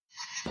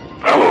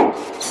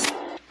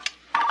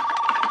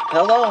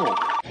Hello.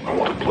 I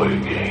want to play a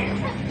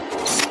game.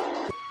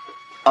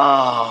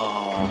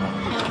 Oh,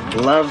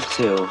 love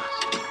to.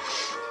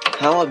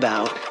 How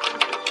about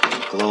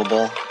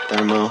global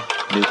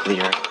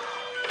thermonuclear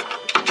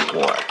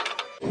war?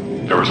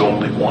 There is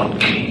only one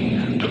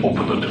key to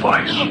open the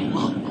device.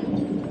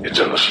 It's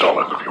in the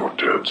stomach of your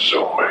dead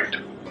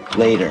cellmate.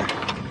 Later,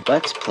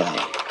 let's play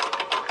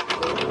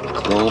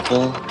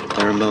global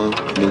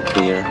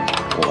thermonuclear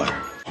war.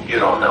 You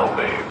don't know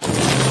me.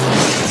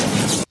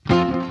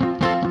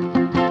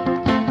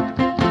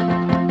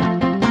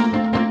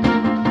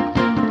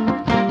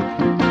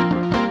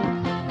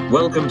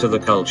 Welcome to The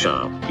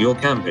Culture, your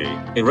campy,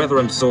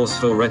 irreverent source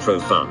for retro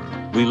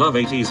fun. We love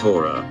 80s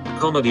horror,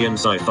 comedy and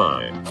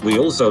sci-fi. We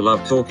also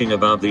love talking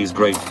about these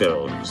great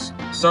films.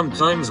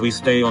 Sometimes we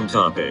stay on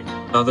topic,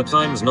 other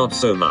times not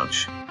so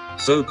much.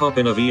 So pop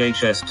in a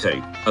VHS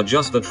tape,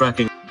 adjust the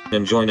tracking,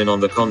 and join in on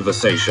the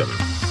conversation.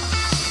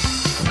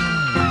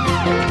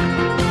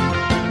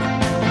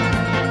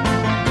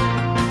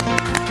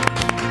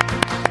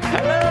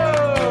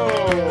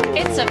 Hello!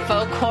 It's a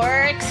folk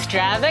horror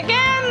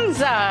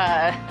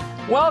extravaganza!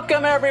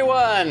 Welcome,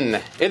 everyone!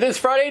 It is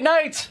Friday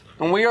night,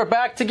 and we are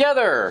back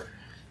together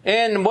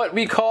in what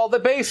we call the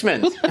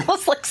basement.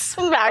 Almost like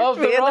smacked Of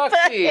the me in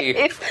Roxy.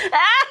 the face.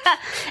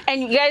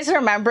 And you guys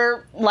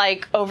remember,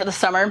 like, over the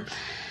summer,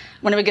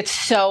 when it would get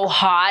so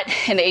hot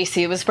and the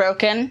AC was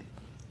broken?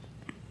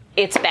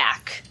 It's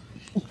back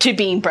to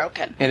being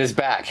broken. It is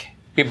back.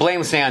 We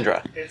blame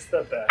Sandra. It's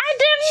the best. I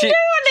didn't do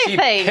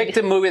anything! She picked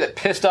a movie that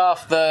pissed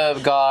off the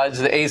gods,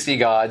 the AC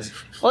gods.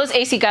 Well, those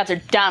AC gods are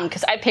dumb,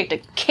 because I picked a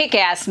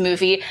kick-ass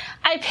movie.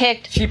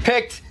 She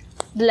picked...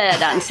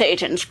 Blood on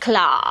Satan's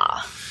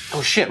Claw.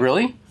 Oh, shit,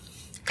 really?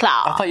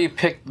 Claw. I thought you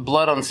picked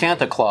Blood on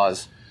Santa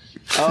Claus.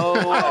 Oh,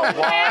 I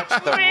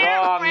watched the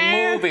wrong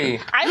movie.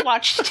 I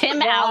watched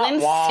Tim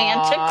Allen's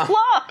Santa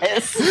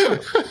Claus.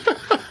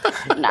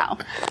 No.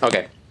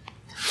 Okay.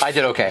 I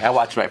did okay. I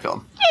watched the right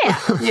film. Yeah.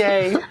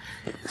 Yay.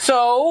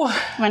 So... Want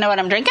to know what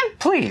I'm drinking?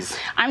 Please.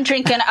 I'm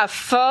drinking a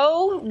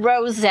faux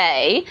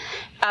rosé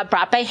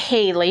brought by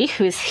Haley,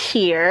 who's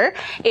here.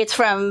 It's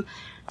from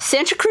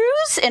Santa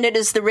Cruz, and it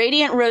is the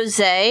Radiant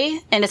Rosé,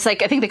 and it's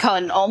like, I think they call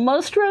it an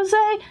almost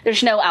rosé.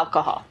 There's no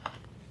alcohol.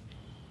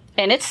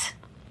 And it's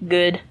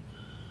good.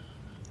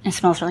 It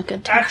smells really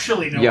good, too.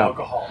 Actually, no Yeah.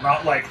 alcohol,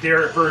 not like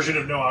their version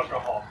of no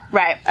alcohol.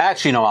 Right.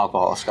 Actually, no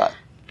alcohol, Scott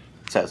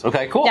says.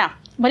 Okay, cool. Yeah.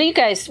 What do you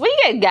guys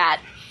got?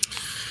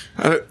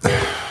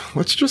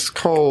 Let's just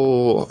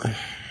call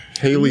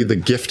Haley the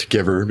gift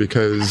giver,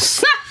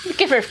 because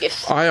Give her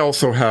gifts. I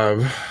also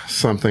have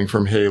something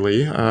from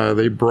Haley.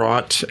 They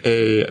brought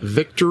a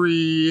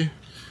Victory.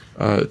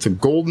 It's a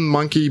Golden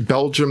Monkey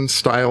Belgium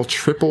style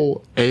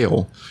triple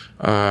ale.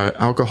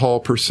 Alcohol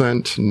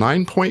percent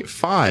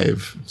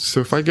 9.5.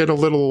 So if I get a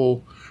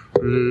little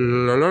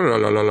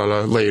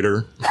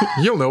later,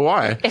 you'll know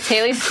why. It's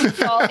Haley's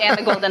fault and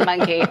the Golden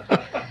Monkey.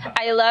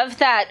 I love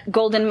that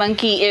Golden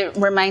Monkey. It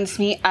reminds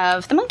me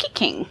of the Monkey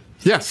King.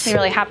 Yes. I'm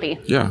really happy.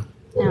 Yeah.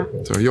 Yeah.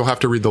 So you'll have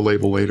to read the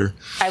label later.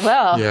 I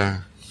will.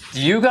 Yeah.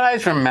 Do you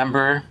guys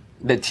remember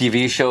the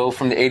TV show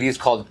from the 80s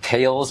called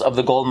Tales of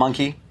the Gold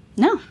Monkey?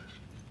 No.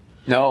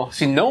 No?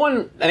 See,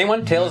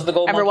 anyone? Tales of the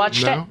Gold Ever Monkey?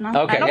 watched No. it?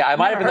 No. Okay, I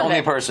might have been the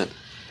only person. person.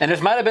 And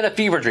this might have been a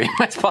fever dream.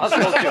 That's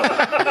possible, too.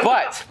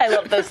 But I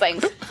love those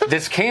things.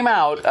 this came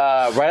out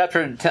right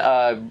after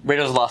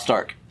Raiders of the Lost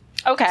Ark.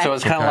 Okay. So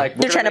it's kind of like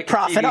They're we're trying gonna to make a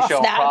profit TV off show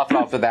and that. profit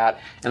off of that.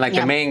 And like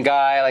Yeah. the main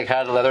guy like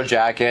had a leather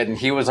jacket, and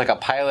he was like a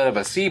pilot of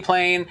a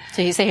seaplane.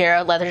 So he's a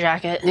hero, leather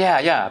jacket.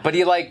 Yeah. But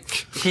he had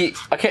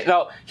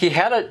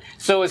a.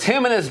 So it's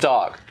him and his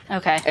dog.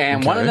 Okay.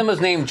 And one of Okay. them was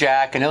named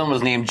Jack, and the other one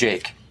was named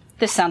Jake.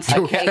 This sounds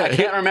so I fake.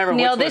 can't remember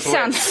Neil, which this was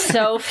sounds which.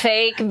 so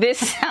fake. This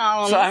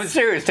sounds... So I'm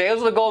serious. Tales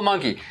of the Gold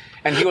Monkey.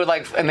 And he would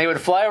and they would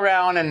fly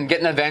around and get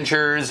in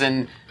adventures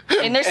and.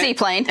 in their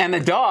seaplane. And the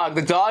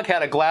dog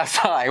had a glass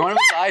eye. One of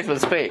his eyes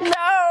was fake. No,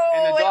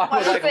 And the dog it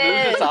would lose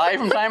wasn't. its eye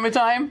from time to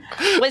time.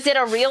 Was it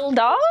a real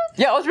dog?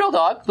 Yeah, it was a real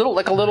dog.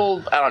 A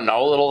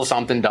little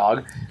something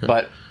dog.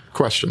 But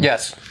Question.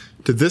 yes.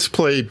 Did this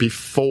play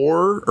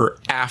before or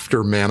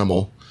after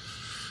Manimal?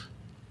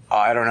 Oh,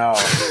 I don't know.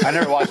 I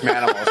never watched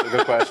Manimal, so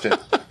good question.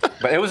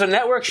 But it was a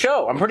network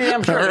show. I'm pretty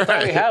damn sure that's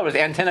all we had was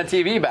Antenna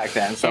TV back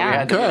then. So Yeah. we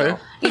had to Okay. go.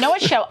 You know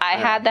what show I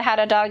had that had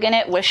a dog in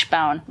it?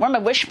 Wishbone. Where are my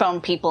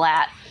Wishbone people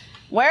at?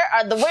 Where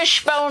are the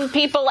Wishbone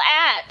people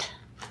at?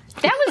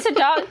 That was a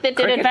dog that did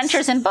Crickets.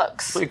 Adventures in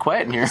Books. Pretty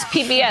quiet in here.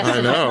 PBS.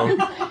 I know.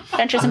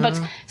 Adventures in Books.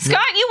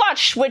 Scott, you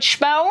watched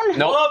Wishbone?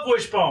 Nope. Love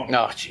Wishbone.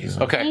 No,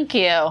 jeez. Okay. Thank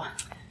you.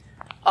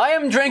 I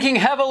am drinking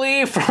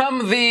heavily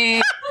from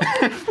the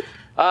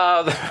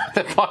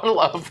the bottle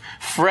of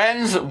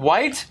Friends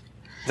White.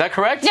 Is that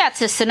correct? Yeah,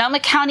 it's a Sonoma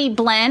County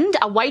blend,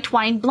 a white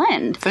wine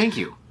blend. Thank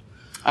you.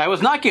 I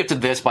was not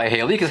gifted this by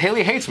Haley because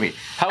Haley hates me.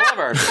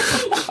 However,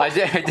 I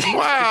did.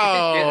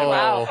 Wow.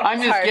 Wow. I'm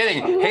just Harsh.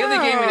 kidding. Haley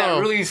gave me that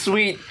really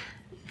sweet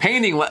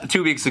painting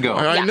 2 weeks ago.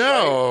 I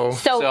know.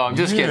 So I'm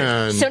just kidding.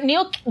 Man. So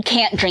Neil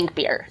can't drink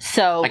beer.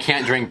 So I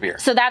can't drink beer.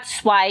 So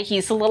that's why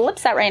he's a little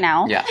upset right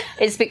now. Yeah.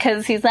 Is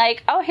because he's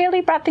like, oh,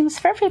 Haley brought things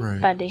for Right.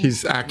 everybody.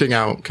 He's acting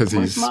out because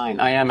It's he's mine.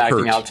 I am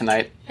acting hurt. out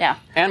tonight. Yeah.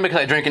 And because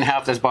I drank in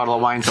half this bottle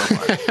of wine so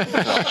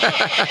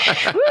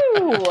far.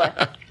 Woo!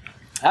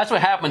 That's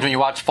what happens when you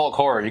watch folk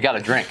horror. You got to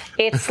drink.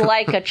 It's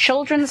like a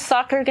children's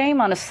soccer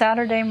game on a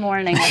Saturday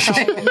morning with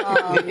all the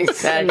moms and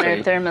Exactly.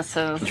 their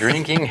thermoses.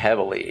 Drinking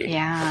heavily.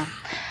 Yeah.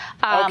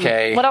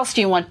 Okay. What else do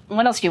you want?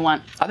 What else do you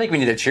want? I think we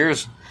need a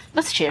cheers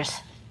Let's cheers.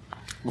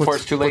 before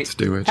it's too late. Let's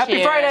do it. Happy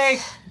Cheers. Friday!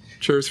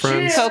 Cheers,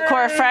 friends.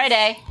 Kokora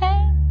Friday.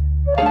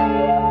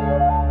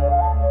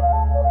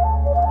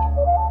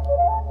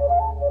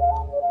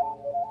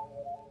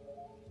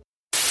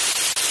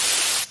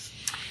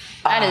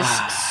 That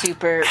is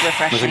super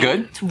refreshing. Was it good?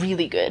 It's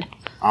really good.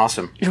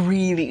 Awesome. It's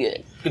really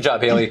good. Good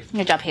job, Haley.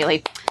 Good job,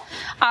 Haley.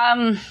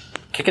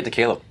 Kick it to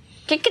Caleb.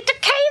 Kick it to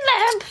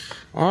Caleb.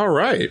 All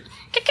right.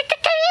 Kick it to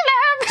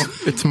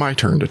Caleb. It's my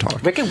turn to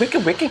talk. Wicked,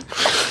 wicked, wicked.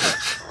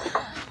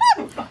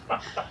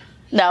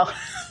 No.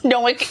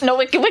 No wiki, no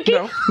wiki, wiki.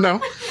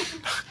 No.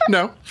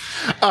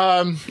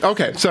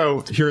 Okay,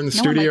 so here in the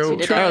No one likes studio, you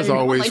today. as No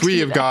one always, likes we you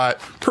have today. got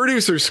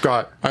producer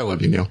Scott. I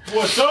love you, Neil.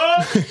 What's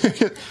up?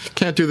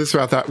 Can't do this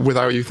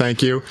without you.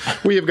 Thank you.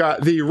 We have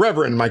got the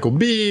Reverend Michael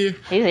B.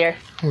 He's here.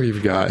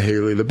 We've got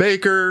Haley the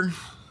Baker.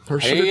 Or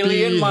should it Haley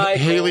be and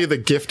Michael. Haley the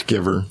Gift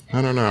Giver?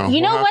 I don't know.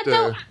 You know We'll what, have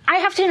though? to- I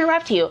have to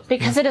interrupt you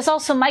because it is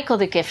also Michael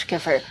the gift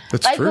giver.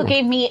 That's Michael true.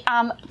 gave me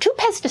 2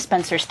 Pez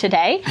dispensers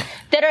today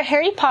that are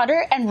Harry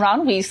Potter and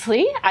Ron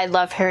Weasley. I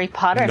love Harry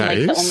Potter. I'm like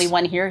the Nice. only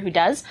one here who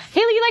does.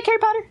 Haley, you like Harry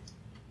Potter?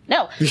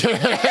 No. Producer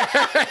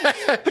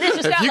Scott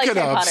If you likes could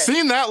Harry have Potter.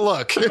 seen that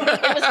look. It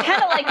was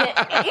kind of like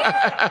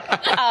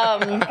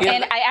it.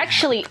 And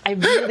I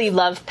really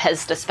love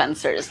Pez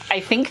dispensers. I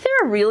think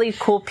they're a really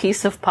cool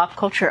piece of pop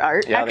culture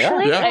art, Yeah, they are.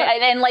 actually. Yeah.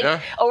 And Yeah.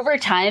 over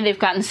time, they've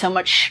gotten so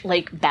much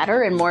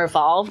better and more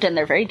evolved, and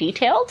they're very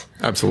detailed.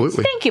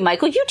 Absolutely. Thank you,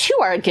 Michael. You too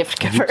are a gift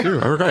giver.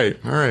 Too. All right.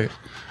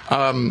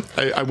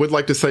 I would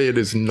like to say it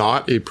is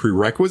not a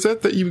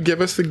prerequisite that you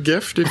give us a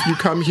gift if you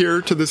come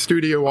here to the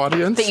studio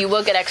audience. But you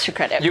will get extra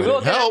credit. You will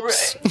it get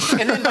helps.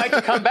 an invite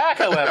to come back,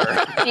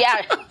 however.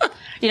 Yeah.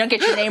 You don't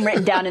get your name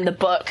written down in the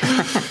book.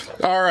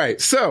 All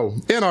right. So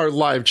in our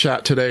live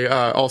chat today,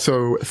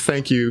 also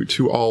thank you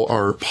to all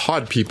our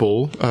pod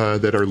people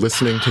that are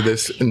listening to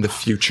this in the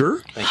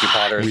future. Thank you,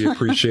 Potter. We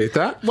appreciate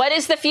that. What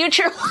is the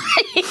future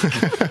like?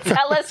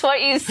 Tell us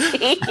what you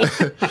see.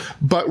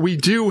 But we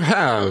do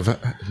have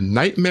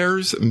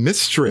Nightmare's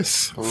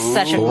Mistress,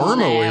 Such a cool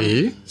name.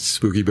 formerly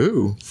Spooky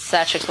Boo.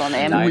 Such a cool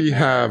name. Nice. We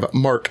have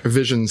Mark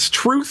Vision's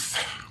Truth.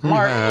 We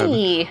have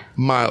Marky.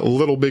 my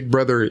little big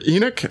brother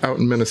Enoch out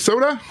in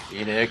Minnesota.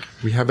 Enoch.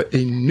 We have a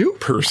new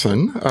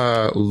person,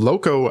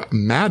 Loco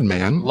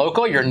Madman.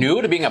 Local, you're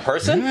new to being a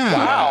person?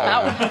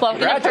 Wow. Oh,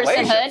 welcome to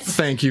Congratulations. personhood.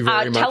 Thank you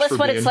very much. Tell us for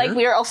what being it's like. here.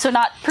 We are also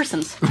not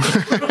persons.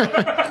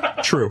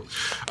 True.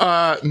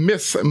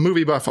 Miss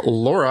Movie Buff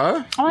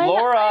Laura.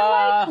 Laura.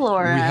 I like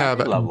Laura. We have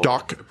love Laura.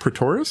 Doc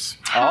Pretorius.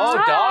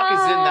 Oh, Doc is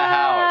in the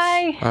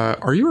house. Hi.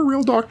 Are you a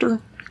real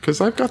doctor?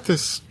 Because I've got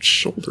this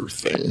shoulder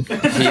thing.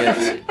 He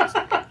is.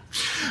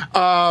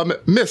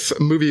 Miss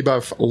Movie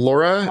Buff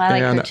Laura I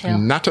like her and too.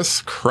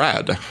 Natus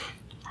Crad.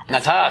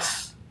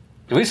 Natas.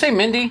 Did we say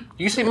Mindy? Do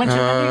you say Mindy?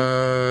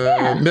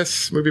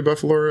 Miss Movie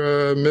Buff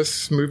Laura,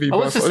 Miss Movie Buff.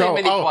 let's just say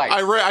Mindy twice.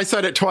 I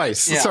said it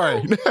twice. Yeah.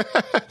 Sorry.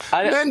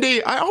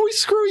 Mindy, I always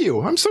screw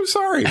you. I'm so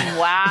sorry. Wow.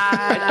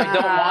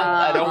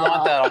 I don't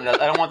want that on us.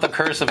 I don't want the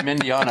curse of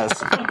Mindy on us.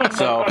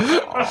 So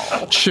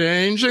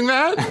Changing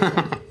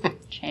that.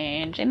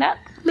 Changing that.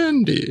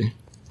 Mindy.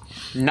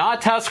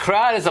 Natas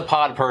Krad is a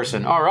pod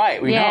person. All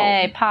right, we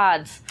Yay, know.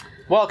 pods.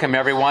 Welcome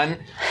everyone.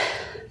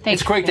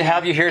 Thanks. It's great to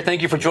have you here.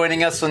 Thank you for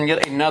joining us on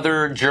yet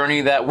another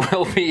journey that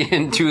will be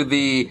into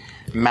the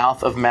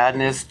mouth of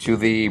madness, to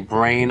the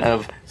brain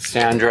of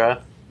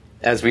Sandra,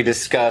 as we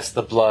discuss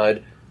the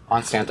blood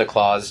on Santa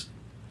Claus.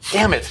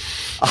 Damn it!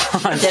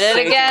 On Did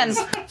it again.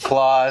 Satan's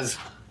Claus.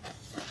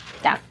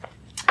 Yeah.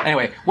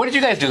 Anyway, what did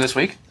you guys do this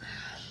week?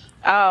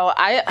 Oh,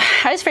 I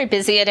was very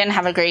busy. I didn't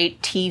have a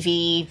great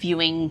TV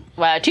viewing.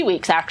 Well, 2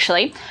 weeks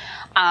actually.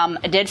 I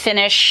did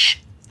finish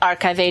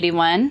Archive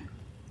 81.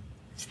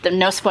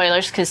 No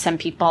spoilers because some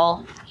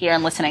people here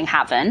and listening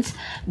haven't,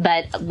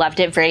 but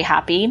loved it. Very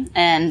happy,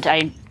 and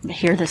I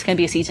hear there's going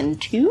to be a season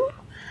 2.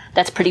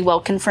 That's pretty well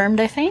confirmed,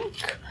 I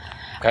think.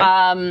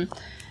 Okay.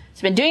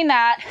 So been doing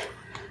that,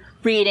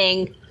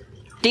 reading,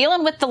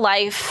 dealing with the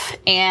life,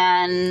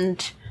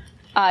 and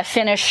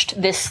finished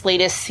this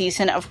latest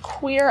season of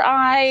Queer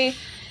Eye.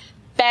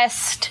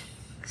 Best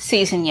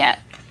season yet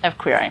of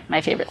Queer Eye.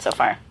 My favorite so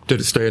far. Did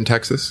it stay in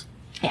Texas?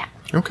 Yeah.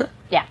 Okay.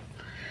 Yeah.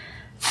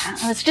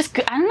 It's just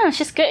good. I don't know. It's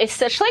just good. It's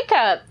such like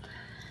a,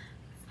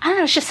 I don't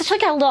know. It's just such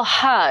like a little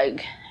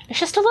hug. It's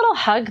just a little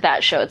hug,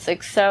 that show. It's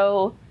like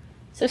so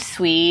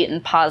sweet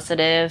and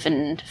positive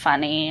and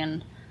funny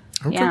and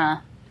Okay. yeah,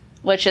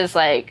 which is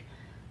like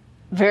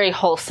very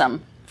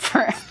wholesome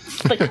for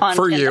the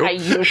content you. I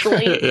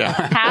usually Yeah.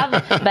 have.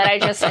 But I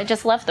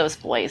just love those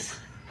boys.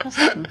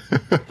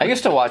 I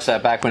used to watch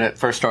that back when it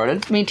first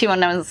started. Me too.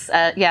 When I was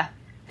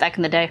back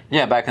in the day.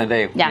 Yeah, back in the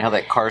day. Yeah. You know,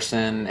 like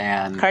Carson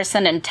and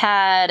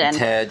Ted and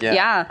Ted. Yeah.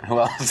 yeah. Who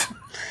else?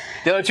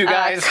 The other two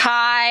guys.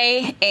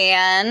 Kai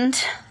and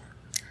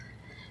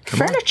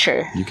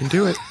furniture. You can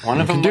do it. One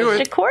you of can them do was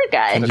it. Decor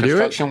guy. Can you do it?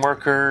 Construction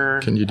worker.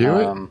 Can you do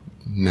it?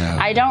 No.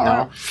 I don't No.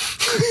 know.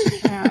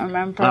 I don't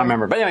remember. I don't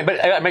remember. But anyway,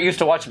 but I used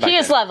to watch it back He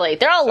is then. lovely.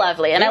 They're all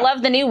lovely, and I yeah.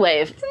 love the new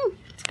wave.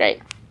 It's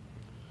great.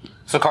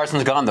 So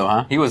Carson's gone though,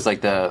 huh? He was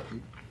like the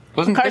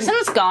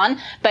Carson's gone,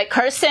 but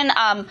Carson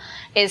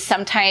is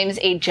sometimes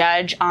a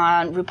judge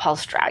on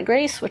RuPaul's Drag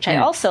Race, which I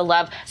also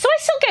love. So I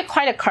still get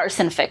quite a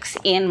Carson fix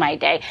in my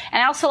day.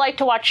 And I also like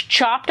to watch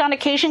Chopped on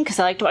occasion because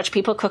I like to watch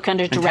people cook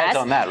under duress. Ted's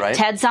on that, right?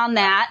 Ted's on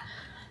that.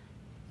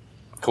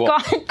 Cool.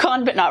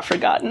 Gone but not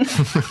forgotten.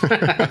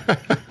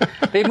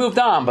 They've moved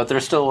on, but they're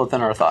still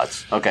within our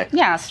thoughts. Okay.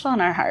 Yeah, still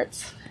in our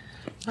hearts.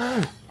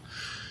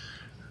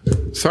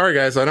 Sorry,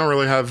 guys. I don't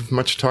really have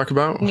much to talk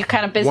about. You're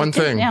kind of busy. One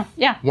too. thing.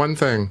 Yeah. One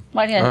thing.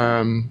 Why do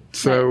you-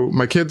 So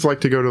my kids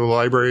like to go to the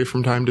library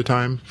from time to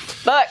time.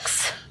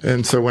 Books.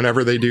 And so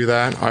whenever they do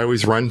that, I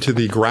always run to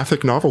the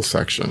graphic novel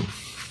section.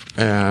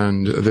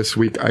 And this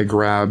week I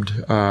grabbed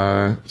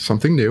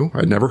something new.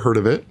 I'd never heard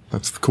of it.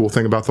 That's the cool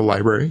thing about the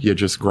library. You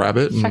just grab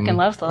it and Fucking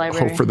love the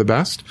library. hope for the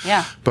best.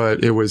 Yeah.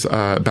 But it was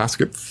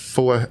Basket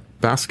Full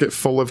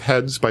of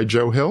Heads by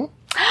Joe Hill.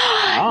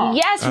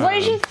 Yes, what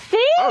did you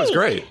think? Oh, it was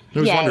great. It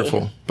was Yay.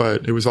 wonderful.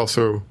 But it was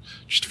also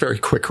just a very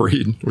quick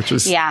read, which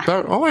is Yeah.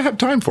 about all I have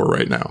time for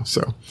right now.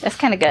 So, That's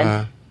kind of good.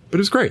 but it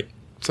was great.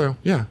 So,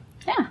 yeah.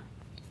 yeah.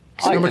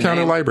 Sonoma the County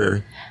name.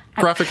 Library.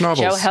 Graphic novels.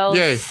 Joe Hill's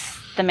Yay.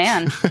 the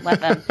man.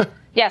 Love him.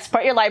 Yeah,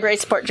 support your library,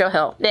 support Joe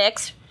Hill.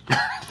 Next.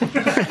 Who's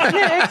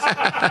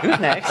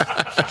next?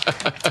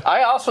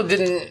 I also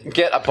didn't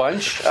get a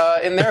bunch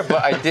in there,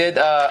 but I did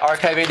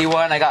Archive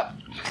 81. I got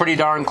pretty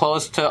darn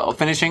close to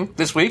finishing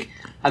this week.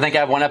 I think I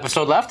have one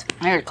episode left.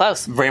 You're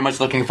close. Very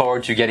much looking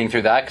forward to getting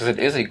through that because it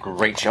is a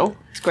great show.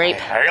 It's great. I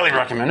highly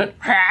recommend it.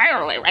 I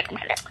really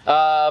recommend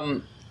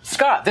it.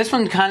 Scott, this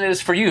one kind of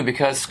is for you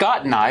because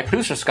Scott and I,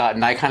 producer Scott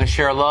and I, kind of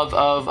share a love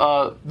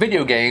of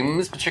video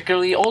games,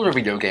 particularly older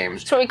video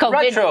games. That's what we call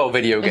retro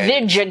video games.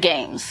 Vidya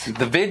games.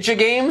 The Vidya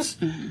games.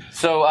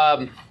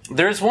 So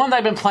there's one that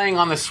I've been playing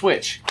on the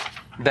Switch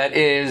that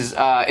is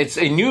it's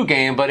a new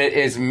game, but it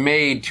is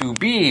made to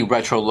be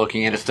retro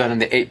looking and it's done in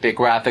the 8-bit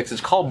graphics. It's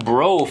called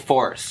Bro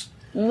Force.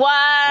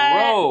 What?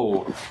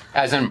 Bro,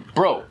 as in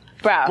bro.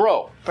 Bro.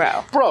 Bro.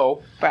 Bro.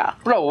 Bro. Bro.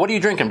 Bro, what are you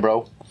drinking,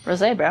 bro?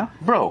 Rosé, bro.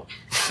 Bro.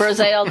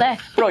 Rosé all day.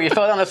 Bro, you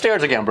fell down the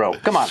stairs again, bro.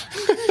 Come on.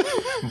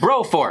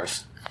 Bro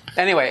Force.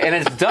 Anyway, and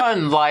it's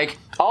done like,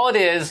 all it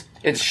is,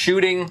 it's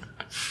shooting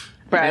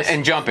Bros.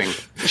 and jumping.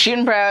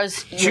 Shooting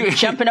bros. You're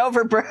jumping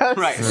over bros.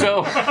 Right.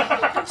 So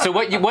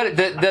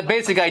the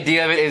basic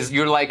idea of it is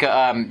you're like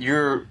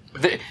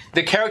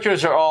the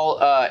characters are all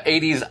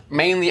 80s,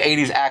 mainly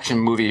 80s action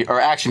movie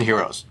or action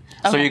heroes.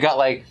 So you got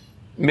like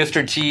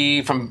Mr.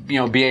 T from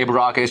B.A.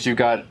 Baracus, you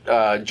got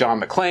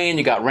John McClane,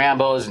 you got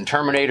Rambos and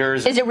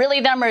Terminators. Is it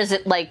really them or is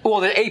it like... Well,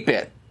 they're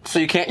 8-bit. So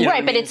you can't, you know right,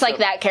 what I but mean? it's like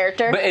that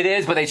character? But it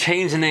is, but they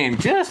changed the name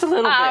just a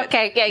little bit.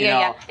 Okay,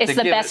 yeah. It's to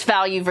the give best it-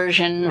 value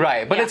version.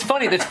 Right, but Yeah. it's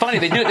funny. It's funny.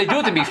 They do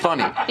it to be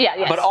funny. Yeah,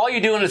 yes. But all you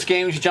do in this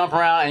game is you jump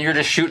around and you're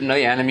just shooting the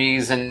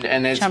enemies and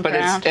it's Jump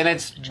around.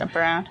 it's Jump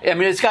around. I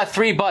mean, it's got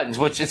 3 buttons,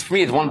 which is for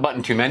me is one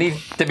button too many,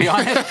 to be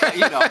honest.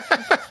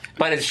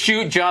 But it's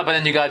shoot, jump, and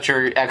then you got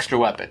your extra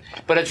weapon.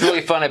 But it's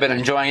really fun. I've been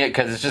enjoying it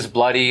because it's just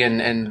bloody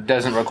and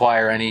doesn't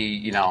require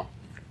any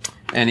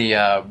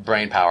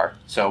brain power.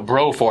 So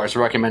Bro Force,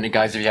 recommend it,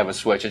 guys, if you have a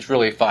Switch. It's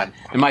really fun.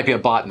 There might be a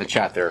bot in the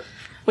chat there.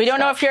 We don't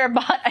know if you're a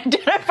bot.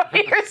 Identify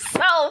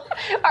yourself.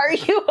 Are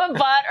you a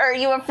bot or are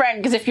you a friend?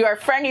 Because if you are a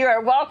friend, you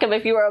are welcome.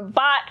 If you are a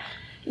bot,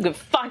 you can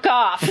fuck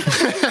off.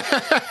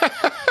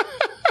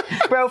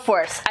 Bro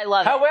Force. I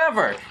love it.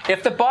 However,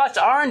 if the bots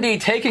are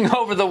indeed taking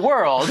over the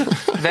world,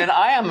 then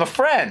I am a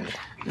friend.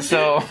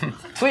 So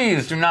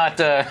please do not.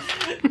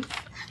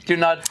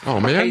 Oh,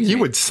 man. hate You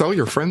me. would sell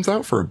your friends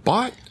out for a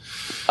bot?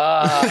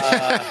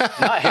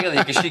 Not Haley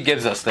because she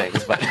gives us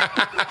things, but.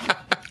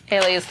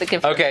 Haley is the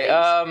gift. Okay,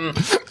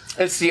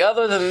 let's see.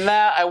 Other than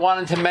that, I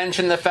wanted to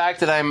mention the fact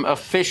that I'm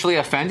officially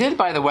offended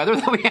by the weather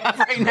that we have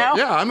right now.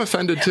 Yeah, I'm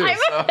offended too. I'm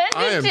offended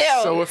I am too.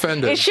 so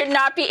offended. It should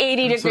not be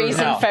 80 degrees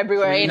No. in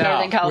February in No.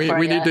 Northern California.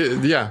 we need to,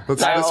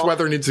 this I'll-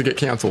 weather needs to get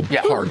canceled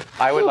Yeah. hard.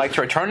 I would like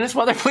to return this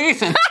weather,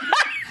 please. And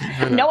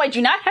No, I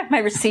do not have my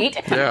receipt.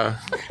 Yeah.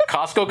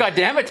 Costco,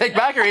 goddammit, take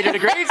back your 80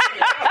 degrees.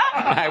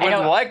 I would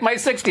don't- like my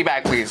 60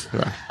 back, please.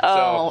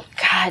 Oh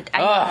God,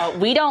 I know.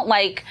 We don't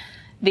like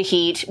the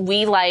heat.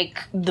 We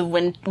like the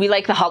wind. We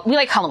like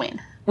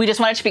Halloween. We just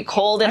want it to be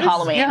cold and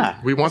Halloween. Yeah.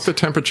 We want the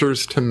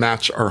temperatures to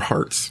match our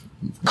hearts.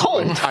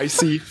 Cold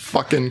Icy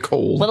fucking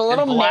cold. with a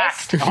little Black.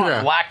 mist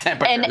Yeah. Black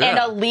temperature. and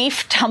a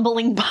leaf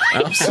tumbling by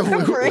the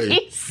Absolutely.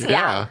 breeze.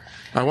 Yeah.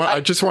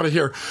 I just want to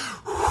hear.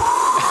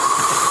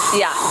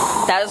 Yeah,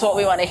 that is what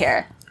we want to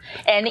hear.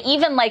 And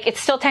even like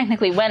it's still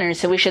technically winter,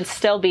 so we should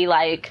still be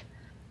like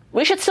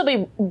we should still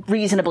be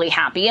reasonably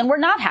happy, and we're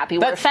not happy.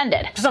 We're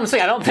offended. That's what I'm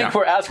saying. I don't think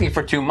we're asking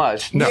for too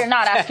much. You're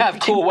not asking Have for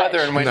too cool much. weather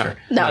in winter.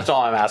 No. That's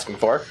all I'm asking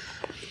for.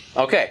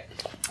 Okay.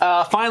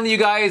 Finally, you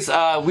guys,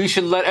 we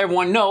should let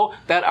everyone know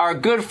that our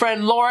good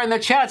friend Laura in the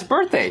chat's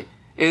birthday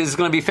is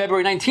going to be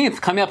February 19th,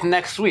 coming up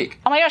next week.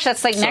 Oh my gosh,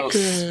 that's like next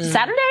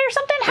Saturday or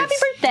something? Happy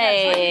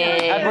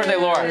birthday! Happy birthday,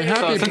 Laura. Happy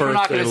so since we're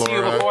not going to see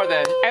you birthday, before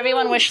then,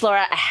 Everyone wish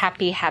Laura a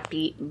happy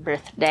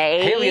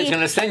birthday. Haley is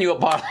going to send you a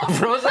bottle of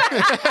rosé.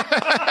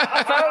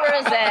 For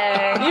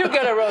rosé. You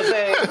get a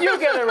rosé. You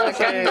get a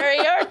rosé. For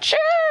your church.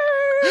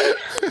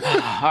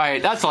 All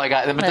right, that's all I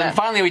got. But then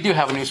finally, we do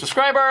have a new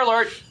subscriber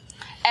alert.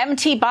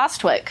 MT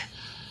Bostwick.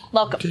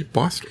 Welcome. Okay,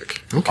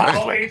 Bostwick. Okay.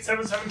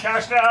 877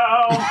 cash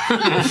now.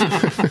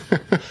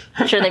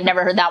 I'm sure they've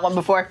never heard that one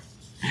before.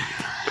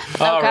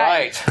 All Okay.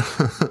 right.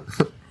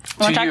 Want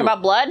to talk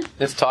about blood?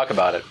 Let's talk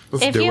about it.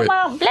 Let's If do you it.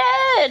 want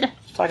blood,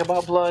 Let's talk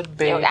about blood,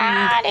 baby. you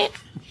got it.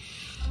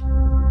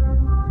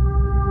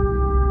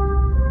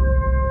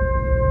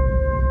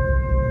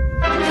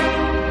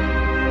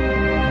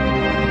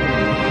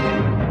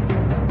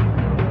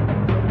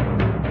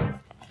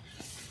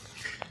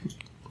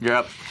 You're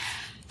up.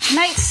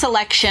 Tonight's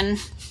selection,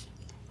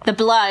 The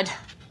Blood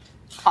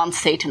on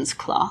Satan's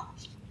Claw.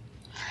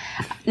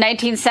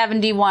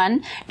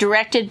 1971,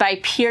 directed by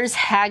Piers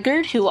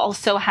Haggard, who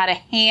also had a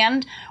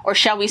hand, or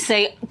shall we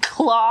say,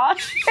 claw,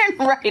 in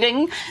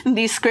writing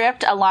the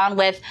script, along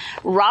with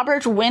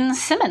Robert Wynne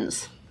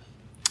Simmons.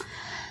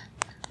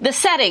 The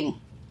setting,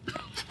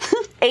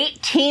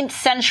 18th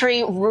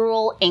century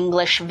rural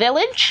English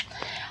village.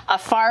 A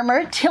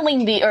farmer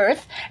tilling the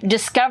earth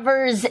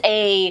discovers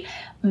a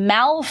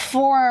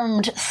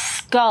malformed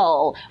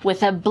skull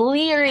with a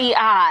bleary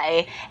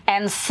eye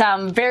and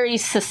some very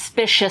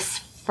suspicious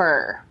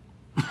fur.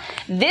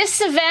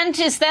 This event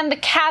is then the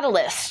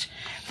catalyst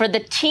for the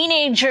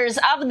teenagers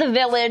of the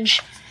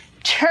village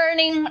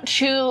turning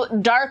to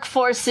dark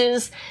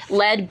forces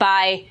led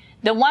by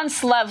the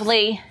once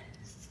lovely,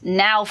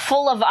 now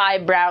full of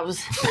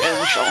eyebrows,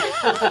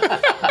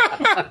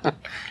 Angel.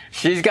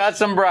 She's got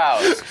some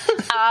brows.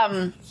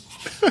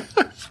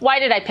 Why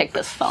did I pick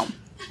this film?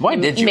 Why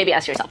did you? Maybe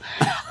ask yourself.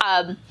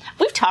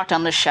 We've talked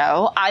on the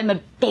show. I'm a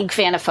big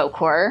fan of folk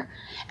horror.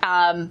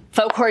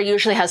 Folk horror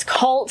usually has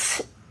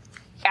cults,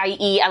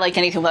 i.e., I like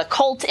anything with a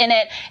cult in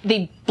it.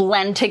 They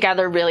blend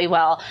together really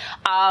well.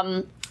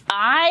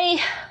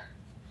 I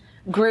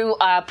grew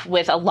up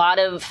with a lot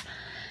of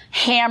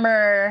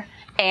Hammer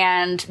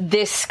and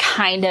this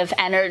kind of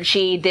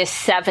energy, this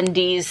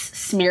 70s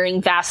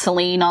smearing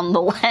Vaseline on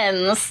the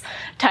lens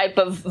type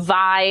of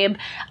vibe.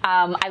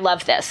 I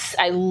love this.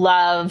 I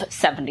love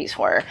 70s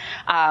horror,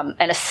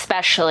 and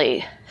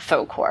especially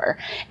folk horror.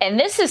 And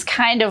this is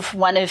kind of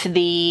one of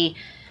the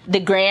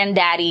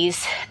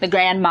granddaddies, the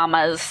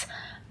grandmamas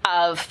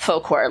of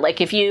folk horror.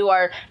 Like, if you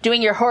are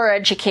doing your horror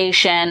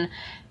education,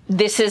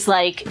 this is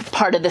like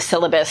part of the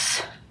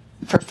syllabus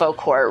for Folk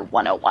Horror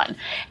 101.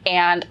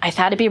 And I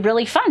thought it'd be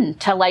really fun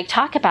to like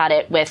talk about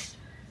it with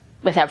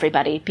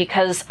everybody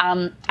because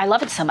I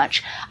love it so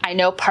much. I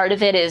know part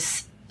of it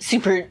is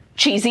super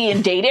cheesy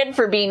and dated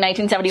for being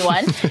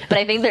 1971, but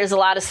I think there's a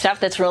lot of stuff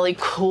that's really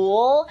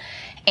cool.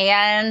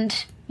 And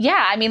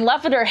yeah, I mean,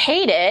 love it or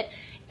hate it,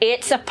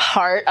 it's a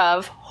part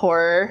of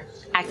horror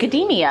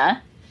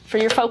academia for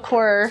your folk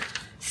horror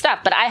stuff,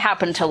 but I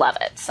happen to love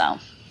it, so.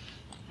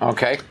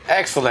 Okay,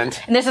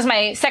 excellent. And this is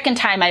my second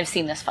time I've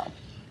seen this film.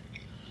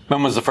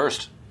 When was the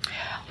first?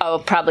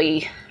 Oh,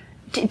 probably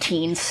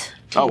teens.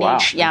 Oh, wow.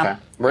 Teenage, yeah.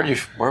 Okay.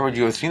 Where would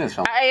you have seen this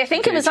film? I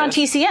think it was on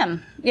VHS?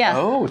 TCM. Yeah.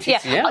 Oh,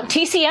 TCM. Yeah.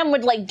 TCM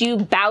would like do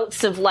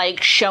bouts of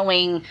like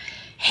showing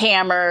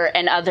Hammer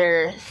and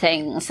other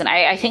things, and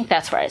I think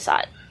that's where I saw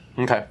it.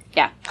 Okay.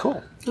 Yeah.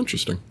 Cool.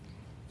 Interesting.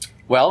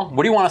 Well,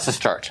 where do you want us to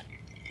start?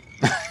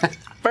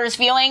 First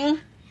viewing,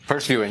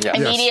 First viewing, yeah.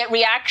 immediate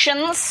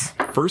reactions.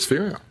 First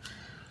viewing.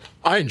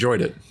 I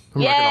enjoyed it.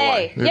 I'm not Yay. gonna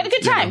lie. You had a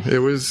good time. It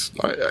was.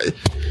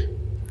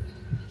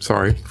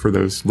 Sorry for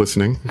those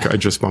listening. I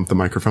just bumped the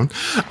microphone.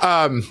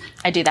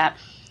 I do that.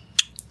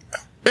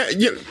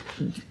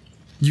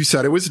 You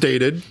said it was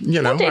dated.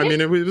 You know, dated. I mean,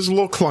 it was a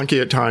little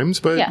clunky at times,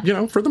 but Yeah. you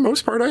know, for the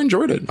most part, I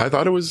enjoyed it. I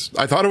thought it was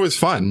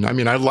fun. I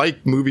mean, I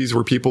like movies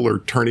where people are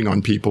turning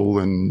on people,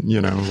 and you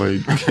know,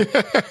 like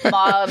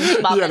Mob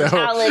You know.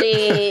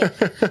 mentality.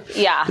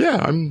 Yeah.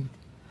 yeah, Do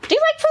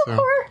you like folk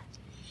horror?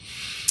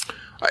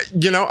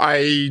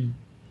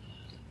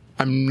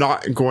 I'm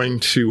not going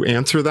to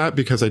answer that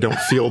because I don't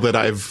feel that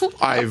I've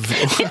I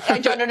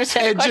don't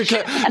understand the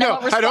question. and No,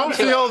 won't I don't respond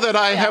to feel it. that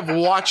I have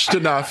watched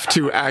enough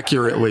to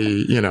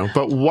accurately, you know,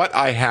 but what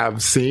I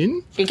have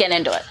seen, You get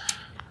into it.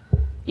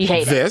 You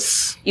hate it.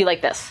 this, You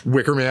like this.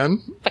 Wicker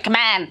Man, But come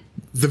on.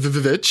 The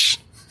Vitch,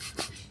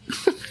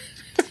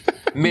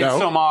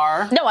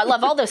 Midsommar. No, I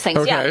love all those things.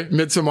 okay, Yeah.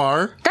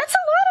 Midsommar. That's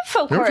a lot of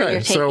folk horror Okay,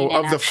 you're taking so in,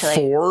 of the actually.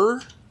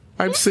 4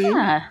 I've seen,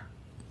 Yeah,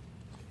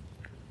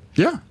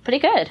 yeah, pretty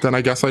good. then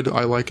I guess I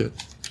like it.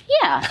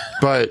 Yeah.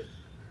 But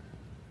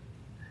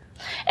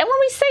And when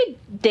we say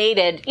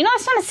dated, you know,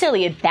 it's not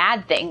necessarily a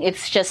bad thing.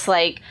 It's just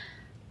like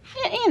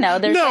you know,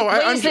 there's No,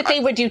 like I'm- ways that they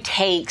would do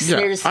takes. Yeah,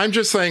 There's I'm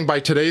just saying by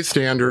today's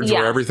standards,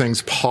 where Yeah.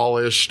 everything's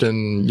polished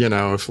and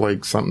if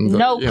like something,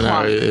 No that,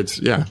 clunk. it's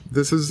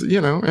this is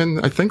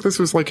and I think this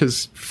was like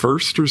his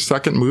first or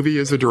second movie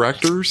as a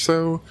director,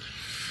 so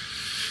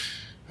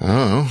I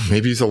don't know,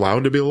 maybe he's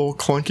allowed to be a little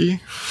clunky,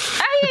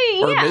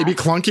 or maybe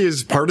clunky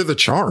is part of the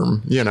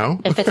charm.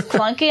 If it's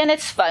clunky and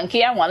it's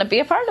funky, I want to be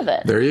a part of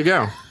it. There you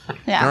go.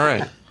 Yeah. All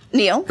right,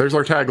 Neil. there's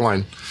our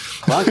tagline.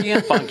 Clunky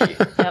and funky.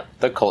 Yep.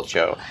 The Cult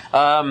Show.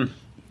 I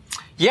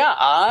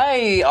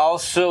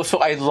also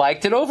I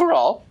liked it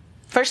overall.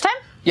 First time?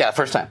 Yeah,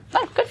 first time.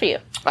 Oh, good for you.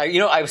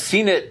 I've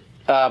seen it.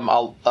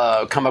 I'll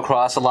come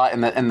across a lot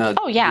in the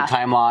Oh, yeah. the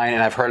timeline,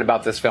 and I've heard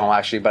about this film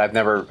actually, but I've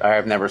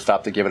never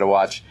stopped to give it a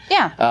watch.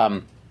 Yeah.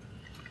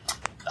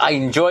 I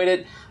enjoyed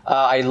it.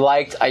 I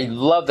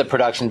love the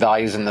production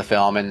values in the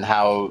film and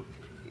how,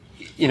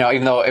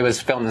 even though it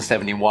was filmed in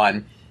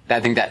 '71, I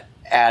think that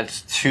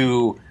adds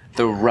to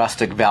the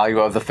rustic value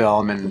of the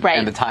film and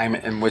the time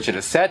in which it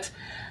is set.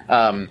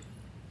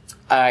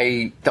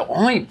 The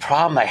only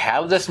problem I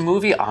have with this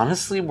movie,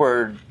 honestly,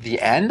 were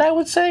the end, I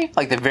would say.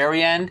 Like the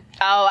very end.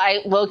 Oh, I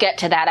will get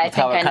to that. I think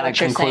How I it know kind of what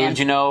you're concludes,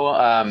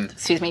 saying.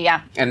 Excuse me,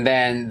 yeah. And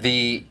then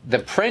the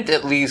print,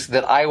 at least,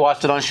 that I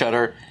watched it on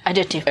Shudder, I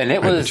did too. and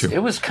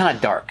it was kind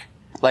of dark.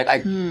 Like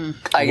I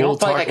We'll don't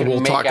feel like I could we'll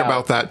make talk out.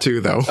 about that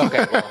too, though.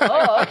 Okay, well,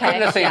 Oh, okay. I'm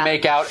gonna say Yeah.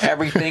 make out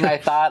everything I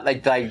thought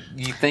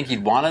you think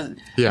you'd want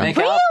to Yeah. make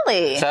out.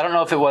 Really? So I don't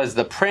know if it was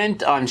the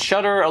print on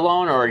Shudder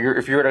alone, or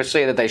if you were to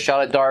say that they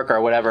shot it dark or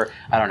whatever.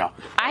 I don't know.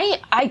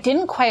 I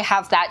didn't quite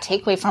have that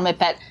takeaway from it,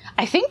 but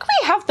I think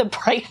we have the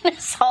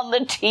brightness on the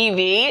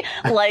TV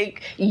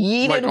like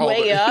yeeted Like all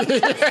way the- up.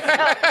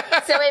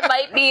 so it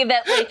might be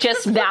that it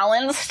just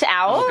balanced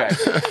out.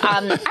 Okay.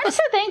 I'm so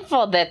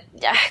thankful that,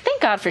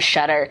 thank God for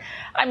Shudder.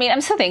 I mean,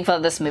 I'm so thankful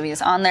that this movie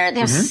is on there.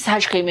 There's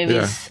such great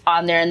movies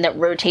on there and that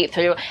rotate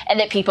through and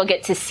that people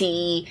get to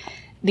see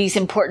these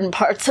important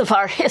parts of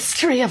our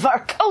history, of our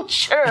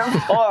culture, of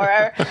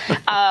horror.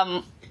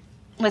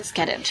 Let's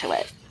get into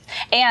it.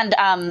 And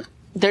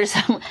there's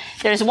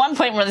one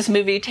point where this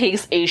movie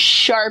takes a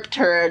sharp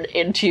turn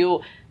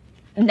into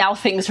now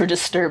things are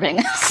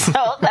disturbing. So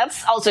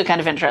that's also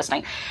kind of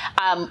interesting.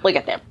 We'll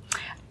get there.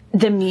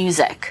 The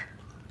music.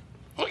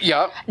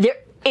 Yeah.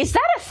 Is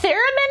that a theremin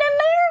in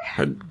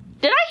there?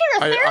 Did I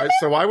hear a theremin?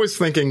 So I was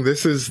thinking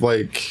this is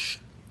like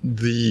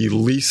the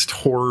least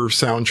horror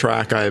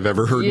soundtrack I've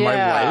ever heard in my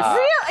life.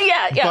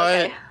 Yeah,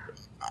 But okay.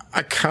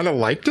 I kind of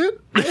liked it.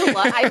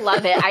 I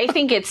love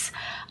it.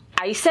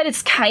 I said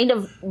it's kind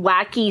of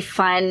wacky,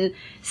 fun,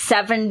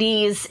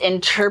 70s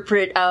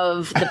interpret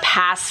of the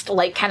past,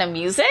 like, kind of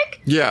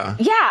music. Yeah.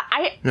 Yeah,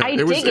 I dig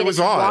it. It was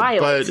It's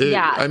odd, wild. but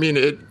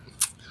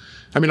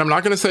I'm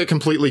not going to say it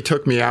completely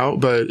took me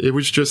out, but it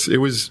was just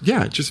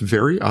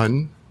very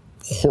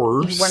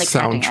horror You weren't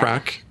expecting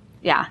soundtrack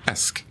Yeah,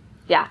 esque.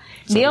 yeah.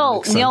 makes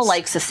Neil sense.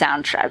 likes the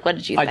soundtrack. What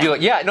did you I think?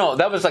 do. Yeah, no,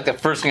 that was like the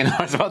first thing I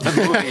noticed about the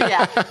movie.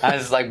 Yeah. I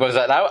was like,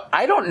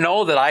 I don't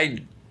know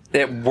that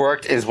it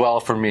worked as well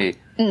for me.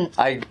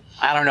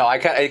 I don't know.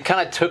 It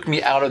kind of took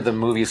me out of the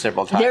movie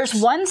several times. There's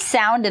one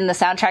sound in the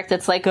soundtrack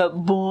that's like a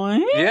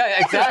boing. Yeah,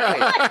 exactly.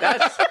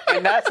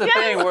 That's the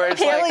thing where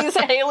it's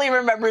like Haley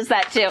remembers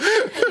that too.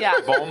 Yeah.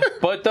 boom,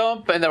 but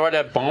dump, and then we're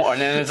at boom, and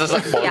then it's just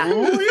like boom, Yeah.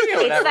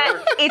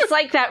 whatever. It's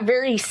like that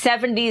very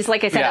 70s,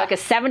 like I said, Yeah. like a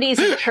 70s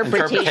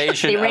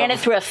interpretation. They ran it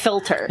through a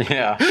filter.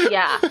 Yeah.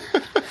 Yeah.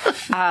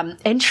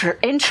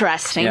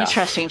 Interesting Yeah.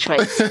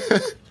 choice.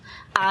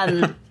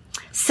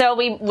 So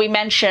we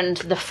mentioned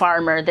the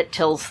farmer that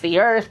tills the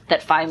earth,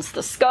 that finds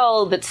the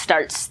skull, that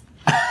starts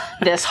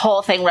this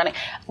whole thing running.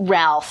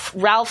 Ralph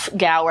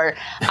Gower.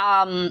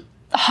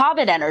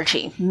 Hobbit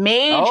energy.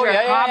 Major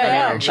Hobbit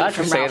energy Not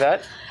from to say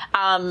Ralph.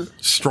 that.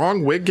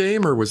 Strong wig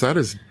game, or was that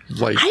his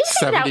like I think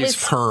that 70s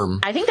was- perm?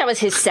 I think that was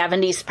his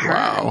 70s perm.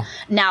 Wow.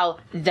 Now,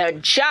 the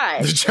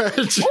judge,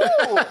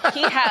 ooh,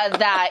 he had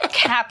that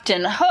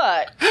Captain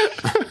Hook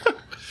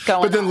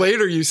going But then on.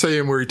 later you say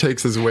him where he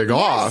takes his wig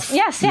off.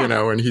 yes, yeah.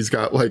 And he's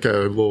got like a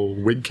little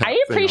wig cap. I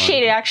thing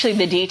appreciated on. actually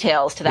the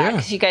details to that Yeah.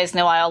 because you guys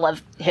know I all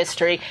love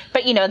history,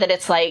 but you know that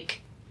it's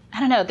like, I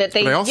don't know, that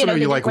they. I also know they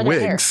you didn't like wear their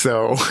hair. wigs,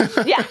 so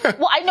Yeah,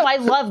 well, I know I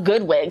love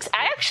good wigs.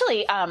 I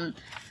actually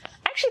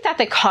thought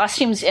the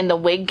costumes in the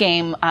wig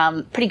game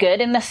pretty good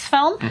in this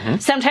film. Mm-hmm.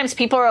 Sometimes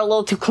people are a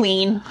little too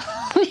clean,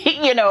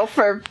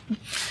 for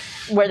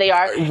where they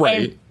are,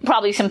 Right. and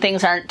probably some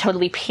things aren't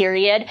totally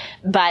period.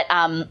 But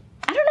I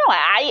don't know.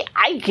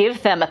 I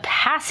give them a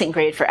passing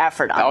grade for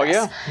effort on Oh, this.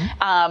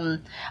 yeah.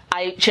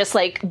 I just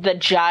like the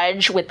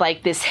judge with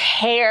like this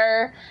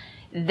hair,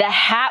 the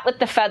hat with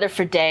the feather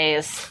for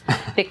days,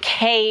 the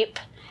cape.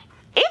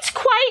 It's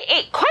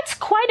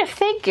quite a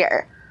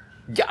figure.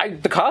 Yeah,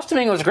 the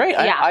costuming was great.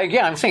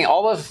 Yeah. I'm saying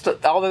all of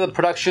the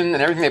production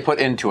and everything they put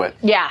into it.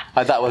 Yeah.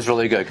 I thought was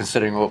really good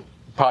considering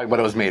probably what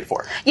it was made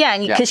for. Yeah,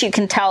 and because you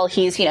can tell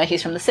he's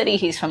from the city,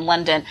 he's from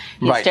London,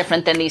 he's Right.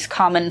 different than these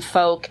common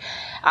folk.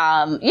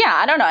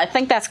 I don't know. I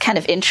think that's kind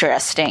of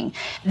interesting.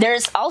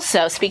 There's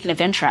also, speaking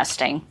of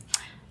interesting,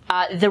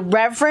 The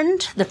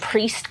Reverend, the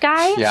priest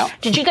guy. Yeah.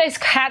 Did you guys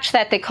catch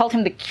that? They called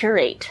him the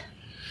curate.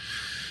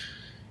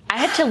 I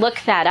had to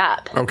look that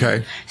up.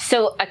 Okay.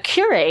 So a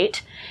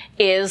curate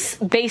is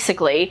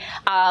basically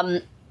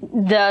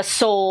the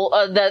soul,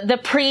 the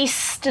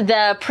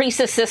priest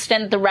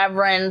assistant, the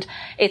reverend.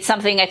 It's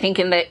something I think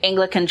in the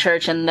Anglican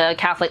Church and the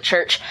Catholic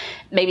Church,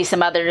 maybe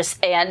some others.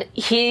 And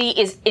he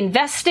is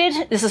invested,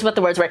 this is what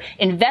the words were,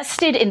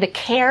 invested in the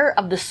care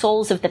of the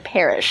souls of the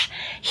parish.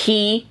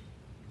 He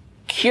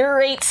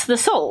curates the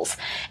souls.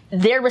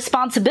 Their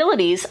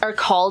responsibilities are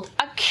called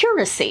a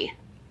curacy.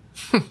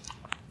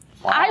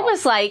 Wow. I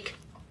was like,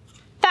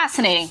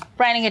 fascinating,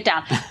 writing it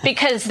down.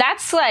 Because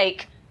that's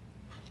like,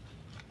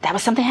 that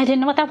was something I didn't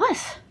know what that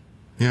was.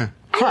 Yeah.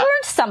 I learned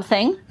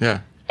something Yeah. in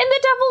the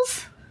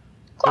devil's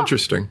claw.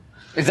 Interesting.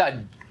 Is that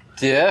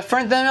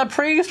different than a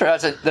priest, or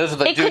those are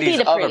the It could be duties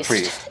the of a priest.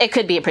 priest? It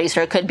could be a priest,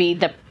 or it could be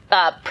the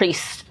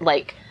priest,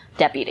 like,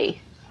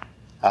 deputy.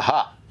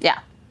 Aha. Yeah.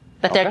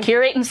 But they're Okay.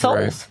 curating souls.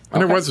 Right.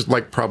 And it was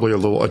like probably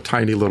a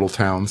tiny little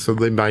town, so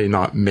they may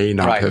not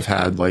Right. have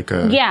had like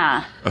a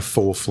Yeah.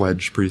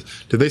 full-fledged priest.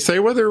 Did they say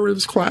whether it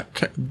was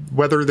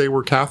whether they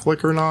were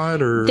Catholic or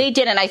not, or They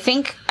didn't. I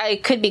think, I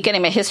could be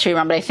getting my history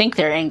wrong, but I think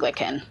they're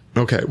Anglican.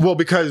 Okay, well,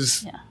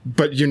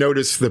 but you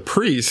notice the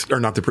priest, or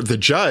not the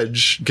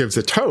judge, gives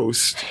a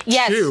toast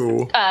Yes.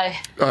 to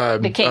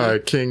The king.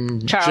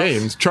 King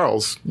Charles.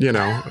 Charles. You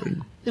know,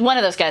 One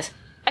of those guys.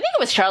 I think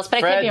it was Charles, but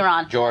I Fred, could be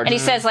wrong. George. And he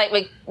says, like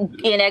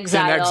in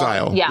exile. in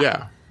exile.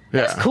 Yeah.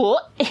 It's cool.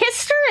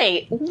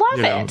 History. Love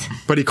You know, it.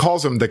 but he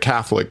calls him the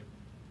Catholic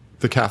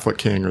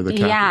king, or the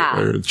Catholic, Yeah.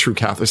 or the true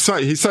Catholic. So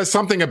he says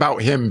something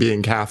about him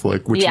being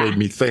Catholic, which Yeah. made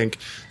me think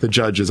the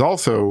judge is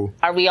also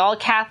Are we all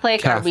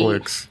Catholic?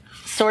 Catholics.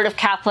 Are we sort of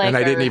Catholic? And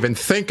I or- didn't even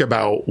think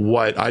about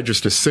what I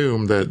just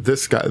assumed that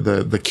this guy,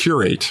 the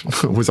curate,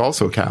 was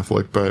also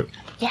Catholic, but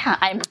Yeah,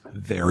 I'm.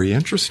 very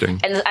interesting.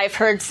 And I've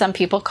heard some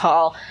people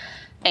call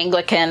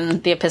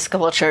Anglican, the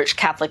Episcopal Church,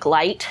 Catholic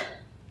light.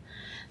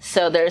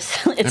 So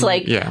it's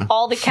like yeah.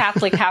 all the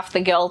Catholic, half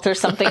the guilt, or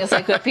something is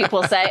like what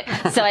people say.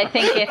 So I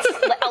think it's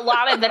a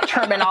lot of the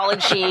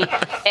terminology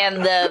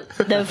and the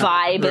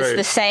vibe is Right.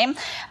 the same.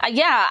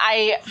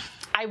 I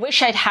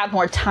wish I'd had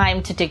more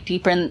time to dig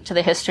deeper into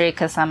the history,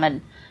 because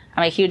I'm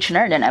a huge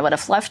nerd and I would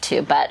have loved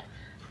to, but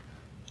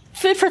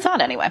food for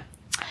thought anyway.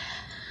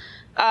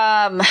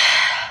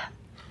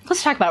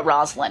 Let's talk about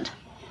Rosalind.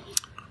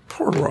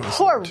 Poor Rosalind.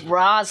 Poor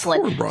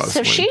Rosalind. Poor Rosalind.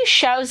 So she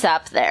shows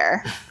up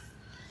there.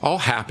 All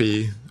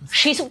happy.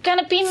 She's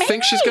gonna be married.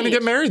 Thinks she's going to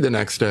get married the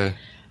next day.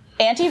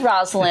 Auntie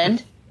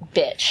Rosalind,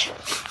 bitch.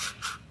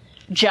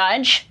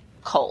 Judge,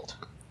 cold.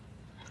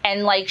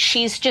 And like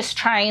she's just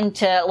trying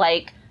to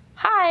like,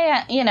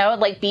 hi,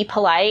 like be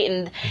polite,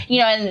 and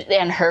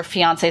and her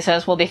fiance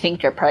says, well, they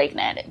think you're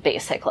pregnant,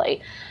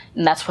 basically.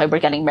 And that's why we're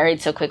getting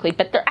married so quickly.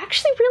 But they're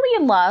actually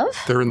really in love.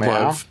 They're in Yeah.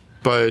 love,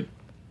 but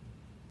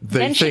they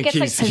Then she think gets,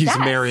 like, he's possessed.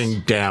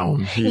 marrying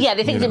down. Yeah,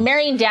 they think they're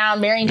marrying to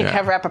Yeah.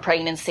 cover up a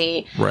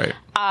pregnancy. Right.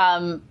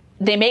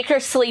 They make her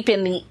sleep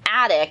in the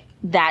attic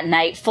that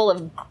night, full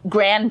of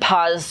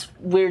grandpa's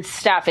weird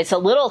stuff. It's a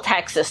little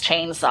Texas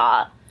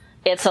chainsaw.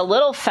 It's a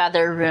little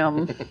feather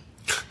room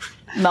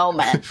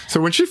moment. So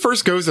when she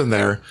first goes in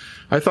there,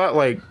 I thought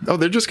like, oh,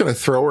 they're just going to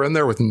throw her in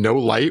there with no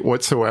light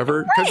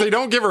whatsoever, because they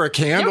don't give her a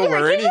candle Don't give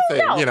her or a candle,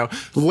 anything. no. You know,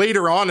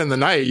 later on in the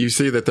night, you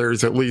see that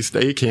there's at least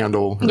a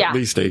candle. Yeah. At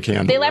least a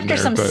candle. They left in her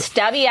there, some but-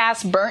 stubby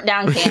ass burnt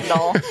down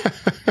candle.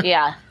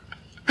 Yeah.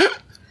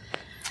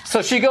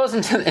 So she goes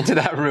into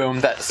that room,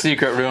 that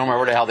secret room, or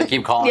whatever the hell they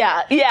keep calling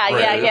Yeah, it. yeah,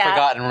 yeah, The yeah.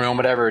 forgotten room,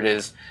 whatever it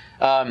is.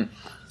 And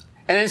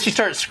then she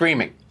starts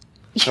screaming.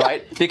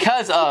 Right?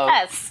 Because of,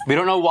 Yes. we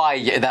don't know why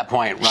at that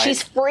point, right?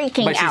 She's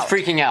freaking But she's out.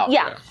 freaking out.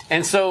 Yeah.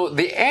 And so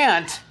the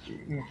aunt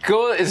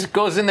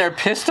goes in there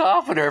pissed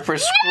off at her for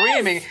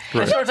screaming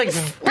and starts like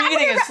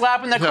beating and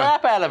slapping the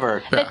crap out of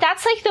her. But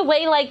that's like the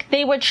way like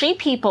they would treat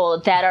people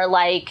that are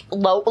like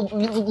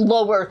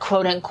lower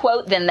quote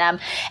unquote than them.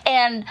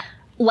 And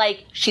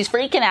like she's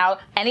freaking out.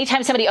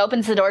 Anytime somebody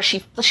opens the door, she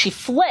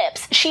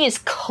flips. She is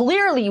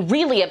clearly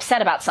really upset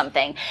about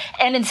something.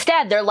 And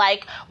instead they're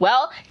like,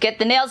 well, get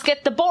the nails,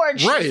 get the board.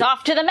 She's Right.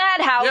 off to the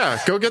madhouse. Yeah,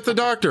 go get the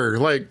doctor.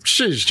 Like,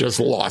 she's just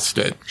lost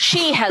it.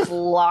 She has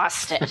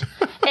lost it.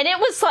 And it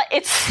was like,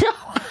 it's so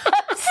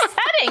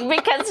upsetting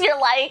because you're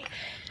like,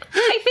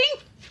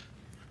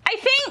 I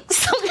think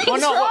something's Well,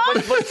 no,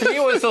 wrong. but to me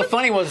what was so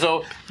funny was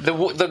though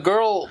the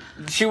girl,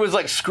 she was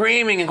like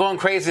screaming and going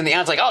crazy, and the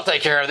aunt's like, I'll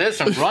take care of this,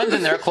 and runs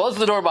in there, closes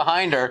the door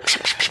behind her,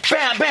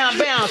 bam, bam,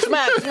 bam,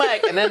 smack,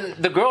 smack, and then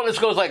the girl just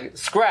goes like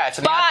scratch,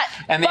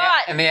 and the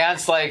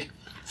aunt's like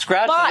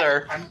scratches But-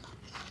 her.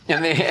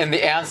 And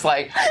the aunt's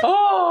like,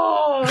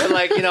 oh, and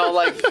like,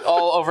 like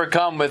all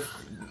overcome with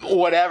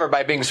whatever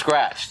by being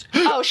scratched.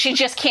 Oh, she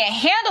just can't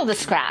handle the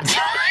scratch.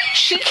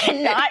 She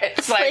cannot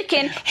It's like-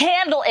 freaking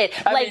handle it.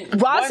 I Like mean,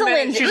 1 Rosalind,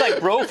 minute, she's like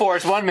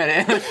Broforce 1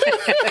 minute.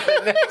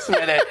 The next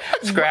minute,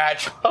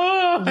 scratch.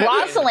 Oh.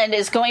 Rosalind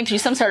is going through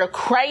some sort of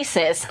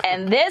crisis,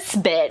 and this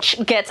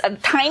bitch gets a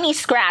tiny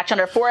scratch on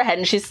her forehead,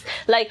 and she's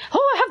like,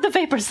 "Oh, I have the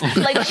vapors."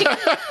 Like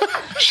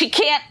she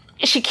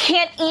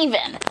can't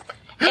even.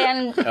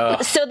 And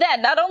so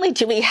then, not only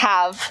do we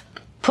have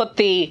put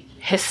the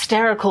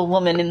hysterical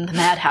woman in the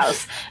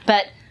madhouse,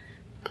 but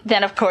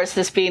then, of course,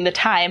 this being the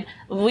time,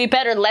 we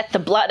better let the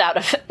blood out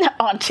of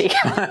Auntie.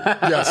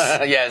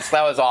 Yes. Yes,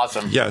 that was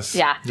awesome. Yes.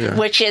 Yeah,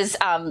 which is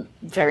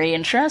very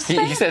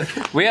interesting. He said,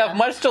 "We have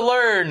much to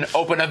learn.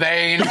 Open a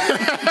vein.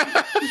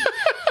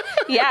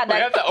 Yeah, We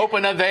have to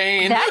open a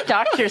vein." that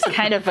doctor's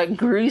kind of a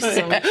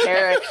gruesome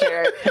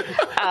character.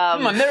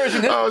 Come on, there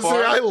isn't this Oh, see,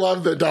 before. I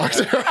love the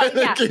doctor. I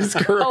think he's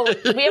great. Oh,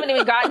 we haven't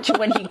even gotten to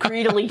when he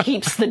greedily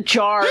keeps the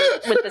jar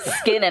with the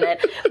skin in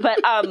it. But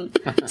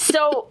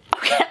so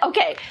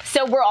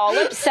we're all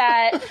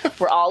upset.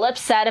 We're all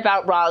upset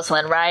about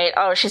Rosalind, right?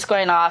 Oh, she's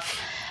going off.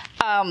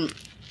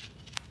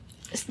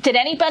 Did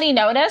anybody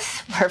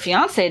notice? Her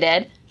fiance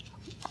did.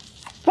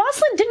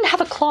 Rosalind didn't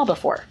have a claw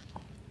before.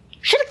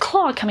 She had a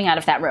claw coming out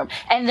of that room,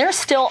 and they're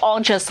still all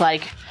just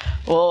like,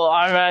 "Well,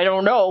 I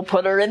don't know.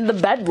 Put her in the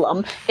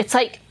bedlam." It's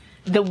like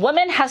the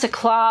woman has a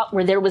claw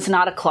where there was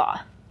not a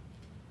claw.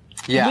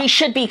 Yeah. We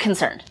should be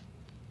concerned.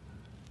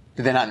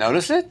 Did they not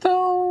notice it,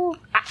 though?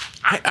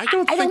 I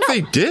don't I think don't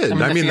they know. did. I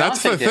I mean, mean, the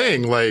that's the fiancé did.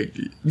 thing. Like,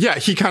 yeah,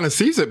 he kind of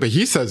sees it, but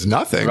he says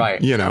nothing.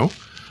 Right. You know?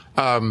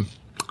 I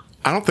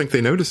don't think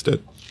they noticed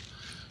it.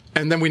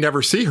 And then we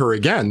never see her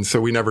again,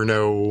 so we never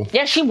know.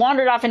 Yeah, she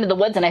wandered off into the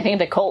woods, and I think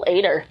the colt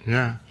ate her.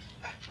 Yeah.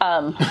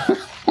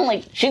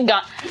 Like, she's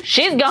gone.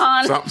 She's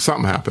gone.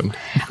 Something happened.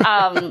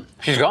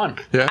 She's gone.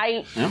 Yeah.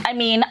 I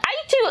mean,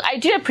 I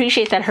do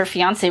appreciate that her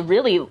fiance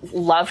really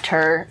loved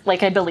her.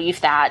 Like, I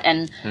believe that.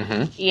 And,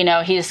 you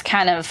know, he's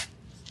kind of,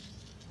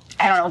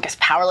 I don't know, I guess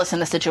powerless in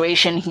the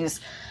situation. He's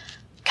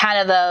kind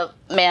of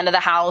the man of the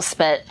house,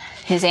 but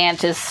his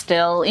aunt is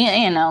still,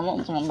 you know,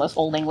 one of those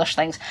old English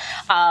things.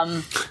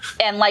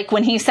 And like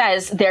when he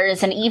says there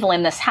is an evil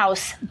in this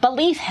house,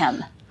 believe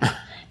him.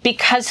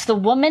 Because the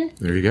woman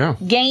There you go.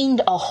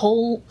 gained a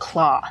whole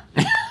claw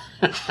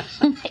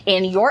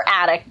in your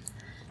attic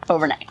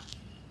overnight.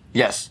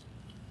 Yes.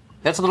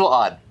 That's a little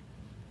odd.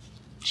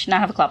 She did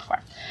not have a claw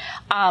before.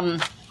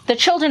 The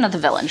children of the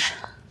village.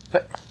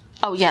 But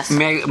Oh, yes,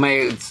 may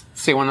I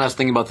say one last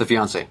thing about the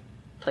fiancé?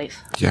 please.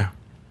 Yeah.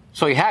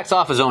 So he hacks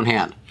off his own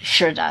hand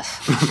Sure does.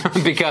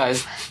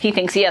 because, He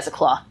thinks he has a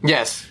claw.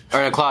 yes,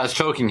 or a claw is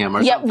choking him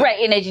or Yeah, something. right.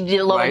 And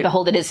lo Right. and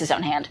behold, it is his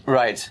own hand.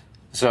 Right.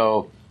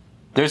 So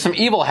there's some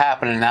evil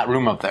happening in that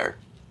room up there.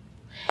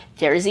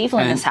 There is evil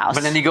in And- this house.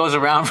 But then he goes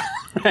around for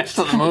the rest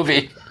of the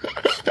movie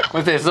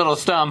with his little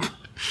stump,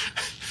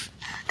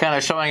 kind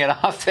of showing it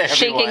off to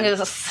everyone. shaking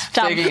his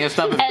stump. Shaking his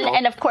stump at people.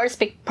 And of course,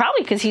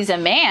 probably because he's a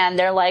man,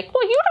 they're like,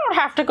 well, you don't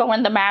have to go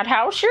in the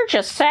madhouse. You're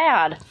just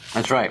sad.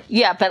 That's right.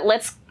 Yeah, but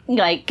let's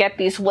like get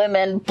these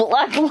women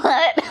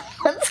bloodlet.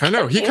 I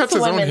know. He cuts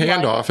his own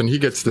hand off and he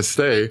gets to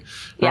stay.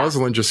 Yeah.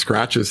 Rosalind just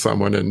scratches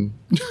someone and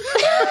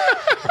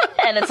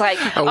And it's like,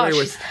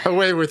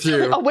 away with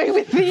you, away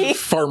with me.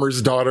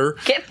 farmer's daughter.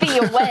 Get thee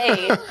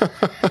away.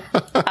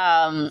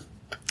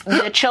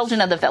 The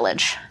children of the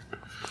village.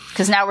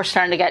 Because now we're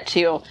starting to get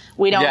to,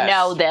 we don't Yes.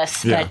 know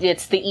this, Yeah. but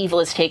it's the evil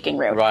is taking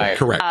root. Right.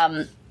 Correct.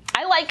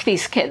 I like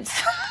these kids.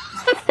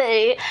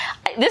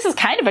 This is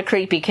kind of a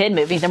creepy kid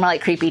movie. They're more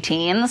like creepy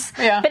teens.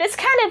 Yeah. But it's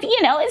kind of,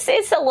 you know, it's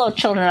the little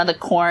children of the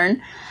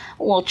corn.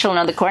 Little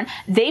children of the corn.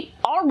 They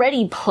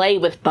already play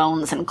with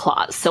bones and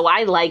claws. So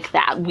I like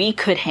that. We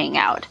could hang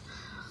out.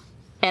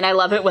 And I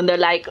love it when they're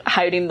like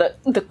hiding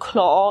the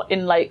claw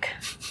in like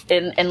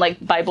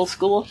Bible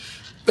school.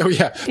 Oh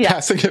yeah, Yeah.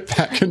 passing it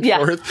back and Yeah.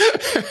 forth.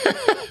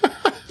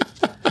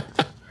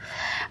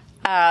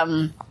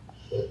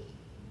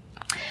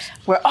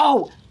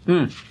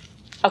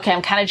 Okay,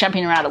 I'm kind of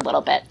jumping around a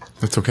little bit.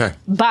 That's okay.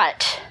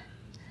 But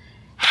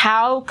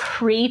how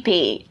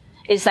creepy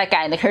is that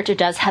guy? And the character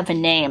does have a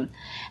name.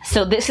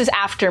 So this is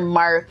after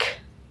Mark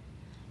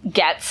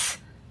gets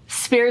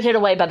spirited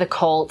away by the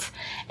cult,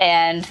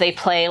 and they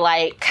play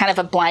like kind of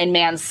a blind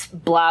man's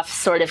bluff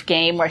sort of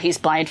game where he's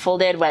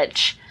blindfolded,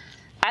 which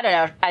I don't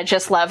know. I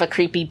just love a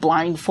creepy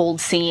blindfold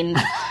scene,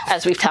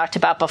 as we've talked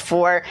about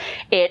before.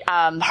 It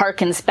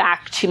harkens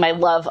back to my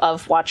love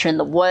of Watcher in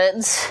the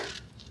Woods,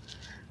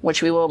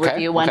 which we will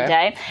review one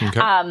day.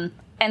 Okay.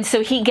 And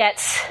so he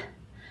gets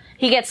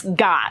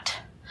got.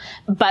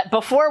 But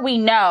before we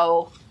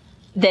know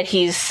that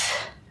he's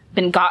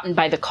been gotten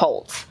by the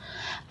cult,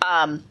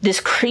 this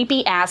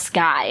creepy ass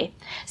guy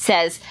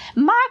says,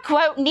 Mark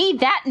won't need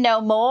that no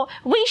more.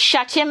 We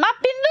shut him up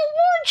in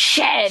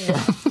the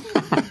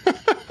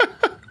woodshed.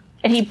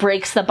 And he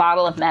breaks the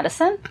bottle of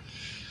medicine.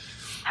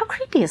 How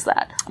creepy is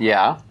that?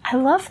 Yeah. I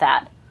love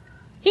that.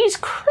 He's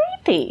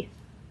creepy.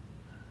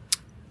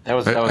 That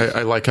was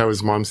I like how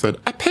his mom said,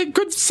 "I paid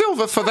good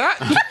silver for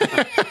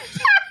that."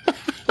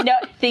 No,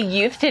 the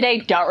youth today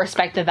don't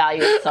respect the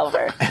value of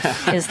silver.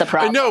 Is the I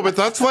problem? know, but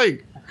that's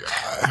like.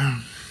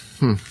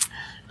 All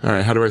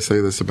right, how do I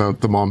say this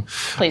about the mom?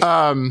 Please.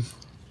 I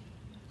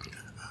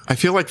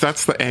feel like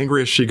that's the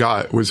angriest she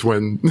got was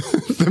when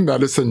the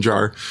medicine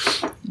jar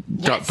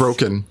got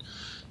broken.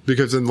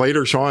 Because in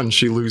later Shaun,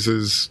 she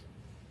loses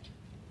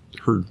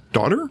her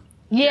daughter?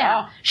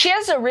 Yeah. She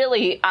has a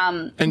really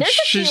And there's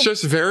a she's few-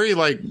 just very,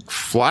 like,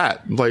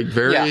 flat. Like,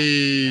 very,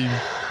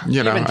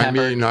 you know, I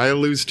Even-tempered. mean, I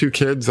lose 2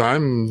 kids.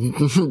 I'm,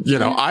 you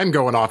know, I'm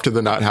going off to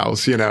the nut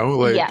house, you know?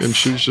 Like, Yes. and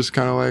she's just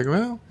kind of like,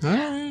 well, all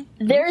right.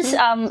 there's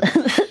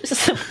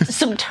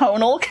some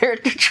tonal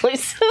character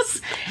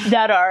choices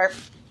that are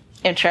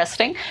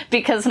interesting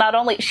because not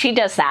only she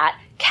does that,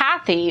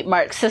 Kathy,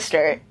 Mark's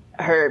sister,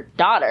 her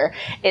daughter,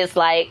 is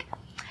like,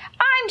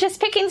 I'm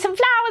just picking some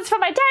flowers for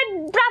my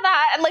dead brother.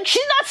 And like,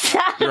 she's not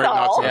sad at Right, not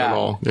all. sad at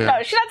all. Yeah.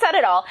 No, she's not sad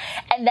at all.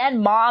 And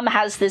then mom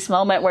has this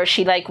moment where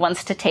she like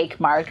wants to take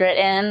Margaret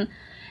in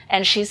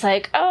and she's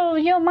like, oh,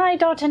 you're my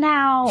daughter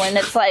now. And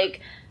it's like,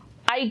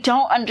 I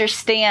don't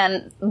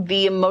understand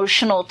the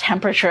emotional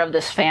temperature of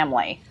this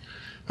family.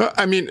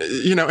 I mean,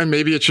 you know, and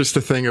maybe it's just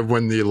a thing of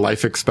when the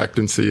life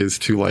expectancy is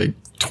to like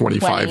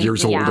 25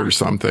 years old yeah. or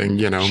something,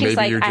 you know, She's maybe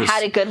like, you're I just,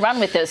 had a good run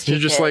with those two you're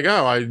just kids. like,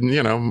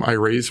 oh, I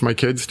raised my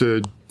kids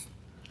to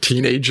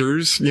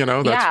teenagers, you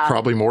know, that's Yeah.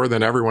 probably more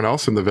than everyone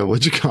else in the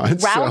village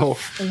got.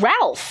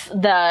 Ralph,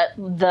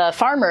 the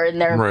farmer in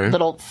their Right.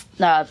 little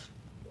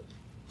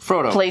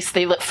Frodo. place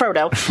they live,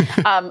 Frodo,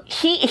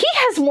 he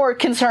has more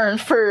concern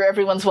for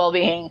everyone's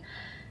well-being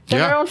than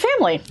Yeah. their own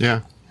family. Yeah.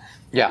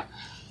 Yeah.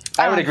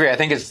 I would agree. I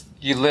think it's,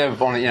 you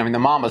live only, I mean, the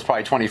mom was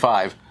probably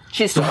 25.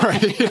 She's still I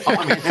mean,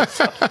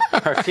 so,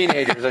 her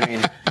teenagers, I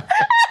mean,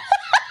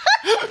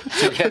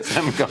 to get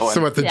them going. So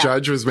what the Yeah.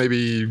 judge was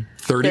maybe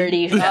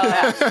 30?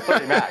 30.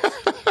 Pretty max.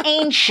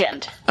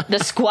 Ancient. The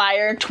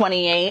Squire,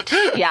 28.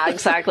 Yeah,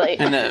 exactly.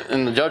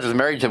 And the judge was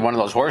married to one of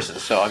those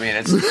horses, so I mean,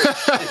 it's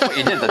what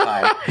you did at the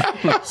time.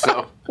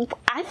 So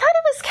I thought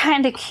it was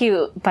kind of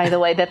cute, by the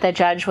way, that the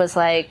judge was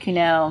like, you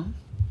know,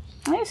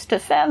 I used to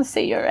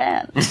fancy your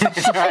aunt. I right.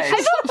 thought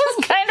it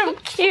was kind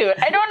of cute.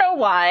 I don't know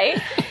why.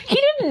 He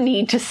didn't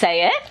need to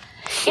say it.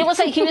 It was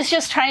like he was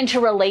just trying to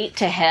relate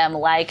to him,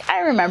 like, I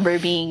remember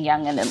being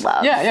young and in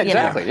love. Yeah, you know?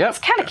 exactly. Yep. It's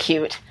kind of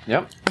cute.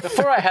 Yep.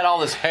 Before I had all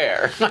this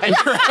hair.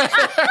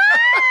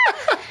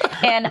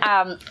 And,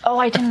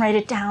 I didn't write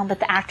it down, but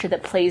the actor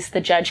that plays the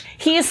judge,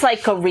 he's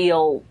like a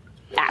real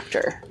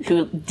actor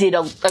who did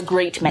a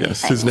great many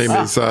Yes, things. his name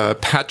is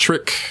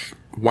Patrick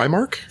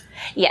Wymark.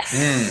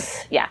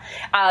 Yes. Yeah.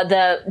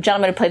 The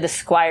gentleman who played the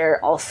Squire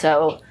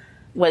also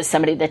was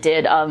somebody that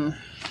did a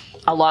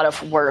lot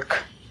of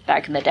work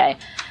back in the day.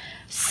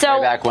 So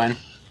Way back when.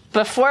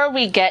 before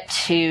we get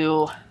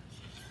to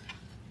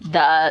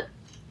the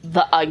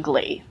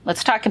ugly,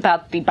 let's talk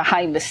about the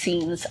behind the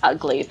scenes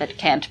ugly that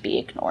can't be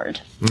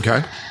ignored.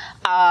 Okay.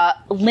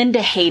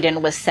 Linda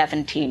Hayden was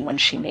 17 when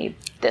she made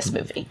this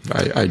movie.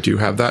 I do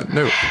have that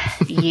note.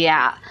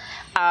 Yeah.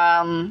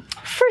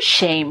 For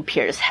shame,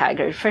 Piers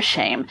Haggard, for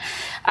shame.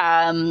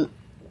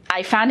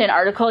 I found an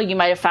article, you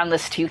might have found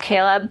this too,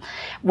 Caleb,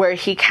 where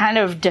he kind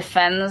of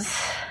defends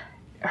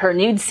her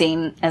nude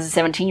scene as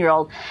a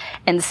 17-year-old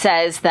and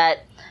says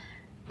that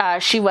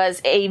she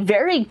was a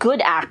very good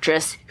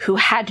actress who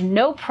had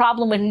no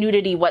problem with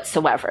nudity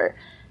whatsoever.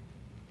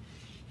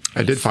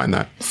 I did find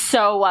that.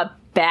 So a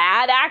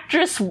bad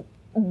actress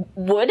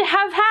would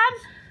have had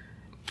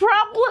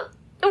problem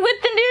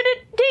with the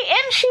nudity,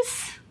 and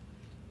she's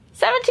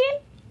 17?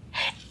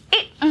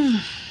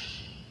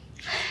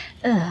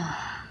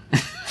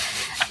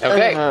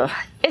 Okay.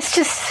 It's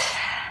just,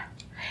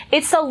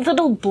 it's a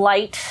little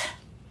blight.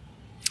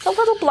 A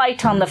little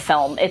blight on the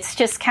film. It's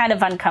just kind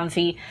of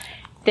uncomfy.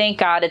 Thank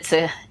God it's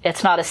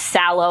not a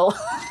sallow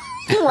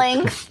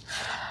length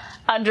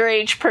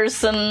underage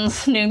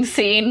person's nude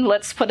scene.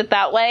 Let's put it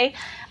that way.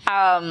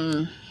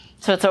 So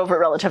it's over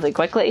relatively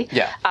quickly.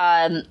 Yeah.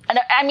 And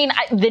I mean,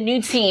 the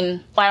nude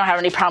scene, I don't have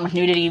any problem with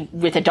nudity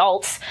with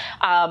adults.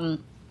 But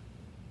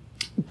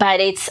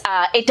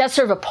it does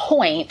serve a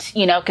point,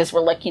 you know, because we're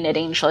looking at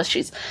Angel as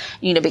she's,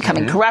 you know,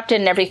 becoming corrupted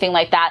and everything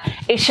like that.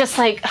 It's just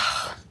like,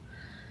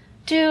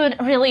 dude,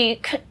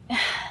 really?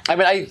 I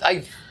mean,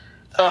 I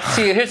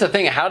see, here's the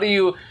thing. How do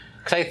you...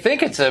 Because I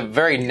think it's a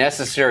very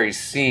necessary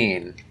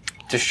scene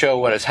to show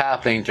what is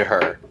happening to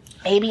her.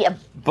 Maybe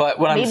But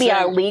what I'm saying...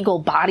 a legal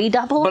body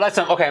double? But that's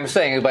not... Okay, I'm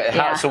saying, but how...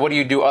 Yeah. So what do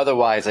you do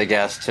otherwise, I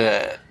guess,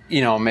 to,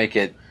 you know, make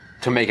it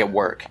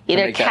work? To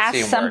Either make that cast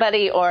scene work?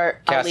 somebody or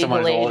Cast a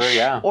someone legal who's age.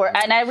 older,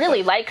 yeah. And I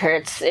really like her.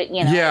 It's,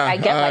 you know, Yeah, I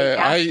get why you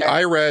cast her.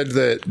 I read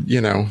that, you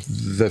know,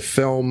 the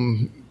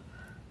film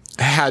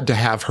had to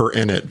have her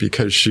in it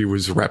because she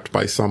was repped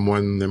by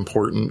someone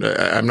important.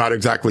 I'm not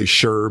exactly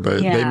sure,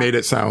 but Yeah. they made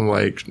it sound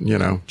like, you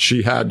know,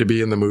 she had to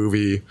be in the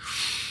movie.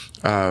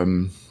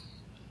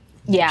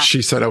 Yeah.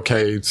 She said,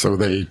 okay, so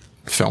they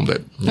filmed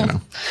it, you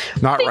know.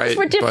 Not Things right.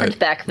 were different but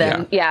back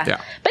then.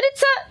 Yeah. But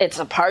it's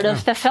a part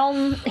of the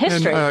film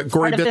history. And It's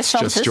Gory part of this Bits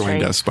film's just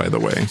joined history. us, by the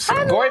way. So.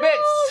 Gory Bits!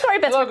 Gory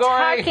Bits. Hello, We're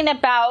Gory. talking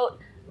about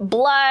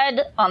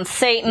blood on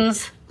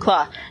Satan's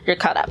claw. You're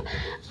caught up.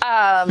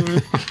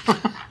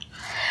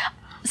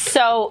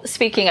 So,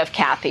 speaking of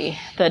Kathy,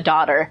 the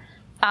daughter,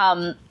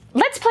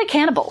 let's play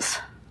cannibals.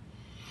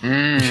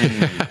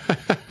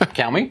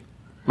 Can we?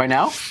 Right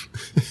now?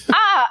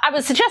 I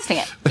was suggesting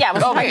it. Yeah, I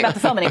wasn't talking about the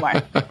film anymore.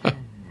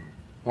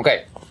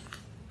 Okay.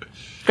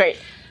 Great.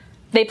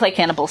 They play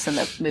cannibals in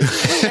the movie.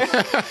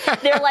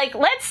 They're like,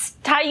 let's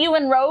tie you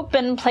in rope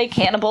and play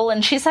cannibal.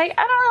 And she's like,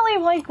 I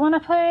don't really want to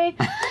play.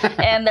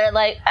 And they're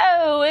like,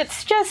 oh,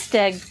 it's just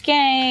a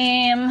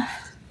game.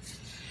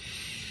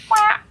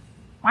 Wah,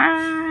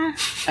 wah.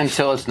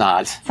 Until it's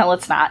not. Until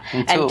it's not.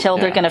 Until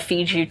they're yeah. going to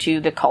feed you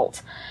to the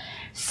cult.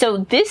 So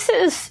this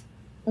is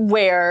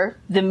where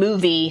the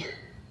movie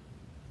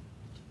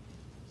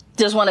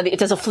does it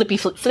does a flippity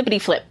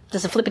flip,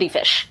 does a flippity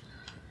fish.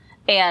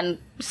 And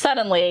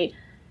suddenly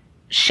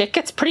shit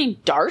gets pretty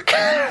dark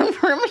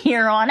from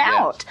here on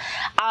out.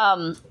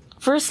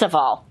 First of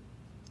all,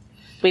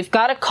 we've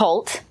got a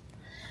cult.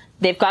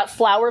 They've got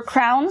flower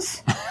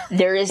crowns.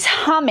 There is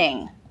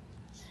humming.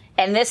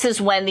 And this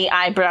is when the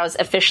eyebrows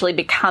officially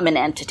become an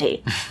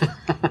entity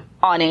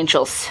on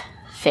Angel's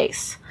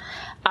face.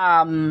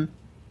 Yeah,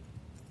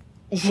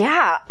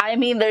 I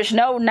mean, there's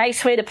no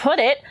nice way to put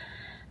it.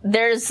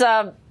 There's,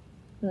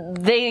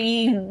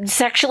 they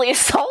sexually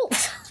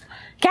assault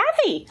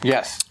Kathy.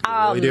 Yes.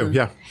 They do,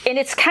 yeah. And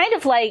it's kind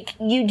of like,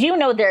 you do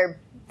know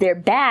they're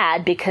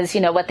bad because,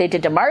 you know, what they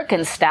did to Mark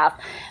and stuff,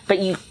 but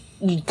you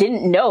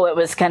didn't know it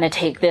was going to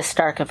take this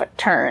dark of a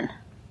turn.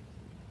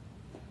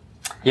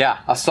 Yeah,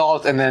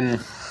 assault and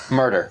then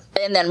murder.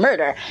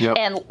 Yep.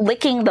 And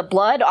licking the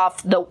blood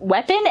off the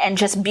weapon and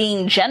just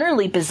being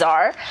generally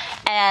bizarre.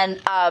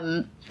 And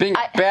being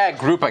a bad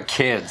group of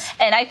kids.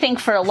 And I think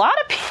for a lot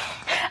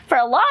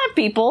of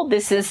people,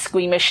 this is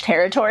squeamish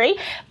territory.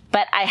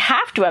 But I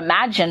have to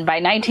imagine by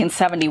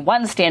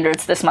 1971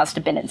 standards, this must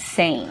have been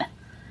insane.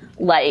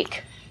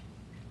 Like,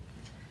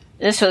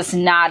 this was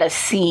not a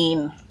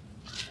scene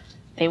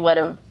they would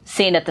have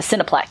seen at the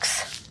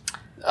Cineplex.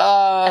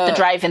 At the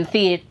drive-in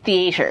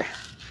theater.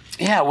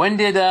 Yeah, when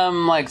did,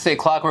 say,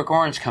 Clockwork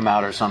Orange come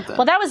out or something?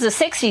 Well, that was the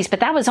 60s,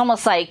 but that was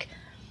almost like...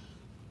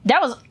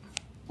 That was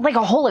like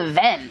a whole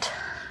event.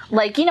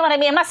 Like, you know what I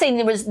mean? I'm not saying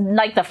it was,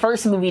 like, the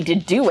first movie to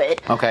do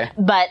it. Okay.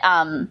 But,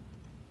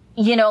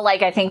 you know,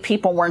 like, I think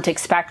people weren't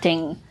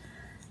expecting,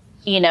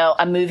 you know,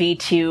 a movie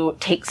to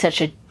take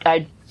such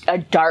a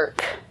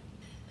dark,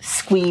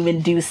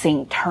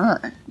 scream-inducing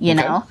turn, you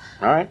know?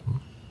 All right.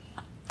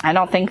 I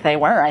don't think they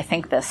were. I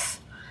think this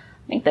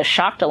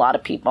shocked a lot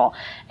of people.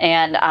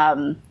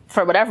 And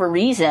for whatever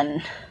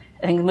reason,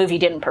 I think the movie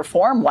didn't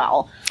perform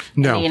well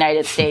in the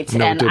United States.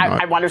 No, and it did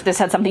not. I wonder if this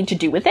had something to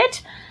do with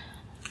it.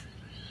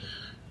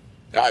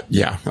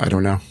 Yeah, I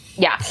don't know.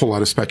 Yeah. A whole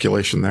lot of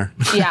speculation there.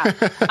 Yeah.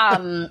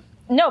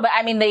 No, but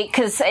I mean,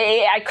 because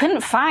I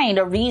couldn't find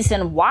a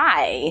reason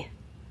why,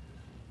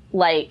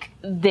 like,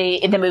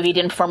 the movie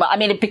didn't perform well. I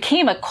mean, it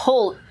became a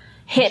cult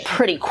hit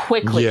pretty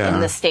quickly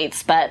in the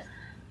States, but...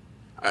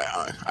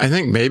 I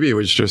think maybe it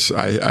was just,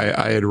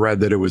 I had read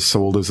that it was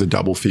sold as a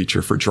double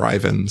feature for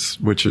drive-ins,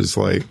 which is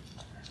like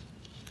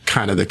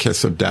kind of the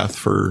kiss of death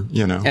for,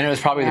 you know. And it was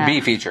probably the B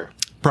feature.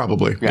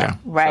 Probably, yeah.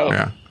 Right. So,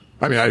 yeah.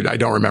 I mean, I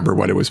don't remember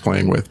what it was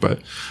playing with,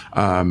 but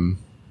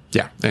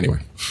yeah, anyway.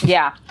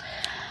 Yeah.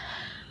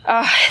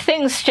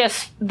 Things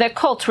the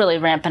cult's really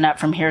ramping up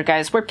from here,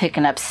 guys. We're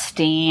picking up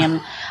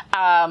steam.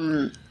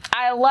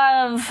 I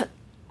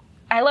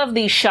love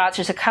these shots.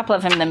 There's a couple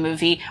of them in the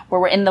movie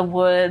where we're in the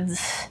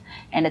woods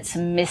and it's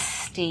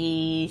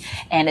misty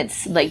and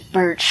it's like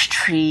birch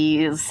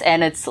trees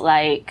and it's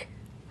like,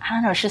 I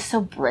don't know, it's just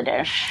so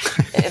British.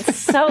 It's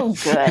so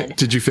good.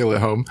 Did you feel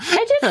at home?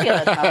 I did feel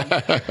at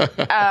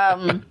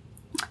home.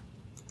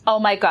 Oh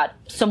my God.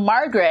 So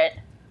Margaret,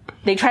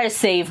 they try to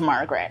save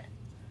Margaret,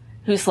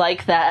 who's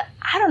like I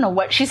don't know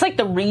what, she's like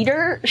the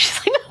reader. She's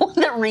like the one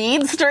that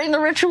reads during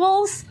the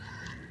rituals.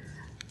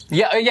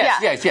 Yeah,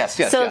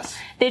 yes. So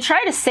they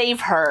try to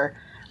save her,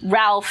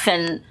 Ralph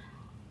and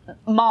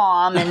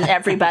Mom and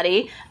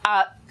everybody.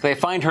 They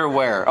find her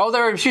where?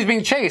 Oh, she's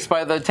being chased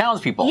by the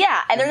townspeople.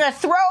 Yeah, and they're going to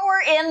throw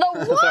her in the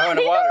water. Throw her in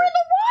the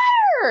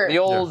water.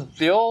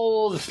 The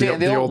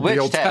old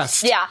witch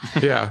test. Yeah.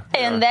 Yeah.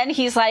 And then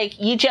he's like,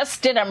 you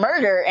just did a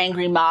murder,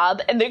 angry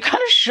mob. And they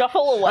kind of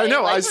shuffle away. I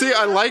know. Like,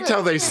 I liked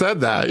how they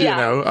said that, you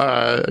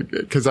know,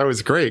 because that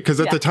was great.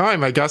 Because at the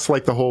time, I guess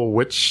like the whole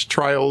witch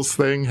trials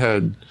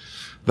thing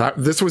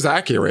this was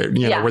accurate,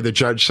 you know, where the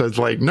judge says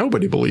like,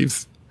 nobody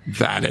believes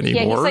that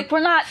anymore. Yeah, he's like, we're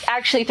not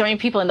actually throwing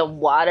people in the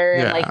water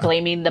and like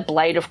blaming the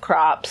blight of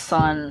crops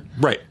on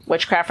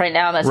witchcraft right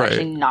now. That's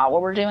actually not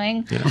what we're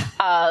doing.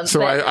 Yeah.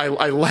 So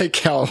I like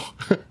how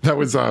that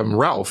was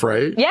Ralph,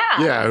 right? Yeah.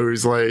 Yeah,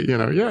 who's like, you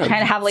know,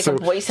 kind of have like a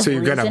voice of reason. So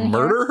you're gonna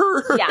murder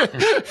her? Yeah.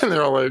 And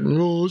they're all like,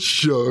 oh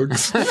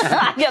shucks.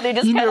 Yeah, they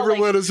just you kind of never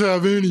let us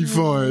have any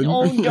fun.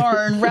 Oh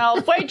darn,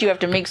 Ralph, why'd you have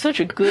to make such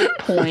a good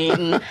point?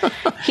 And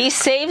he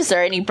saves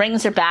her and he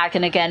brings her back,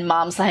 and again,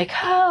 Mom's like,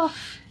 oh,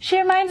 she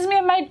reminds me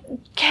of my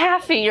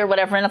Kathy or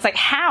whatever. And it's like,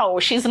 how?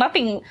 She's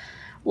nothing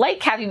like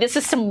Kathy. This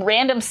is some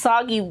random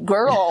soggy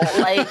girl.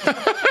 Like,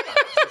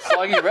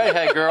 Soggy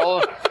redhead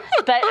girl.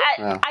 but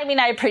I mean,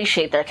 I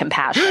appreciate their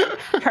compassion.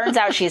 Turns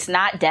out she's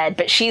not dead,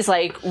 but she's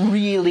like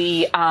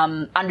really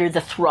under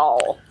the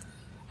thrall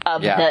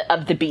of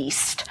the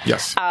beast.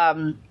 Yes.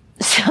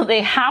 So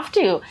they have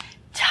to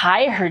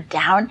tie her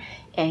down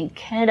and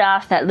cut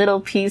off that little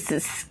piece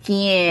of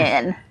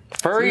skin.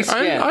 Furry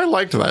skin. I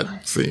liked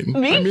that scene.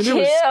 Me too.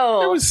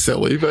 It was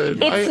silly,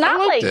 but It's I not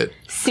liked like it.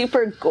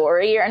 super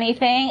gory or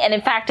anything, and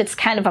in fact, it's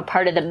kind of a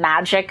part of the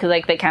magic.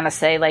 Like they kind of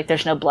say, like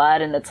there's no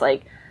blood, and it's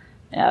like,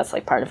 yeah, it's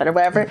like part of it or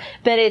whatever.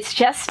 But it's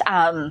just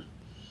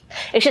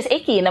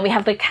icky. And then we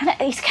have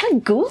he's kind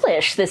of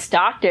ghoulish. This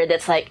doctor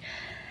that's like,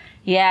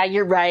 yeah,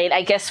 you're right.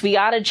 I guess we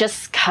ought to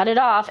just cut it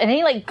off. And then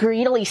he like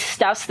greedily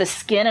stuffs the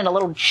skin in a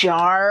little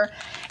jar.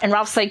 And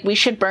Ralph's like, we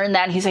should burn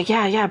that. And he's like,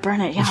 yeah,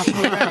 burn it. Yeah,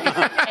 totally burn it.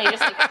 And he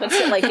just like puts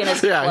it like in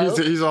his cloak.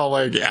 He's all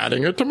like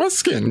adding it to my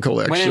skin When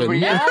collection. in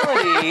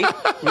reality,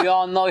 we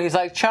all know he's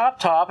like Chop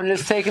Top and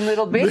just taking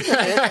little bits of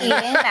it. Eating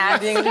that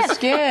Eating the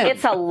skin.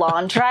 It's a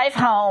long drive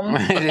home.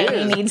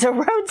 And he needs a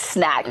road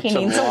snack. He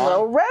needs a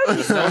little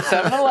road snack.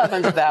 No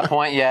 7-Elevens at that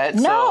point yet.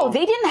 No, so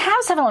they didn't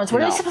have 7-Elevens.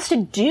 What are No. they supposed to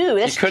do?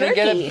 That's he couldn't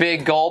get jerky. a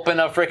big gulp and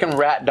a freaking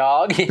rat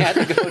dog. He had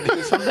to go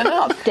do something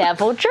else.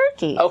 Devil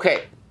jerky.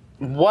 Okay,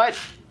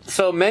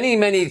 so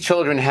many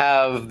children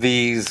have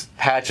these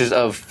patches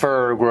of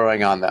fur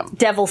growing on them.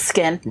 Devil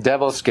skin.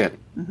 Devil skin.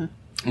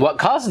 Mm-hmm. What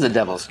causes the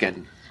devil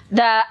skin?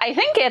 I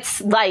think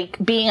it's like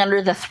being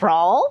under the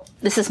thrall.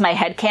 This is my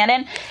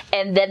headcanon.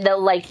 And then the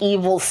like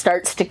evil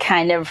starts to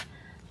kind of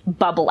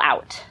bubble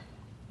out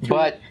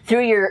But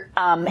through your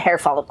hair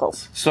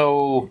follicles.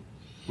 so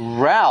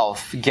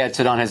Ralph gets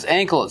it on his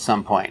ankle at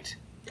some point.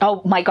 Oh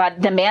my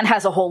God, the man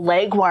has a whole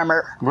leg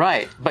warmer.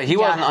 Right, but he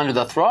wasn't under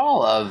the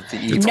thrall of the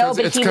evil. No,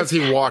 but It's because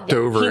he walked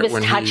over he it was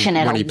when touching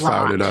it when a he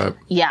plowed lot. it up.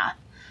 Yeah.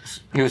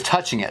 He was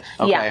touching it.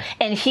 Okay. Yeah,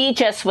 and he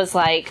just was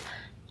like,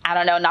 I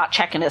don't know, not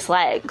checking his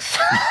legs.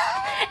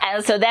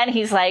 And so then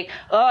he's like,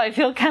 oh, I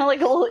feel kind of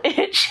like a little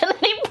itch. And then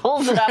he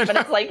pulls it up and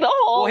it's like the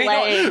whole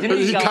leg.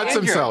 He cuts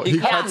himself. He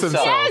cuts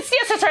himself. Yes,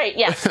 that's right.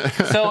 Yes.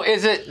 So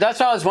is it? That's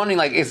what I was wondering.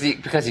 Like, is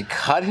it because he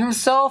cut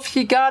himself?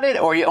 He got it,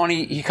 or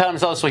he cut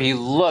himself so he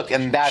looked,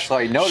 and that's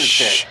why he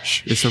noticed it.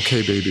 Shh, it's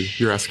okay, baby.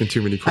 You're asking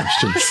too many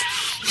questions.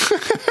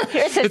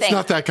 Here's the It's thing.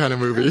 not that kind of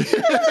movie.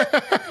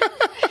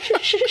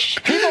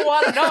 People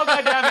want to know.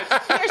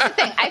 Goddammit! Here's the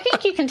thing. I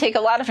think you can take a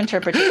lot of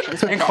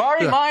interpretations. with it.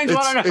 Inquiring minds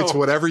want to know. It's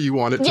whatever you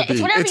want it to Yeah, it's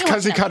be. whatever It's you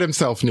because he want it. cut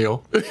himself,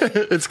 Neil.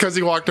 It's because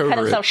he walked over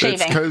himself it. shaving.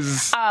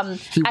 It's because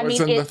he was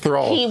in the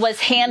thrall. He was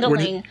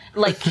handling,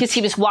 because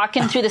he was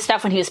walking through the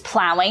stuff when he was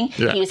plowing.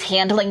 Yeah. He was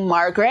handling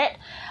Margaret.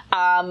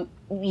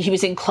 He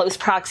was in close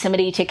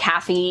proximity to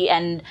Kathy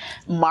and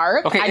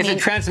Mark. Okay, is it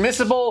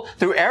transmissible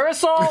through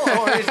aerosol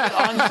or is it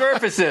on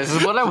surfaces?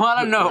 Is what I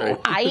want to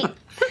know.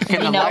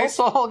 Can the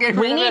Lysol get rid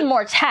we of need it?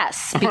 more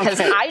tests because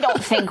I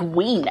don't think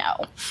we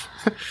know.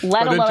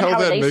 Let But alone until how are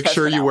then, they make supposed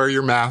sure to you know? wear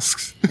your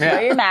masks.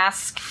 Wear your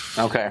mask.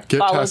 Okay. Get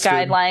Follow tested.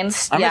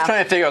 guidelines. I'm yeah. just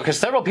trying to figure out because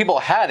several people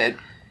had it,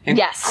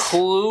 Yes.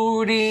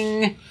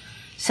 including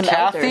Some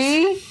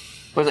Kathy. elders.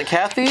 Was it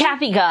Kathy?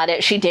 Kathy got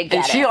it. She did get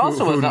And she it.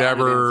 also Who was not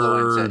under the never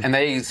influence, and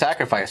they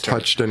sacrificed her.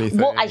 Touched anything.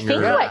 Well, I think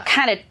or- what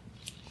kind of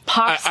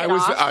pops I it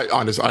was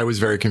off. I was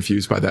very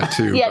confused by that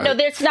too. Yeah, but no,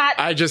 there's not.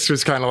 I just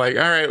was kind of like,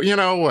 all right,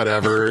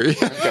 whatever.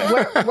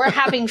 We're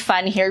having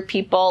fun here,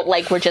 people.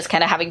 Like, we're just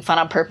kind of having fun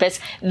on purpose.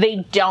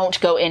 They don't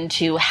go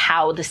into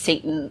how the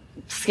Satan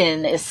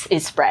skin is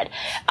spread.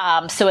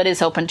 So it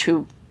is open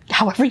to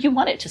however you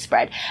want it to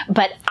spread.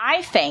 But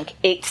I think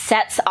it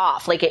sets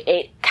off, like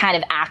it kind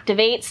of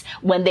activates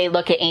when they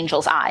look at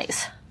Angel's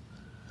eyes.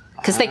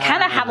 Because they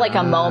kind of have like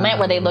a moment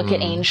where they look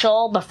at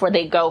Angel before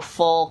they go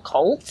full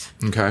cult.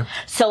 Okay.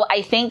 So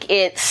I think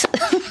it's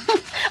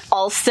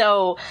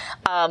also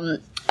a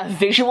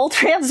visual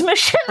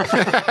transmission.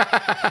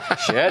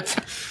 Shit.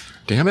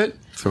 Damn it.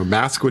 So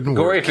mask wouldn't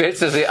Gory work. Fitz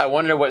says, I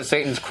wonder what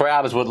Satan's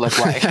crabs would look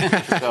like.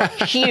 So,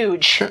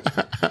 Huge.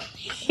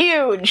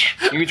 Huge.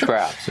 huge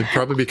crabs. It'd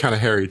probably be kind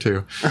of hairy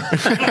too.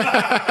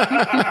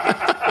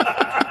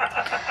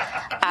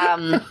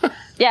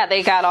 Yeah,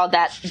 they got all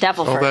that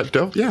devil All fur. that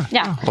dough. Yeah.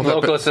 Yeah. All that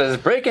Loco says,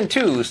 Breakin'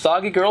 2,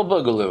 Soggy Girl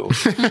Boogaloo.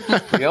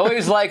 We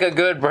always like a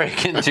good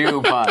Breakin'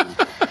 2 pun.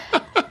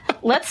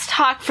 Let's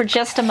talk for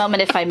just a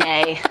moment, if I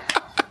may.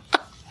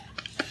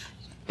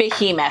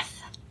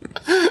 Behemoth.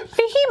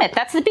 Behemoth,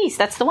 that's the beast.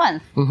 That's the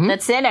one.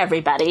 That's in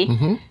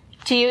everybody.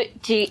 Do you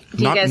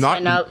Not- guys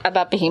not- know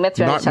about Behemoth?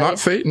 Do you want me to tell not you?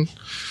 Satan.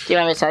 Do you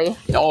want me to tell you?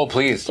 Do Oh,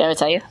 please. you want me to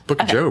tell you?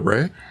 Book of Job,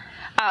 right?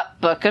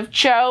 Book of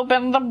Job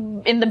in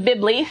the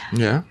Bibli.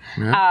 Yeah.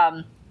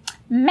 Yeah.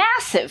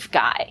 Massive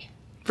guy.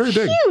 Very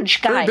big.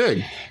 Huge guy. Very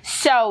big.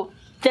 So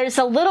there's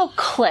a little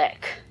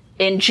clique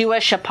in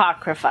Jewish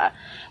Apocrypha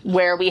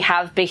where we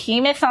have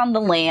Behemoth on the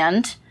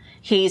land.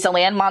 He's a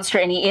land monster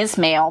and he is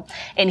male.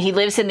 And he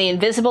lives in the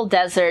invisible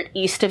desert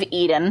east of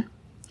Eden.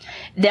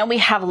 Then we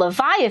have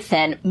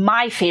Leviathan,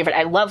 my favorite.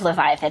 I love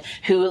Leviathan,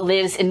 who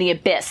lives in the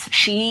abyss.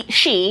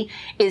 She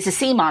is a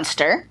sea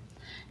monster.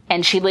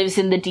 and she lives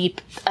in the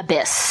deep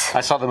abyss. I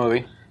saw the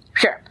movie.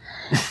 Sure.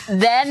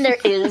 Then there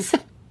is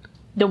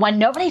the one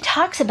nobody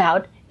talks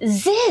about,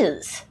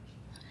 Ziz.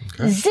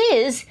 Okay.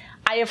 Ziz,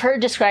 I have heard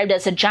described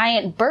as a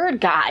giant bird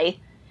guy.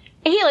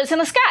 He lives in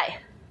the sky.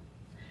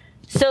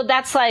 So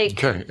that's like,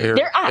 Okay. Air,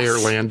 they're us. air,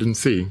 land, and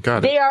sea. Got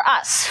it. They are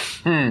us.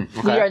 Okay.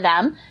 We are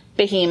them.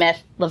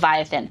 Behemoth,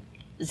 Leviathan,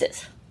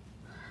 Ziz.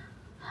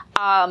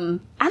 I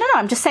don't know.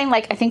 I'm just saying,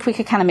 like, I think we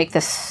could kind of make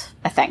this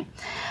a thing.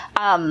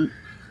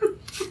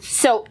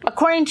 So,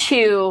 according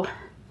to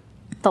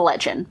the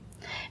legend,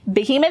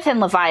 Behemoth and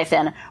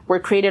Leviathan were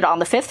created on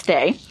the 5th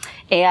day,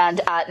 and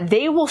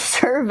they will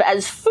serve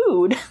as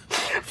food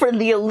for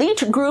the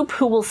elite group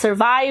who will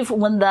survive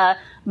when the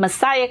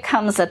Messiah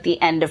comes at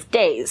the end of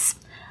days.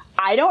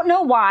 I don't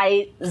know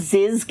why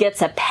Ziz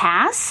gets a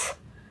pass.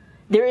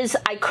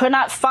 I could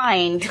not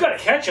find. You gotta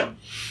catch him.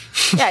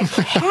 Yeah,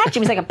 catch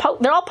him. He's like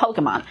they're all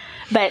Pokemon.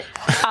 But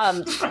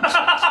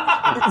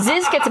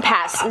Ziz gets a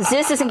pass.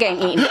 Ziz isn't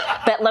getting eaten.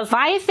 But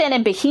Leviathan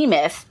and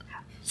Behemoth,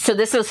 so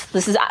this is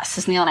us, this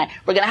is Neil and I.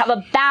 We're gonna have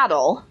a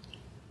battle.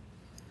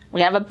 We're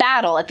gonna have a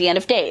battle at the end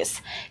of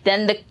days.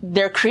 Then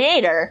their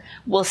creator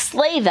will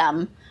slay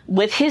them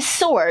with his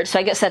sword, so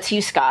I guess that's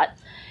you, Scott.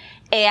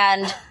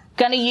 And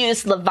gonna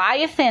use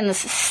Leviathan's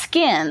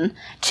skin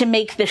to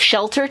make the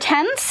shelter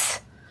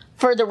tents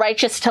for the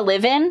righteous to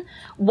live in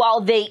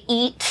while they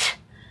eat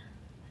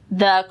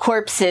the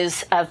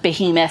corpses of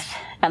Behemoth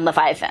and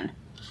Leviathan.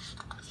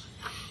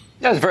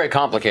 That was very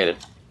complicated.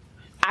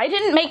 I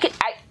didn't make it.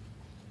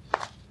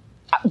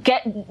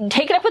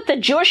 Take it up with the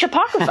Jewish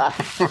Apocrypha.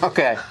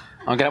 Okay.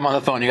 I'll get them on the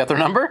phone. You got their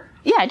number?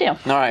 Yeah, I do. All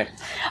right.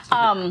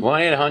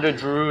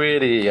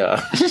 1-800-DRUIDIA.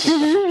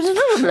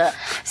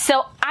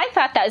 So I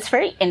thought that was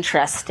very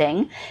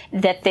interesting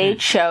that they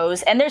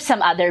chose, and there's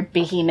some other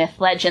Behemoth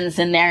legends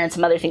in there and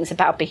some other things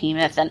about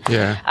Behemoth, and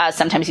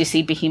sometimes you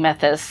see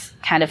Behemoth as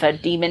kind of a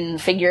demon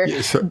figure.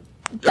 Yeah, so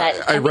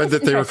But I read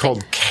that they were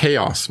interesting. called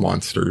Chaos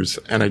Monsters,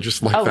 and I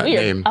just like that weird.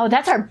 name. Oh,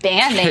 that's our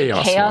band name,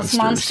 Chaos Chaos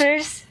Monsters.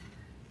 Monsters.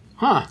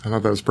 Huh. I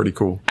thought that was pretty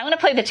cool. I'm going to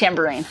play the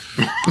tambourine.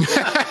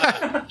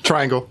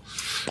 Triangle.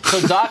 So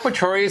Doc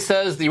Vittori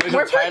says the original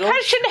We're title...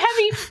 percussion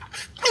heavy.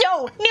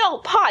 No,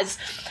 pause.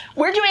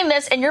 We're doing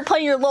this, and you're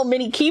playing your little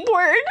mini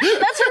keyboard.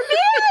 That's our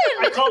I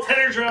band. call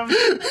tenor drums.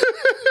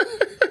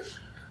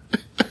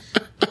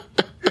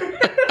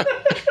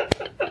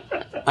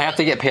 I have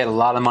to get paid a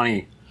lot of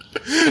money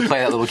to play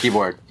that little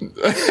keyboard. Did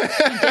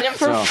it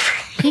for So.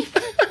 free.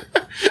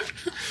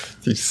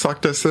 He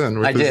sucked us in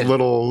with I did.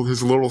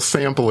 his little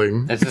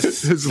sampling, It's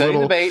just his setting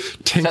little the bait,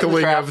 setting the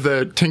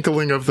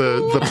tinkling trap. of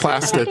the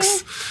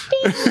plastics.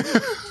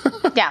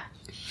 Yeah.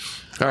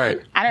 All right.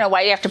 I don't know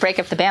why you have to break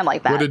up the band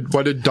like that.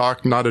 What did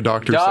Doc, not a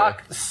doctor,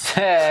 Doc say?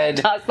 said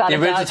Doc's not the a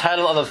original doc.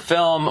 title of the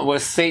film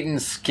was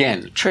Satan's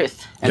Skin.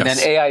 Truth. And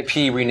Yes. then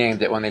AIP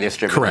renamed it when they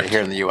distributed Correct. it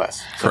here in the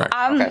U.S. Correct.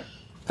 Okay.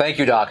 Thank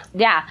you, Doc.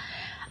 Yeah.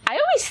 I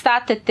always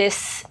thought that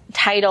this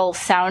title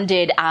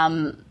sounded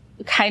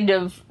kind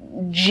of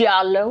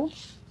giallo.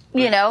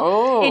 You know,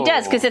 Oh. it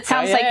does because it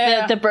sounds Yeah, like yeah,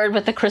 yeah. the bird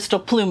with the crystal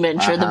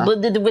plumage, or the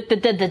with the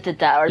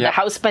or the Yep.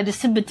 house by the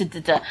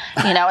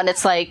you know, and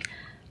it's like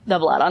the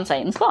blood on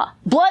Satan's claw.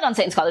 Blood on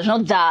Satan's claw. There's no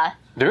the.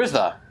 There is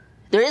the.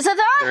 There is a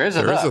the. There is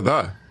a There is the. a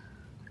the.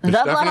 There's The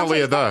blood on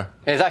definitely a Satan's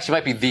the. It actually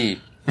might be the.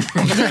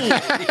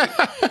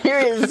 There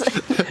is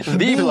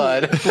The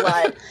blood.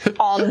 blood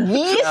on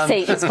the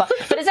Satan's claw,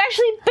 but it's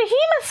actually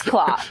Behemoth's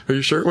claw. Are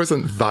you sure it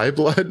wasn't thy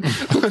blood?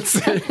 Let's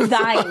say.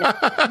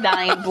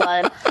 Thine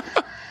blood.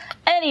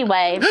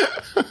 Anyway,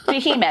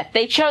 Behemoth.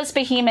 They chose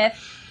Behemoth.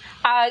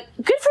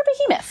 Good for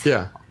Behemoth.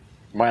 Yeah.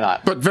 Why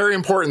not? But very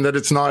important that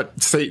it's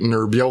not Satan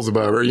or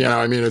Beelzebub, or,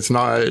 I mean, it's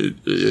not,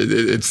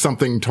 it's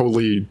something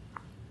totally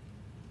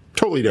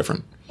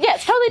different. Yeah,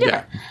 it's totally Yeah.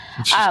 different.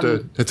 It's just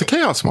it's a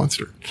chaos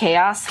monster.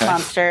 Chaos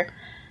monster.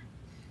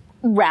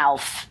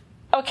 Ralph.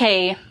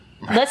 Okay,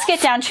 let's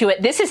get down to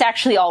it. This is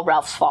actually all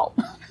Ralph's fault.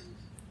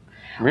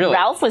 Really?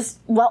 Ralph was,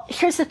 well,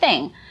 here's the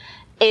thing,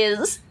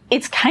 is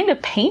it's kind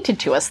of painted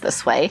to us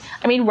this way.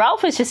 I mean,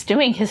 Ralph was just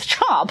doing his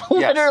job,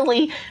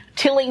 literally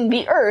tilling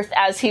the earth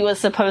as he was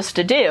supposed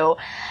to do,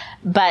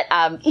 but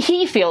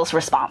he feels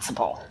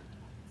responsible.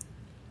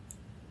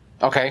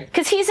 Okay.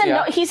 Because he's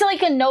he's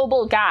like a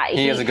noble guy.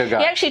 He is a good guy.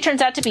 He actually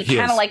turns out to be kind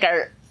is. of like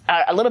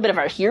a little bit of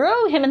our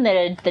hero, him and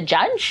the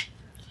judge.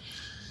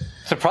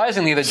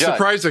 Surprisingly, the judge.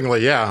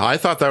 Surprisingly, yeah. I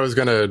thought that was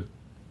going to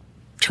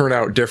turn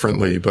out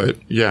differently, but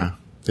yeah,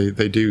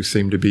 they do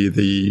seem to be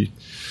the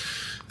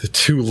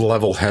two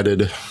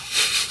level-headed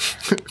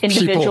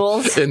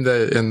Individuals. people in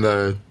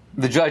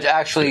The judge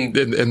actually.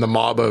 the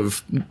mob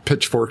of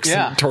pitchforks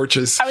and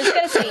torches. I was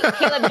going to say,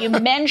 Caleb, you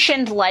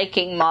mentioned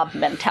liking mob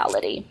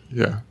mentality.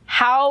 Yeah.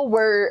 How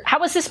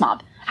was this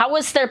mob? How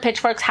was their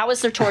pitchforks? How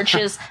was their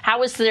torches? How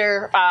was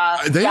their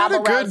They had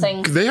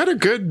rabble-rousing? a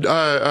good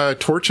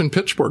torch and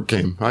pitchfork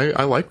game.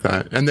 I like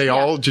that. And they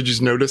all, did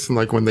you notice, and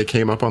like when they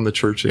came up on the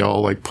church, they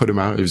all like put him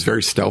out. It was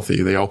very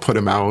stealthy. They all put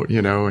him out,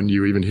 and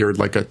you even heard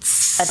like a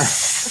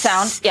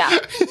sound? Yeah.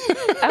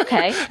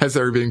 Okay. as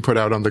they were being put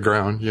out on the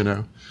ground,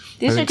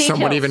 These I are think details.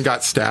 someone even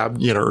got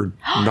stabbed, or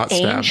not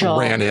stabbed, Angel.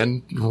 ran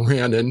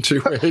into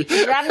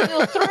a. Run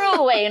you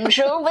through,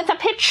 Angel, with a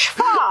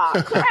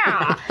pitchfork.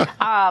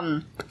 Yeah.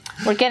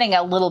 We're getting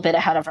a little bit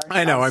ahead of ourselves.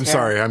 I know. I'm here.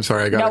 sorry.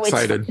 I got No, it's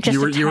excited. just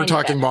You a were tiny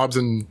talking bit. mobs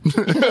and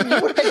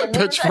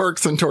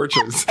pitchforks and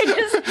torches.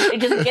 It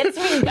just gets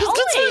me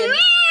going.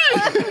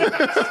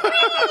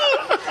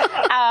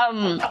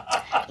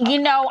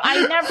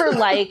 I never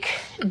like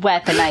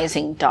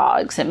weaponizing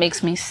dogs. It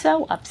makes me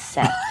so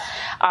upset.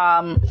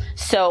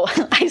 So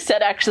I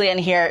said actually in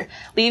here,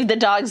 leave the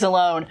dogs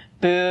alone.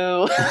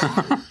 Boo.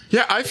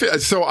 Yeah,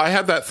 I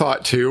had that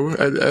thought too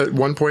at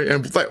one point,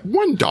 and that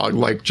one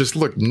dog just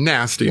looked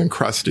nasty and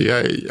crusty.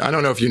 I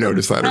don't know if you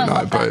noticed that or I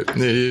not, love but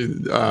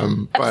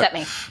Upset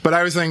me. But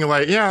I was thinking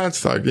yeah,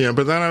 it's dog.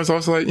 But then I was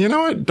also like, you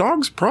know what,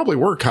 dogs probably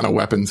were kind of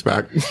weapons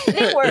back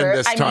They were. in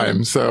this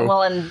time. So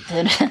well,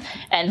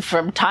 and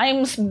from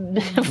times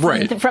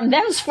Right. from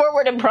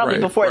thenceforward and probably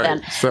Right, before right.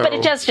 then. So- But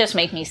it does just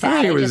make me I sad.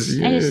 think it I was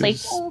just like.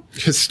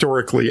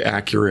 historically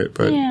accurate,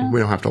 but Yeah. we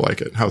don't have to like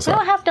it. How's We that?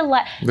 don't have to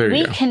let. There you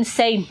We go. can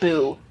say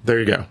boo. There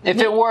you go. If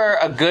it were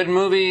a good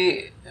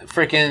movie,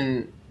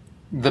 freaking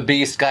the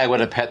Beast guy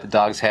would have pet the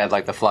dog's head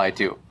like The Fly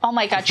too. Oh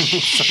my god!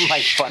 Shh.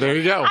 Like fun. There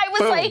you go. I was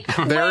Boom. like,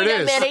 there wait it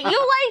a is. minute, you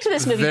liked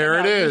this movie. There No,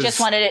 it is. You just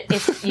wanted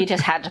it. You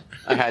just had to.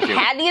 I had to.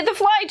 Had to get the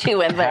Fly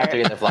two in I have to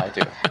there. get The Fly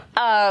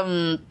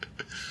too.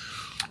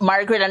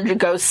 Margaret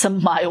undergoes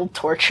some mild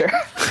torture.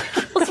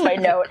 That's my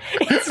note.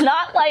 It's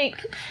not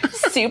like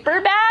super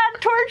bad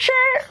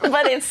torture,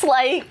 but it's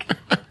like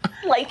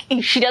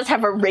she does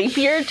have a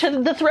rapier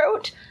to the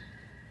throat.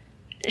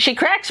 She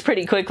cracks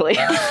pretty quickly.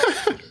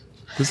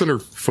 Isn't her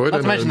foot?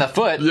 Let's in mention a, the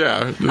foot.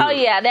 Yeah. Oh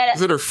yeah,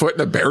 Is it her foot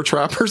in a bear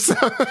trap or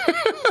something?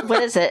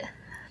 what is it?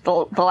 The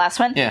last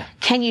one? Yeah.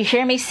 Can you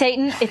hear me,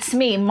 Satan? It's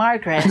me,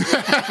 Margaret.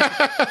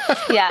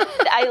 Yeah.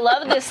 I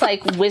love this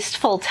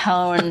wistful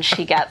tone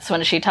she gets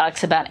when she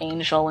talks about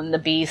Angel and the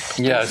Beast.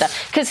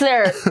 Yes. Because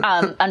they're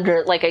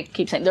under, like I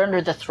keep saying, they're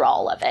under the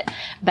thrall of it.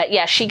 But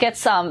yeah, she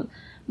gets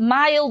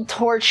mild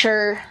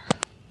torture.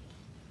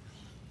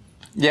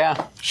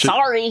 Yeah,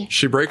 Sorry.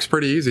 She breaks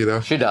pretty easy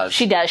though. she does.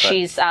 She does. But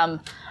She's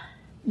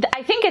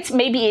I think it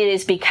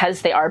is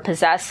because they are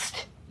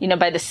possessed,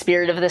 by the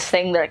spirit of this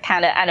thing. They're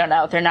kind of, I don't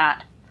know, they're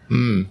not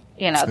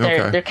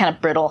Okay. they're kind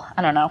of brittle.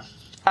 I don't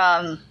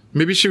know.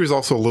 Maybe she was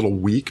also a little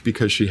weak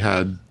because she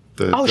had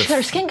she got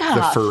her skin cut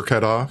the off. fur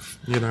cut off,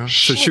 So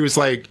Shit. she was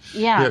like,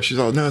 Yeah. she's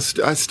all, no,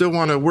 I still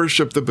want to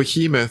worship the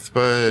behemoth,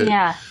 but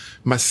Yeah.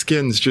 my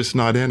skin's just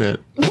not in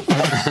it.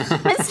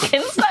 My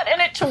skin's not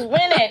in it to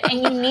win it,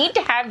 and you need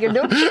to have your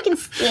little chicken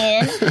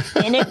skin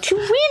in it to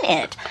win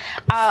it.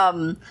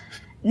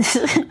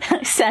 I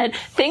said,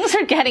 things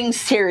are getting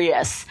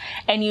serious.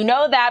 And you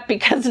know that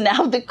because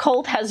now the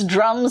cult has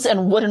drums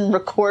and wooden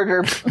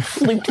recorder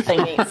flute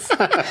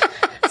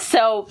thingies.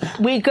 So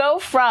we go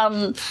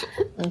from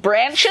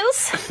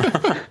branches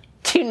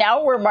to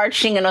now we're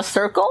marching in a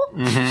circle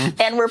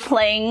and we're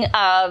playing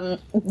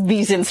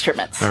these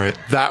instruments. All right.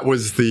 That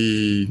was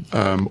the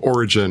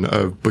origin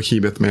of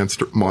Behemoth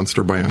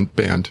Monster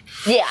Band.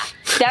 Yeah,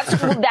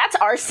 that's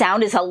our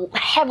sound is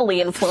heavily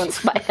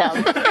influenced by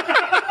them.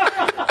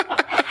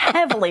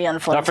 Heavily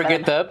influenced. Don't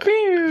forget by them.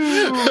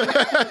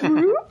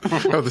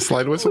 Oh, the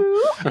slide whistle?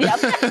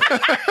 Yep.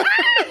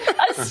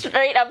 A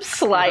straight up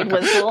slide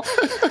whistle.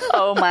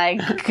 Oh my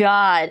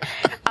god.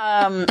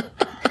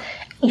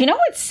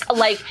 It's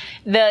like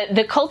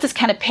the cult is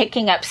kind of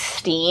picking up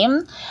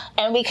steam,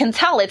 and we can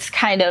tell it's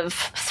kind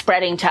of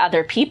spreading to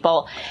other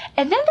people.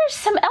 And then there's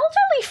some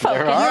elderly folk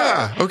in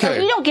Yeah. there. Okay.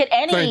 And we don't get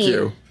any. Thank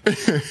you.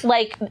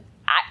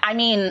 I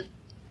mean,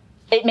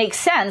 it makes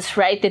sense,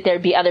 right, that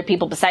there'd be other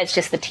people besides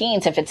just the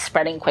teens if it's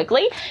spreading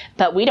quickly.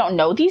 But we don't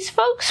know these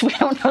folks. We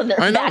don't know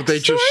their I know. backstory. They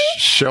just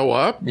show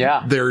up.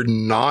 Yeah. They're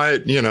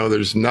not,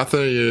 there's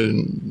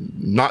nothing,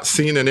 not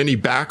seen in any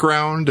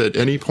background at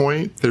any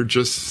point. They're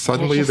just,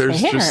 suddenly They're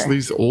just there's there. just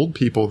these old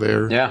people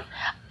there. Yeah.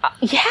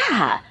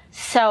 Yeah.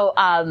 So,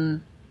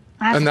 And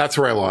that's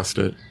where I lost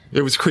it.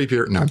 It was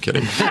creepier. No, I'm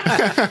kidding.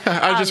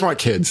 I just want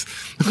kids.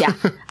 yeah.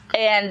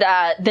 And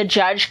the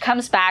judge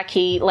comes back.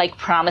 He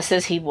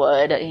promises he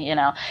would,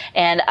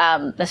 and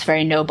that's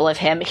very noble of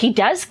him. He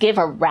does give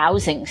a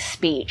rousing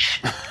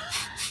speech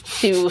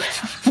to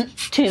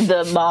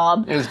the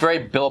mob. It was very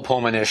Bill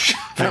Pullman-ish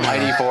from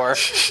 '94.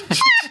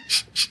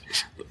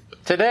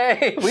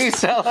 Today we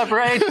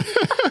celebrate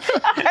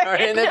our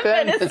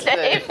Independence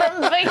Day. From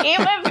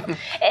Behemoth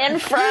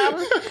and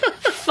from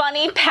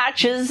funny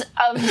patches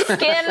of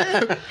skin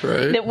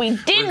Right? that we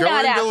did We're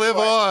not going ask to live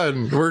for.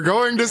 on. We're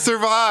going to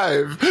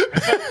survive.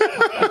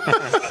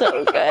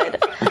 So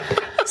good.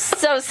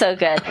 So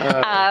good.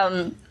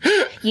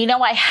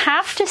 I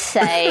have to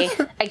say,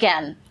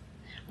 again,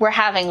 we're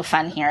having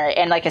fun here.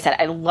 And like I said,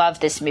 I love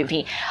this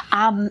movie.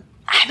 I'm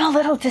a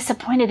little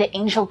disappointed that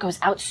Angel goes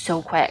out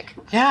so quick.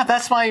 Yeah,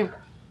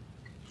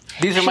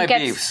 these are my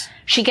beefs.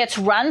 She gets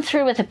run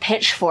through with a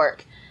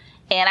pitchfork.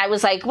 And I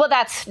was like, well,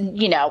 that's,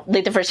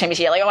 like the first time you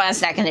see it, like, oh,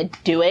 that's not going to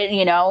do it,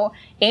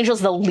 Angel's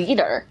the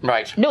leader.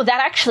 Right. No,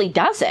 that actually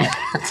does it.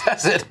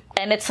 That's it.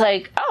 And it's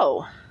like,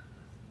 oh,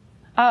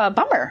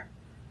 bummer.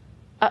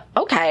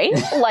 Okay,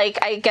 like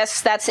I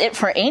guess that's it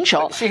for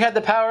Angel. She had the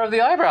power of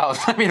the eyebrows.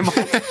 I mean,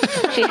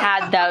 She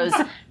had those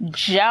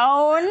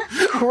Joan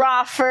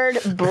Crawford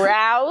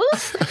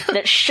brows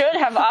that should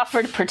have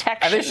offered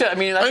protection.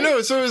 I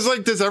know. So it was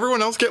like, does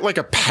everyone else get like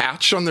a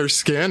patch on their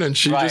skin, and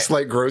she just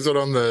like grows it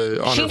on her forehead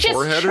or something? She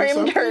just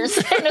trimmed hers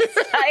in a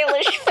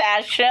stylish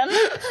fashion.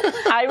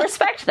 I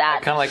respect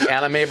that. kind of like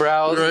anime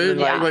brows. Right? And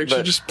Like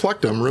she just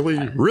plucked them really,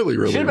 really,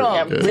 really, She'd really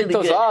have good. ripped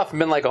those good. off and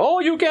been like, "Oh,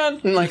 you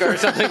can," and like or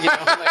something. You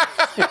know,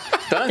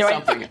 like, done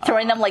something.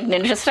 Throwing them like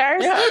ninja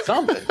stars. Yeah,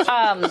 something.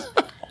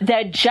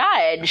 The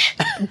judge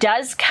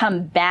does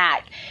come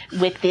back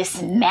with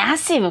this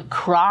massive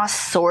cross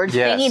sword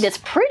Yes. thingy that's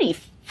pretty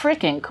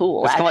freaking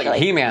cool. It's kind of actually, like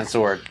a He-Man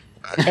sword.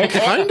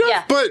 Kind of,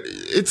 yeah. but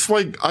it's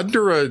like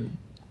under a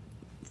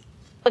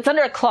it's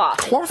under a cloth.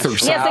 cloth or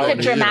something. Yeah, it's like a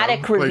you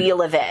dramatic know?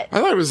 reveal of it. I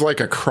thought it was like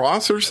a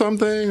cross or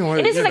something. Like,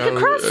 It is like a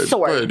cross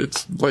sword. But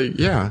it's like,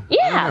 yeah.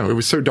 Yeah. I don't know. It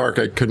was so dark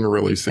I couldn't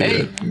really see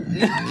it.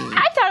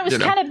 I thought it was You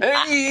know. kind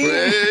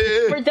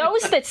of. For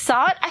those that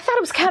saw it, I thought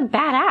it was kind of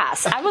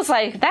badass. I was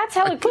like, that's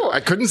hella cool. I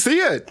couldn't see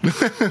it.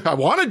 I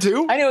wanted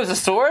to. I knew it was a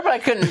sword, but I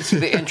couldn't see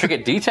the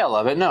intricate detail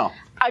of it. No.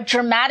 A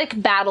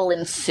dramatic battle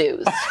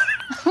ensues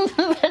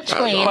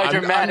between. By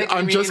dramatic,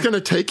 I'm you just mean-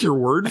 going to take your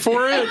word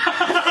for it.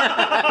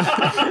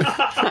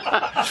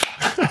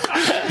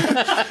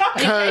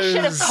 You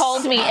should have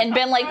called me and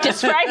been like,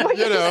 describe what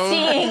You you're know.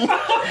 seeing.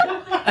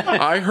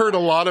 I heard a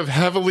lot of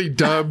heavily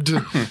dubbed,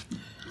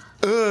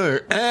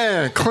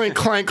 clank,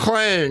 clank,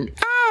 clang,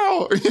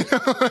 ow!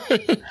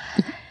 You know?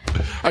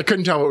 I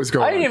couldn't tell what was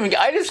going on.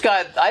 I just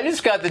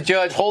got the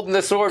judge holding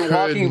the sword and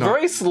walking not.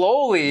 very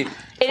slowly It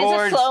is a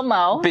towards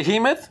slow-mo.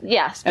 Behemoth.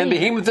 Yes, And Behemoth.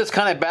 Behemoth just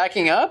kind of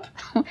backing up,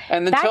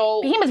 and That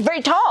until Behemoth's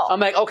very tall. I'm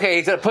like, okay,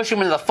 he's gonna push him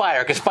into the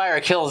fire because fire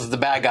kills the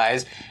bad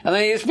guys, and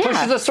then he just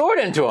pushes the sword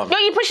into him. No,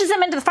 he pushes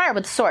him into the fire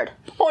with the sword.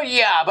 Well,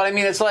 yeah, but I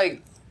mean, it's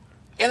like,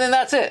 and then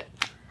that's it.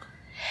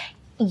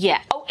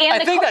 Yeah. Oh, and I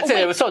the think that's it.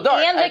 It was so dark.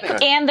 I And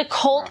think- and the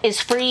cult is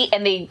free,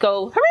 and they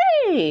go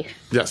hooray!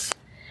 Yes.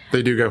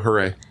 They do go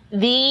hooray.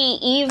 The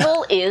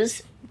evil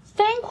is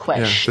Yeah,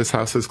 vanquished. this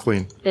house is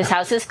clean. This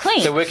house is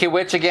clean. The Wicked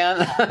Witch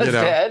again is You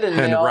know, dead, and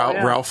they all- Ralph,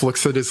 yeah. Ralph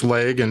looks at his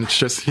leg, and it's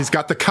just he's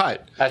got the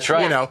cut. That's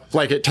right. You know,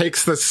 like it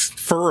takes the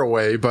fur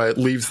away, but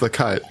leaves the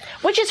cut.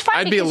 Which is fine.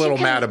 I'd be a because little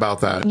you can- mad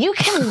about that. You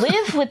can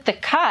live with the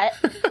cut,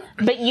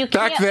 but you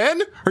can't. Back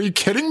then? Are you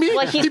kidding me?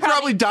 Well, he's he probably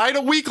probably- died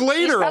a week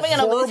later. A probably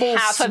gonna lose horrible,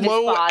 half of his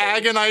slow, body.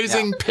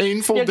 agonizing,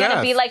 painful They're death.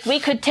 going to be like, we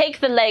could take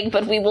the leg,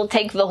 but we will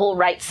take the whole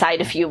right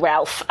side of you,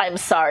 Ralph. I'm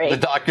sorry. The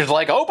doctor's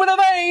like, open a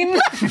vein.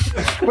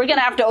 We're going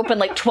to have to open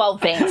like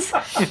 12 veins.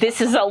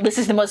 This is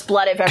the most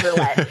blood I've ever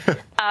let.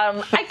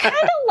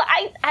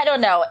 I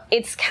don't know.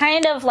 It's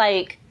kind of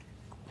like,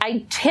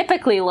 I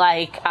typically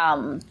like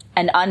an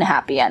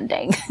unhappy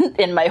ending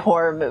in my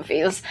horror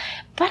movies,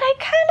 but I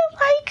kind of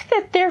like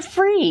that they're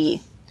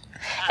free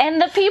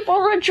and the people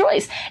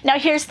rejoice. Now,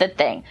 here's the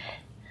thing.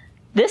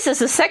 This is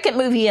the second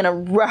movie in a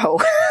row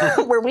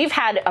where we've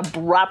had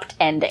abrupt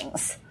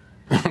endings.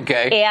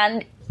 Okay.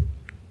 And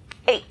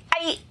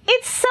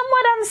it's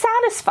somewhat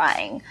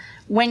unsatisfying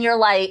when you're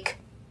like,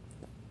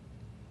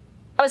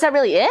 oh, is that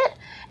really it?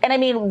 And I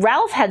mean,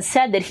 Ralph had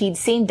said that he'd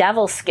seen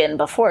devil's skin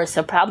before,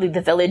 so probably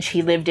the village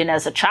he lived in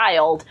as a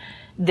child,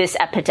 this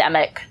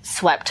epidemic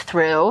swept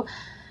through.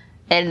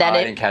 And then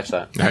I didn't catch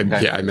that.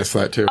 Yeah, I missed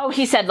that too. Oh,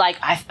 he said, like,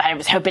 I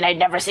was hoping I'd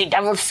never see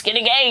devil's skin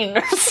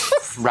again.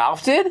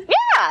 Ralph did?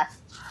 Yeah.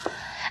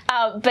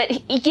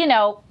 But, you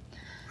know,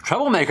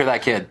 Troublemaker,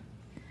 that kid.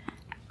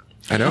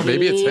 I know,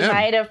 maybe it's he him.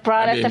 might have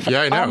brought I it mean, the...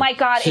 yeah, I know. Oh, my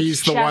God, he's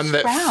it's the one just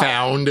that Ralph.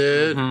 found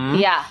it.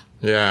 Yeah.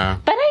 Yeah.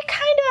 But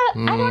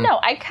I don't know.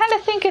 I kind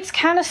of think it's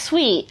kind of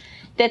sweet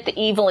that the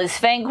evil is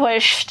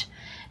vanquished,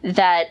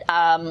 that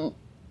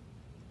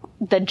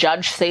the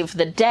judge saved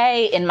the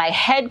day. In my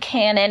head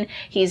canon,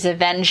 he's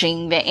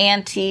avenging the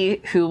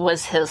auntie who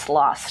was his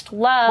lost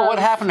love. But what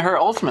happened to her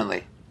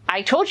ultimately?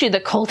 I told you the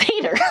cult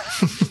ate her.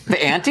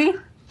 The auntie?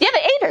 Yeah,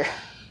 they ate her.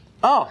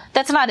 Oh.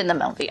 That's not in the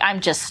movie.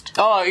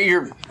 Oh,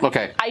 you're...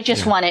 Okay. I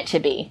just want it to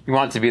be. You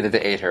want it to be that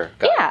they ate her.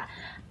 Got it. Yeah.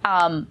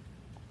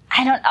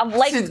 I don't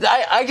like.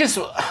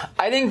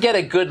 I didn't get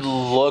a good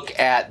look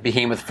at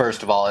Behemoth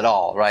first of all at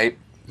all, right?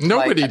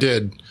 Nobody Like-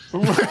 did.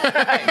 But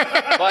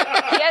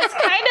He has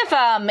kind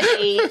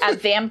of a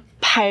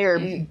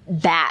vampire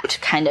bat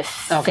kind of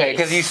face. okay,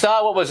 because you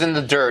saw what was in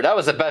the dirt. That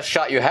was the best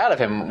shot you had of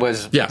him.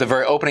 Was Yeah. the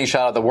very opening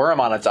shot of the worm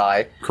on its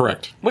eye,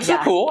 Correct. which Yeah.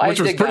 is cool. Which I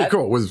was dig pretty that.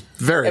 cool. It was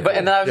very But cool.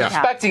 and then I was Yeah.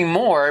 expecting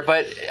more.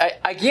 But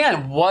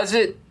again, was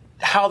it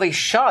how they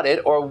shot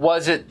it, or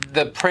was it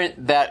the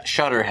print that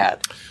Shudder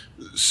had?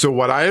 So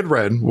what I had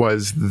read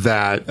was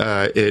that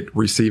it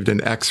received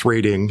an X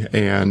rating,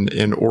 and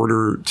in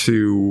order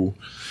to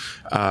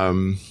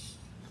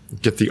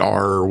get the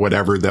R or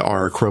whatever the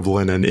R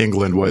equivalent in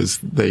England was,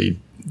 they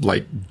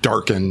like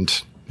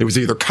darkened. It was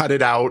either cut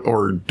it out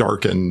or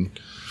darken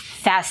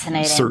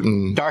Fascinating.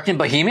 certain Darkened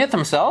Behemoth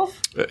himself?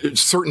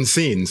 certain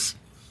scenes.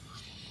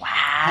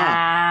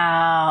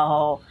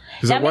 Wow.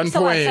 Because at That one makes a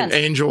lot of point, sense.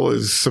 Angel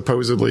is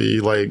supposedly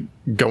like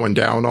going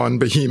down on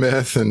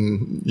Behemoth,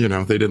 and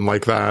they didn't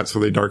like that, so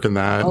they darkened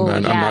that. Oh,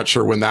 and I'm yeah. not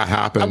sure when that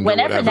happened. or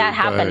Whenever whatever, that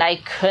happened, but, I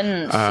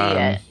couldn't see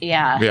it.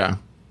 Yeah.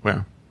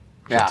 yeah.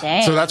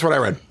 Dang. So that's what I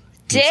read.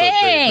 It said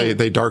Dang.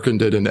 They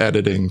darkened it in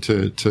editing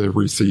to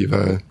receive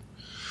a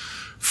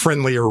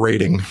friendlier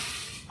rating.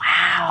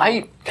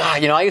 I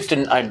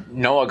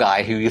know a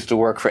guy who used to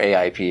work for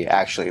AIP,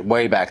 actually,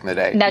 way back in the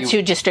day. That's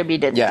who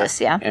distributed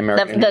this, yeah?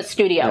 The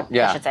studio,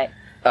 I should say.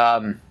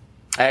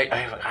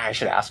 I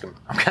should ask him.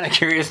 I'm kind of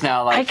curious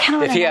now, I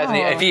kinda if he has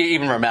know. if he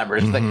even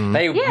remembers. Like,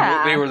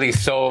 they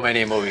released so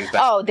many movies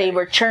back. Oh, they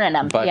were churning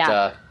them. But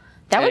yeah.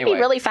 That would be anyway,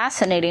 really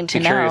fascinating to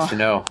be know. curious to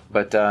know.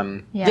 But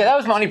yeah, that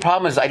was my only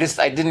problem. Is I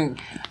didn't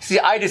see.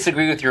 I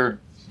disagree with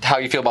how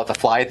you feel about The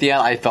Fly at the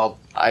end.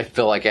 I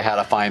feel like it had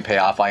a fine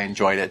payoff. I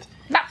enjoyed it.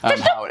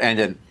 How it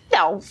ended.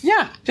 No.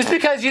 Yeah, just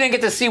because you didn't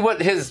get to see what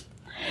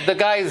the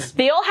guys.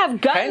 They all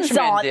have guns henchmen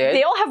on. did.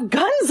 They all have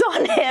guns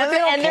on him. They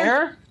don't and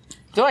care.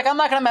 They're like, I'm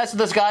not going to mess with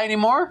this guy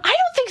anymore. I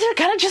don't think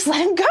they're gonna just let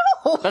him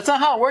go. That's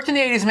not how it worked in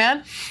the 80s,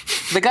 man.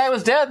 The guy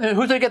was dead. Who's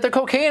going to get their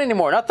cocaine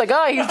anymore? Not the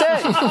guy. He's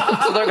dead.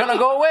 So they're going to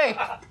go away.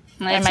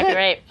 That might be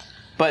right.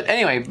 But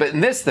anyway, in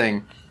this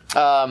thing,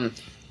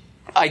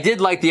 I did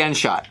like the end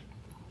shot.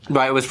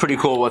 Right, it was pretty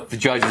cool with the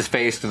judge's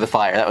face through the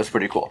fire. That was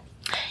pretty cool.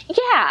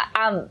 Yeah.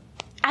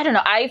 I don't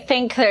know. I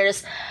think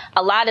there's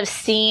a lot of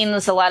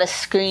scenes, a lot of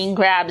screen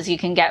grabs you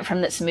can get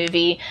from this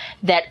movie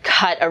that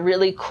cut a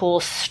really cool,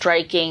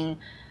 striking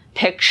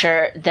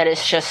picture that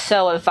is just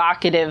so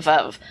evocative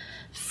of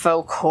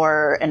folk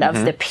horror and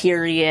of the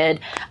period.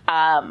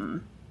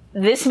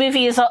 This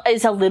movie is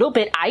a little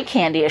bit eye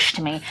candy-ish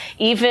to me,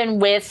 even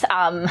with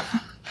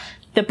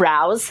the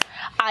brows.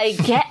 I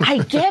get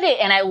it,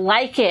 and I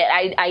like it.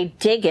 I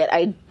dig it.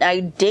 I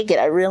dig it.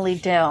 I really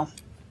do.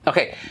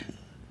 Okay.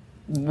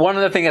 One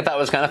other thing I thought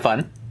was kind of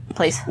fun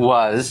Please.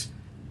 was,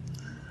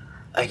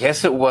 I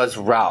guess it was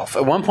Ralph.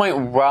 At one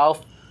point,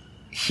 Ralph,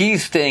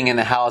 he's staying in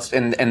the house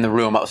in the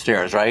room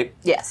upstairs, right?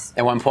 Yes.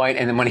 At one point,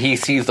 and then when he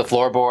sees the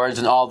floorboards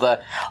and all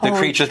the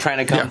creatures trying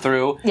to come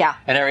through, Yeah.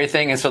 and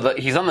everything, and so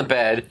he's on the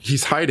bed.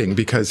 He's hiding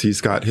because he's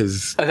got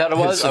his. Oh, that it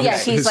was? Okay. Yeah,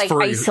 he's his like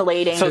furry-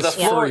 isolating. So the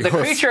furry hoof.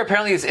 creature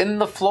apparently is in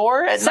the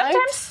floor at night.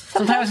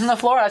 Sometimes in the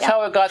floor. That's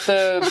how it got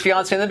the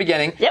fiance in the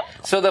beginning. Yep.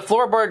 So the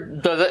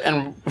floorboard does it,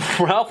 and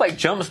Ralph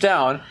jumps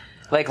down,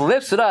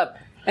 lifts it up,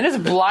 and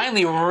just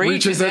blindly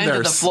reaches in into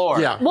there. the floor.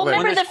 Yeah. Well, Like-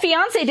 remember the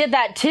fiance did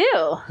that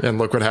too. And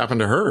look what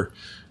happened to her.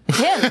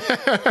 Him.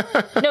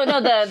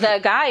 no, the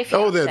guy.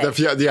 Oh,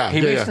 Fiance.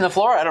 He reached in the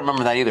floor. I don't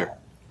remember that either.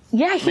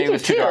 Yeah, he Maybe it did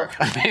was too too. dark.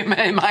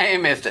 I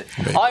missed it.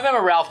 I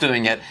remember Ralph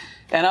doing it.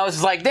 And I was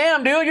just like,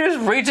 damn, dude, you're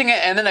just reaching it.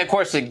 And then, of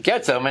course, it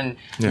gets him. And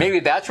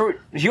maybe that's where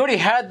he already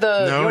had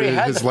the. No,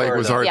 his leg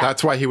was already. Yeah.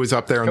 That's why he was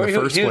up there in the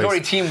first He was place.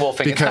 already team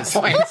wolfing at Because- that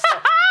point.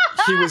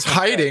 He was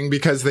hiding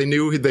because they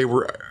knew they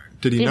were.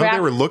 Did he know they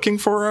were looking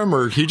for him,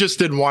 or he just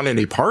didn't want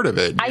any part of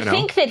it? I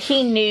think that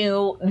he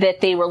knew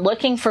that they were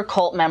looking for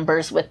cult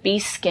members with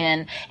beast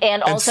skin,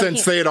 and also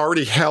since they had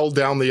already held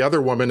down the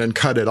other woman and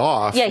cut it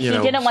off, he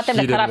didn't want them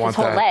to cut off his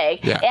whole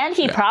leg, and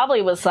he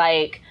probably was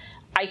like,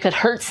 I could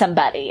hurt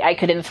somebody, I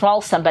could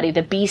enthrall somebody.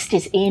 The beast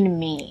is in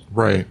me,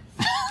 right?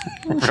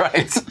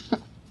 Right.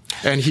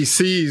 And he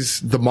sees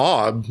the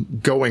mob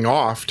going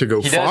off to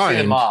go He find does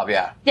see the mob,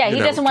 yeah. Yeah, he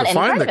doesn't want to any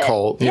find part the of it.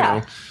 cult, you Yeah.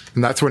 know.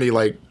 And that's when he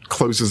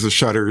closes the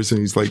shutters and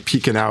he's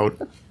peeking out.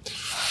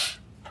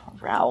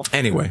 Ralph.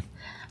 Anyway,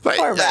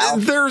 Poor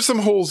Ralph. there are some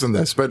holes in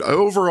this, but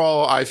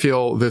overall, I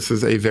feel this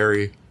is a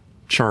very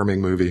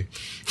charming movie.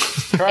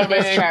 Charming.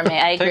 It is charming.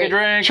 I agree. Take a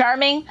drink.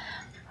 Charming. A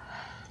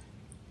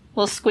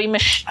little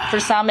squeamish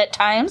for some at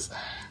times,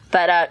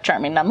 but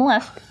charming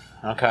nonetheless.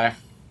 Okay.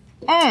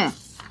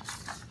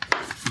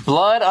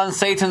 Blood on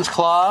Satan's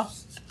Claw,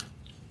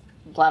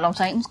 Blood on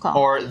Satan's Claw.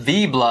 or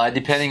The Blood,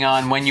 depending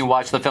on when you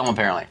watch the film,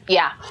 apparently.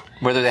 Yeah,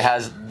 Whether it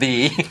has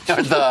the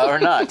or the or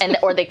not.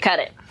 or they cut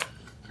it.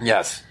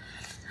 Yes.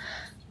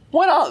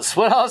 What else?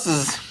 What else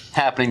is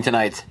happening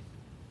tonight?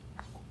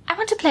 I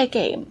want to play a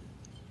game.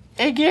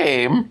 A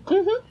game?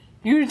 Mm-hmm.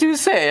 You do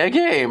say a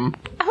game.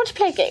 I want to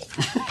play a game.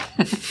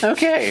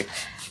 Okay.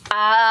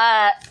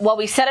 While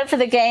we set up for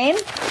the game,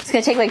 it's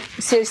going to take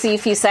seriously a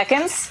few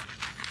seconds.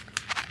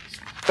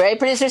 Ready,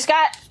 producer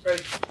Scott?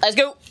 Ready. Let's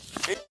go.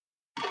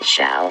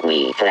 Shall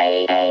we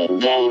play a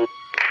game?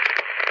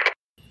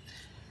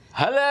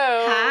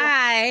 Hello.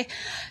 Hi.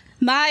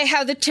 My,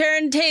 how the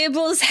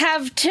turntables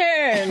have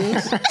turned.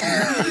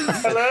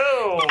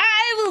 Hello.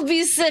 I will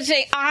be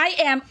sitting.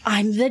 I'm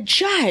the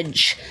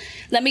judge.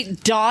 Let me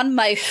don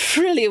my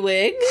frilly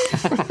wig.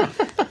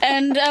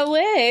 And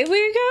away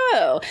we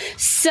go.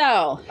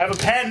 So, I have a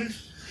pen.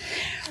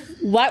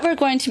 what we're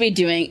going to be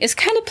doing is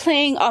kind of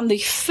playing on the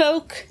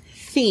folk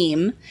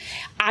theme.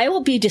 I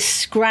will be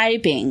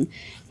describing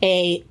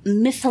a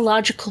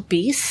mythological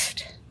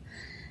beast,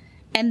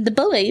 and the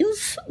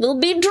boys will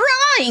be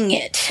drawing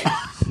it.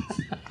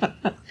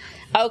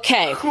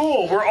 Okay.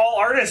 Cool. We're all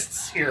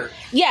artists here.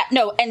 Yeah,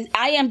 no, and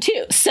I am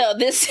too. So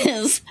this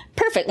is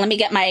perfect. Let me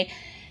get my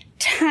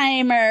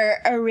timer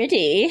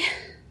ready.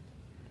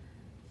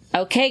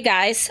 Okay,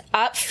 guys.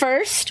 Up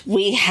first,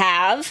 we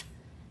have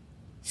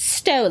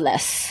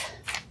Stolas.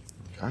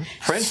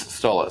 Prince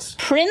Stolas.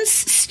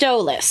 Prince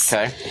Stolas.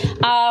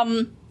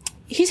 Okay.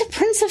 He's a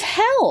prince of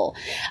hell.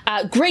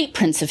 Great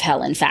prince of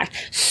hell, in fact.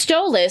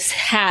 Stolas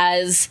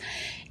has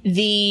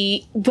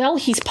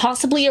he's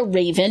possibly a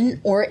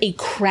raven or a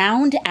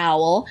crowned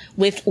owl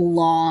with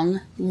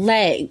long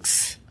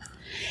legs.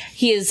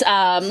 He is,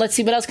 let's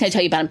see, what else can I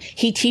tell you about him?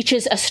 He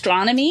teaches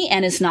astronomy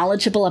and is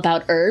knowledgeable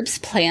about herbs,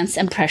 plants,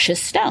 and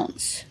precious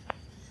stones.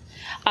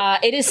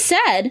 It is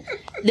said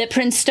that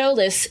Prince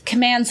Stolas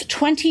commands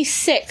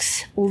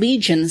 26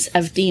 legions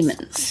of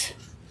demons.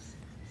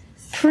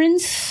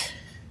 Prince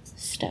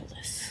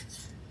Stolas.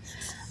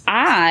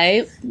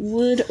 I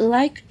would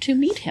like to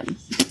meet him.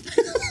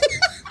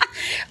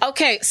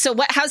 Okay, so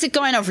how's it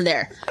going over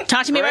there?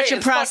 Talk to me about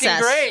your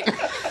process. Great.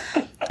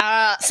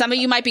 Some of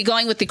you might be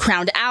going with the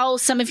crowned owl.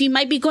 Some of you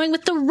might be going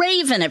with the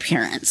raven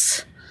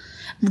appearance.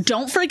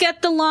 Don't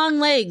forget the long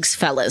legs,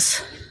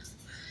 fellas.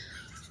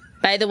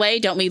 By the way,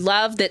 don't we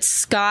love that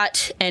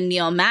Scott and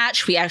Neil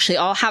match? We actually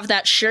all have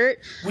that shirt.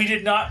 We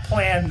did not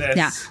plan this.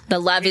 Yeah, the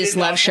Love is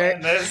Love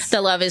shirt.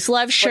 The Love is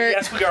Love shirt.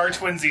 But yes, we are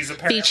twinsies,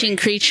 apparently. Featuring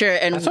Creature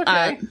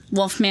and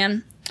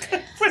Wolfman.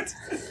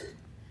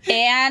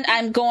 And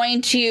I'm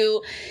going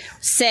to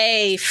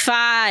say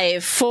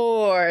 5,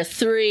 4,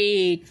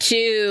 3,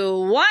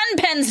 2, 1.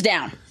 Pens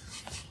down.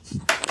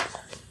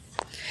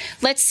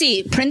 Let's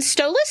see. Prince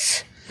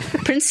Stolas?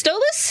 Prince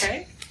Stolas?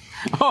 Okay.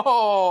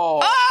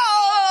 Oh,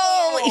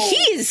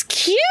 he's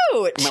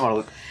cute.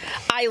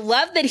 I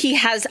love that he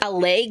has a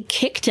leg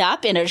kicked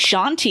up in a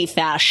jaunty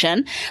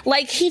fashion.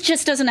 Like he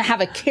just doesn't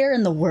have a care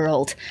in the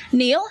world.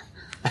 Neil?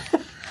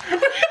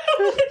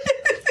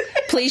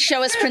 Please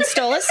show us Prince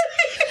Stolas.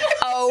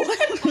 Oh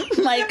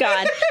my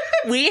God.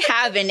 We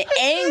have an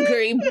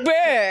angry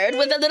bird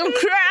with a little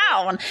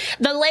crown.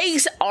 The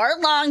legs are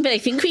long, but I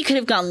think we could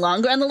have gone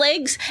longer on the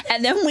legs.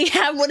 And then we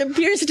have what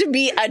appears to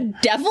be a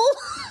devil.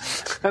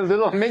 A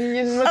little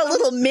minion. A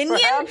little minion?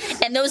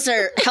 Perhaps? And those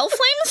are hell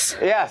flames?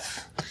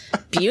 Yes.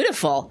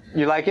 Beautiful.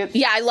 You like it?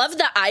 Yeah, I love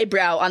the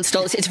eyebrow on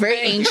Stolas. It's very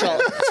angel.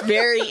 It's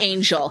very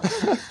angel.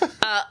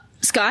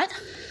 Scott?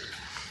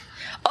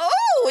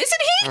 Oh,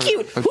 isn't he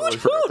cute? Hoot,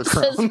 hoot,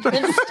 says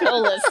Prince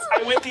Stolas.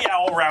 I went the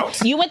owl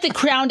route. You went the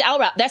crowned owl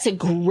route. That's a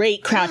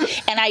great crown.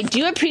 And I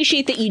do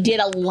appreciate that you did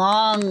a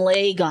long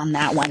leg on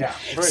that one. Yeah,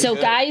 so,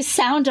 good. guys,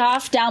 sound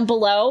off down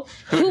below.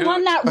 Who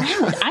won that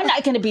round? I'm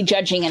not going to be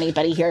judging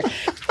anybody here.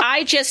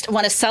 I just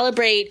want to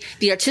celebrate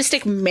the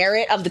artistic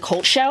merit of the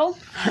Cult Show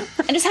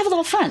and just have a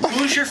little fun.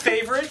 Who's your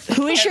favorite?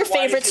 Who is your And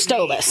why favorite is it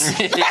me?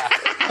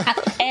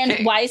 Stolas?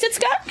 And why is it,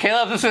 Scott?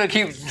 Caleb's just going to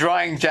keep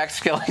drawing Jack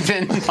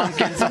Skellington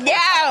pumpkins.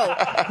 No!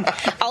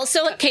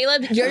 Also,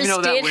 Caleb, yours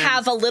know that did wins.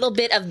 have a little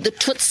bit of the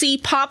Tootsie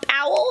Pop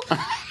Owl.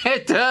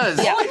 It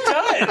does. Yeah. Oh,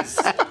 it does.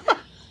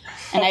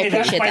 And I Okay,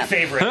 that's appreciate my that.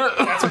 favorite.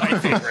 That's my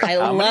favorite. I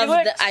love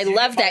legs? that. I You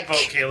love get that. my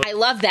vote, Caleb. I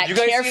love that You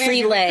guys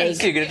carefree leg.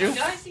 See it, did you? You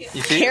see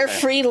it?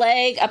 Carefree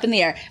leg up in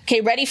the air.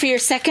 Okay, ready for your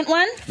second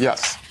one?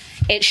 Yes.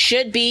 It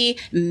should be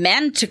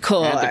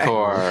Manticore.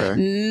 Manticore.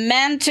 Okay.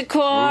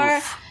 Manticore.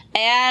 Oof.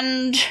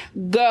 And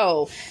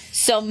go.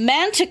 So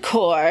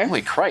Manticore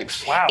Holy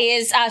cripes. Wow.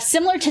 is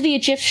similar to the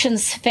Egyptian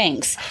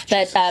Sphinx,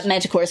 but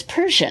Manticore is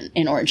Persian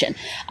in origin.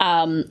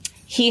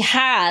 He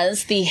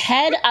has the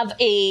head of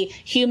a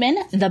human,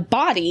 the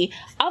body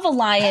of a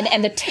lion,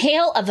 and the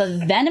tail of a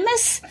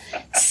venomous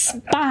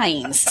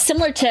spines,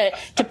 similar to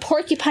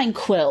porcupine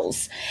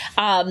quills.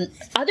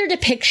 Other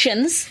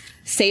depictions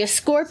say a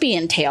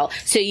scorpion tail.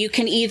 So you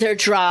can either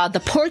draw the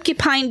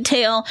porcupine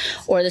tail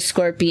or the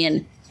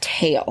scorpion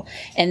tail.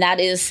 And that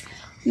is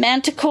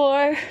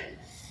Manticore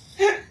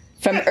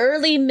from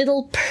early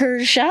Middle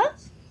Persia.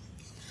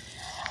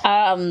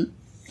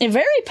 A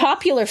very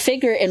popular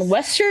figure in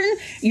Western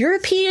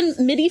European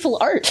medieval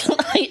art,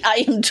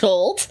 I am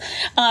told.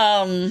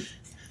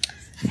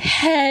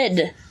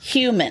 Head,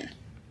 human.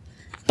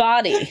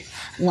 Body,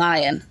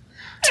 lion.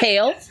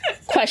 Tail,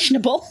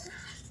 questionable.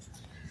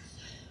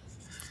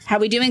 How are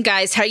we doing,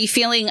 guys? How are you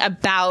feeling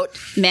about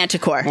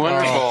Manticore?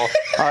 Wonderful.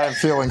 I am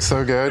feeling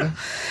so good.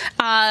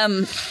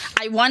 I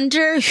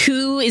wonder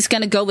who is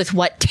going to go with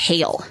what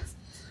tail.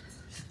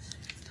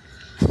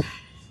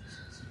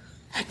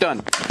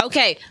 Done.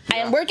 Okay,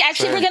 and we're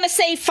going to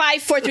say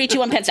 5, 4, 3, 2,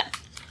 1, pens down.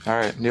 All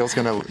right, Neil's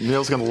gonna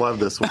love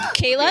this one.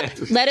 Caleb,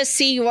 let us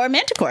see your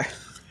Manticore.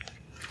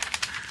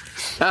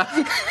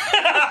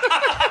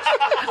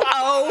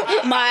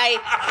 Oh my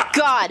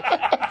God.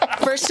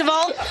 First of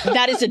all,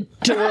 that is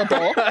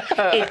adorable.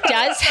 It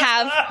does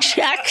have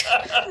Jack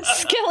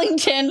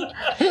Skellington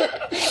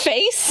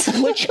face,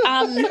 which,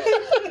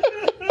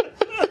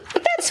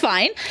 that's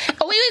fine.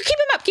 Oh, wait,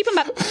 keep him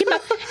up.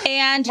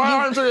 And My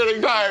arms are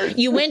getting tired.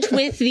 you went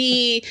with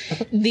the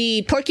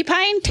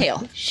porcupine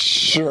tail.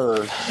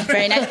 Sure.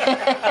 Very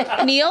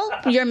nice. Neil,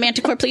 your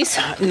manticore, please.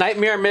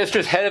 Nightmare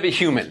Mistress, head of a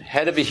human.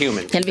 Head of a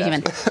human.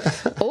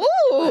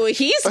 Oh,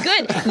 he's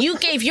good. You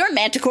gave your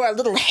manticore a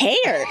little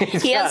hair.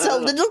 He has a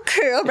little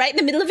curl right in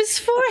the middle of his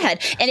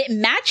forehead, and it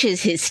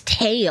matches his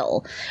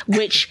tail,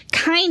 which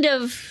kind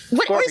of...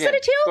 Or is that a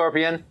tail?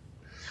 Scorpion.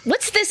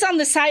 What's this on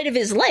the side of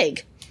his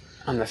leg?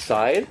 On the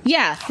side?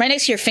 Yeah, right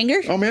next to your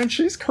finger. Oh man,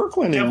 she's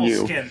Kirklanding Devil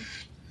you. skin.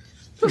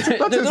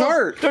 That's his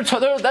art. That's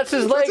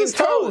his leg That's his and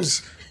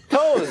toes.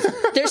 Toes.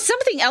 There's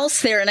something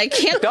else there, and I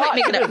can't quite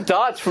make it up.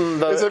 Dots from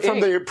the... Is it from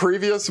the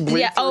previous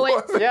bleed? Yeah.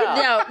 Oh,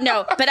 Yeah.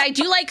 no. But I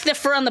do like the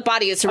fur on the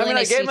body. It's a really I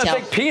nice gave him a detail.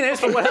 big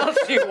penis, but what else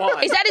do you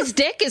want? Is that his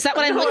dick? Is that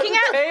what I'm looking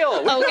at?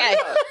 Tail.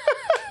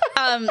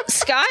 Okay.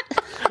 Scott?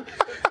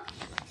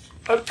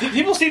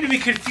 People seem to be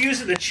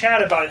confused in the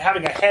chat about it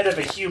having a head of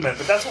a human,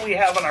 but that's what we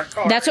have on our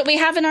card. That's what we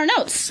have in our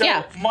notes. So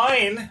yeah.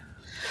 mine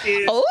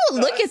is... Oh,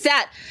 look at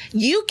that.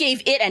 You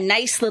gave it a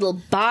nice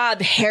little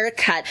bob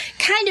haircut.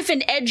 Kind of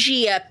an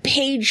edgy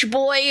page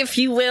boy, if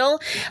you will.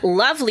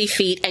 Lovely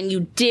feet, and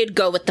you did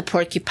go with the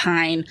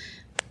porcupine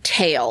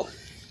tail.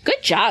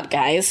 Good job,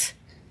 guys.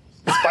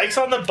 Spikes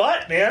on the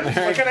butt, man.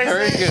 What can I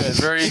Very say? good.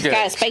 Very good.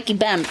 Got a spiky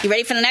bum. You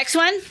ready for the next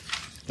one?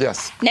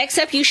 Yes. Next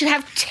up, you should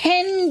have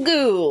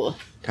Tengu.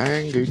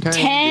 Tengu.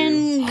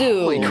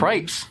 Tengu.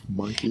 Cripes.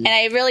 Monkey. And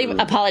I really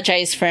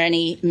apologize for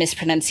any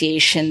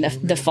mispronunciation.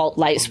 The fault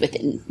lies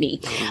within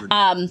me.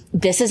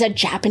 This is a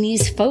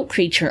Japanese folk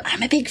creature.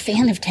 I'm a big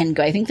fan of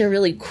Tengu. I think they're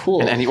really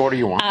cool. In any order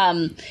you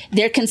want.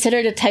 They're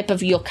considered a type of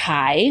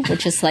yokai,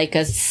 which is like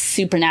a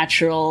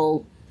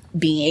supernatural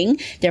being.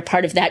 They're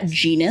part of that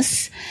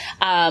genus.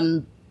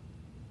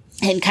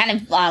 And kind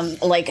of,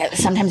 like,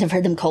 sometimes I've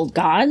heard them called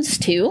gods,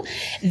 too.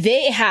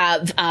 They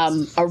have,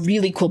 a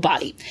really cool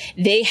body.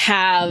 They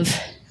have,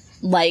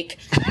 like,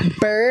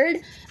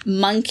 bird,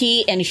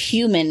 monkey, and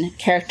human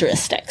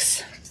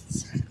characteristics.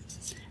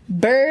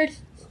 Bird,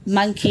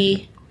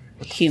 monkey,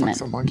 human. What's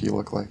a monkey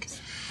look like?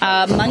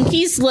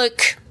 Monkeys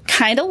look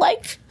kind of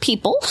like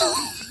people.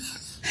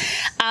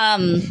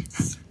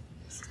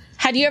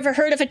 Had you ever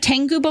heard of a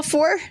Tengu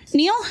before,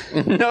 Neil?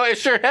 No, I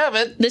sure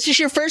haven't. This is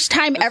your first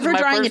time ever My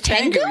drawing a first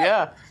Tengu?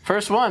 Yeah,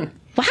 first one.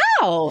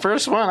 Wow.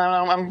 First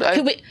one.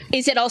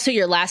 Is it also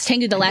your last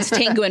Tengu, the last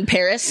Tengu in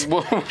Paris?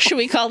 Should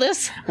we call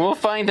this? We'll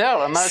find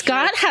out. I'm not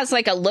Scott sure. has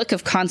like a look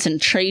of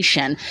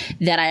concentration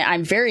that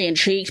I'm very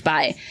intrigued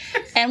by.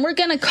 And we're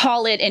going to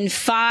call it in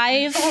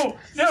 5, Oh,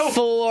 no.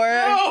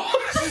 4,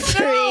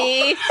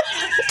 3,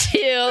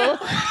 2,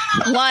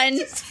 1.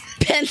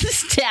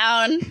 Pens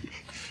down.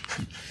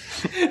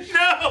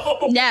 No!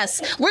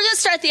 Yes. We're going to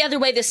start the other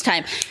way this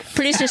time.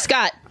 Producer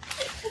Scott,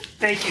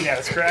 Thank you,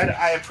 Nescred.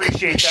 I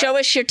appreciate that. show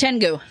us your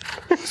Tengu.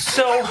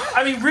 So,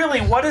 I mean, really,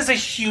 what is a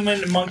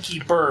human monkey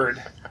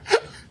bird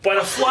but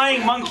a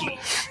flying monkey?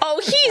 Oh,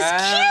 he's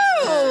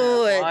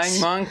cute.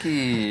 Flying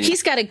monkey.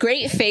 He's got a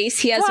great face.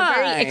 He has a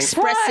very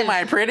expressive.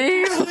 Fly, my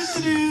pretty.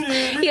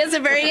 He has a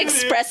very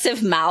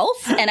expressive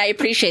mouth, and I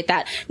appreciate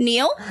that.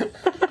 Neil,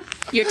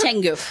 your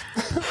Tengu.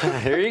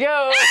 Here you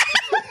go.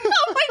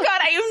 Oh my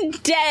god, I am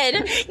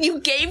dead. You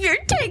gave your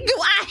Tengu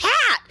a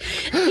hat.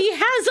 He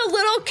has a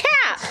little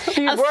cap.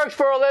 He works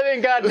for a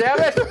living,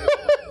 goddammit.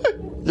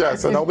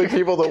 Yes, and only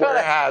people that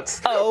wear hats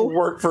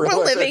work for a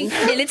living.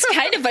 And it's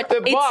kind of a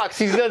The box.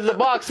 He's the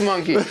box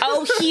monkey.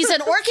 Oh, he's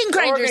an organ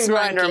grinder's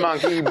Organ grinder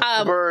monkey.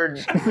 Bird.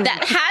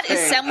 That hat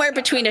is somewhere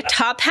between a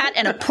top hat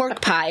and a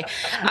pork pie.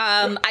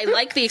 I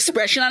like the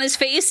expression on his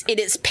face. It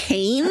is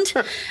pained.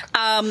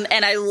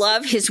 And I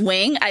love his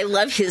wing. I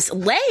love his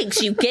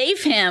legs. You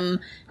gave him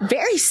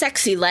very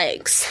sexy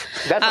legs.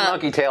 That's a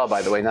monkey tail,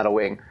 by the way, not a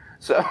wing.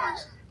 So.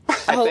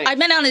 I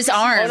meant on his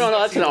arm. Oh, no,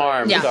 that's an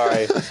arm. Yeah.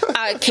 Sorry.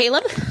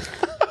 Caleb?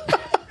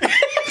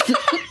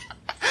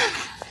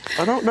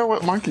 I don't know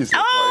what monkeys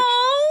look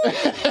Oh,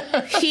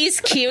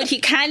 he's cute. He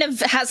kind of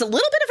has a little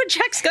bit of a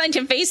Jack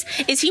Skellington face.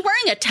 Is he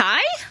wearing a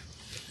tie?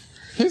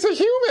 like. He's a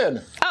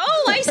human.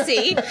 Oh, I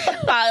see.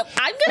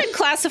 I'm going to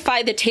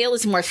classify the tail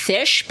as more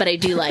fish, but I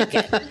do like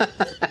it.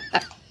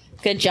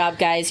 Good job,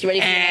 guys. You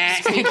ready for your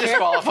next creature?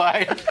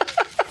 Disqualified.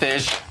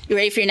 Fish. You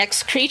ready for your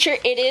next creature?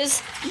 It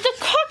is the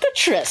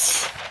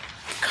cockatrice.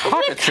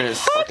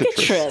 Cockatrice.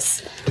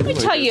 Cockatrice. Let me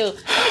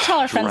tell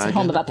our friends at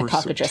home about the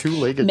cockatrice.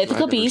 Two-legged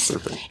Mythical dragon or beast.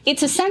 serpent.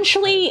 It's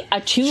essentially a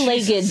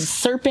two-legged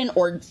serpent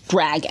or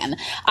dragon,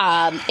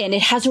 and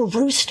it has a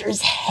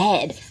rooster's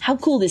head. How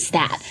cool is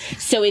that?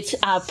 So it's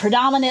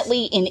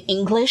predominantly in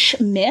English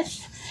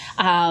myth.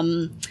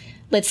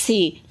 Let's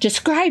see.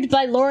 Described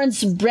by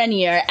Lawrence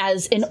Brenier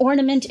as an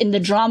ornament in the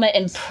drama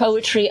and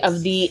poetry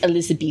of the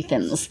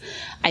Elizabethans.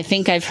 I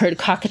think I've heard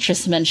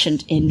cockatrice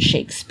mentioned in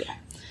Shakespeare.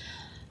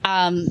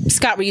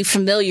 Scott, were you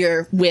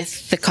familiar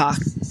with the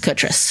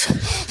cockatrice?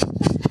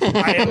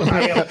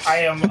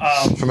 I am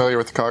Familiar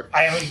with the cock?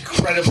 I am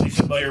incredibly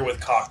familiar with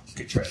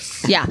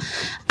cockatrice. Yeah.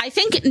 I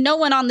think no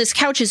one on this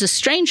couch is a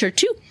stranger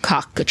to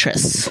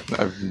cockatrice,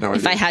 I have no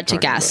idea. if I what had to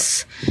you're talking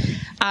guess.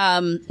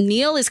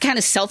 Neil is kind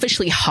of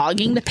selfishly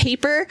hogging the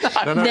paper.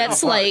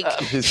 That's like,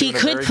 He's he doing a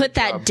could very put good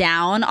that job.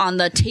 down on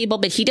the table,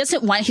 but he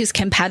doesn't want his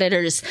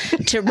competitors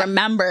to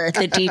remember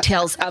the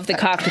details of the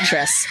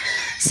cockatrice.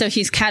 So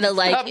he's kind of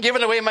like, Stop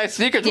giving away my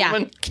secrets, yeah,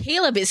 woman.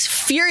 Caleb is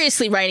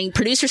furiously writing.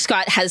 Producer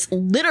Scott has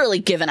literally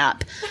given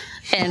up.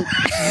 And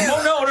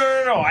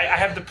No. I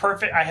have the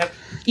perfect. I have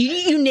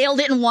you nailed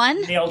it in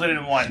one? nailed it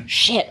in one.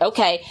 Shit,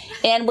 okay.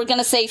 And we're going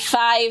to say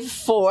 5,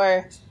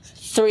 4,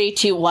 3,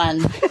 2,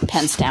 1,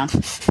 pens down.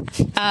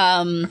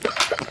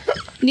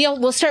 Neil,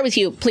 we'll start with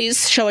you.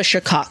 Please show us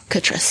your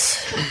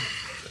cockatrice.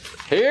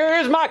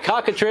 Here's my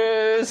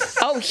cockatrice.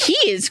 Oh, he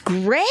is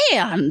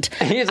grand.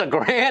 He's a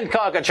grand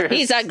cockatrice.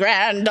 He's a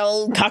grand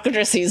old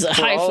cockatrice. He's a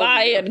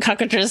high-flying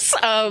cockatrice.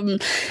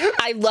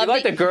 I love You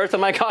like it. the girth of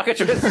my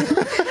cockatrice?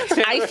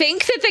 I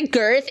think that the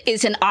girth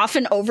is an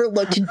often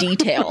overlooked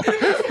detail.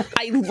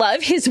 I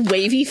love his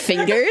wavy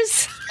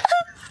fingers.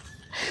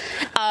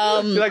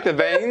 You like the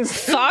veins?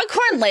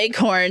 Foghorn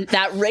Leghorn,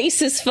 that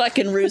racist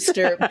fucking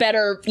rooster,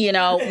 better,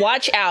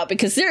 watch out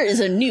because there is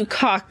a new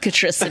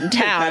cockatrice in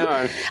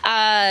town.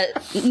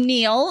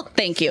 Neil,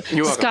 thank you.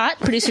 You're welcome. Scott,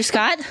 producer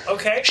Scott.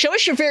 Okay. Show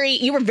us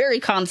you were very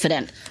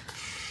confident.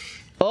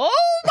 Oh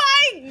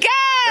my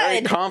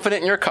Very God!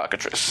 confident in your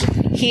cockatrice.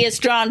 He has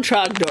drawn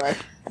Trogdor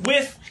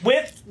With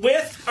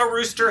a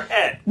rooster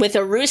head. with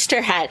a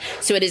rooster head.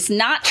 So it is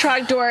not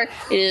Trogdor,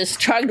 it is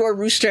Trogdor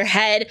rooster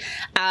head.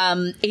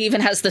 It even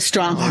has the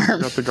strong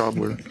arm. Got the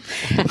gobbler.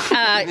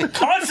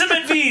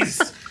 Consummate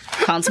V's.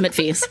 Consummate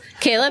fees.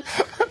 Caleb,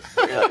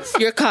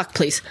 your cock,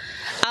 please.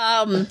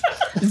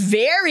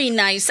 Very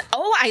nice.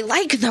 Oh, I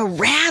like the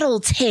rattle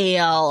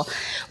tail.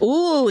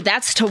 Ooh,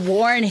 that's to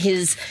warn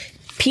his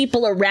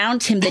people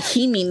around him that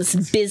he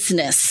means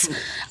business. Step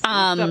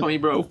on me,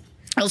 bro.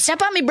 Oh,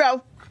 step on me,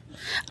 bro.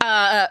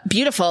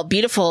 Beautiful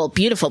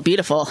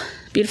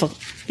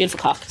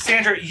cock.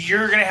 Sandra,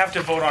 you're gonna have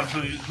to vote on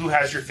who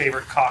has your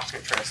favorite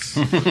cockatrice.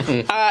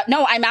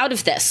 No, I'm out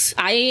of this.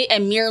 I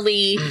am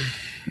merely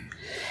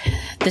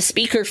the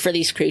speaker for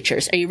these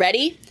creatures. Are you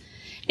ready?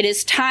 It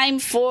is time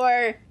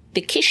for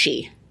the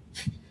Kishi.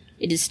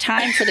 It is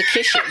time for the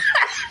Kishi.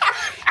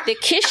 The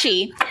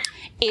Kishi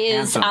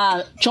is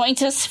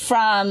joins us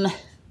from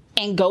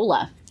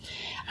Angola.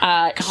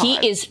 He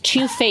is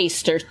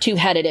two-faced or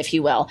two-headed, if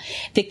you will.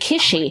 The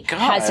Kishi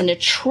has an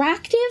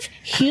attractive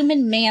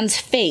human man's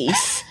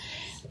face.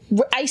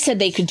 I said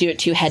they could do it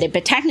two-headed,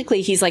 but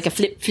technically he's like a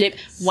flip.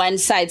 One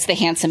side's the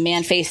handsome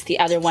man face, the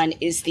other one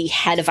is the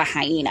head of a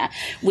hyena,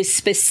 with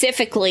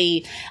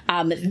specifically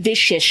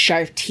vicious,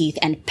 sharp teeth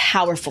and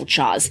powerful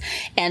jaws.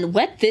 And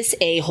what this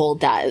a-hole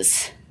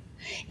does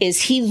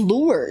is he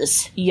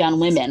lures young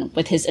women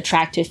with his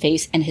attractive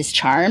face and his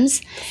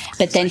charms,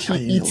 but then he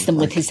eats them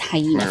with his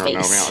hyena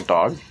face.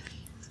 Dog.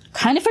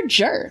 Kind of a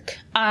jerk.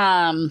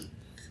 I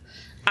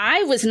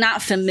was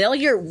not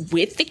familiar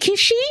with the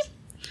Kishi.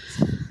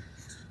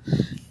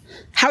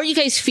 How are you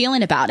guys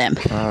feeling about him?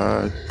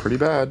 Pretty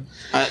bad.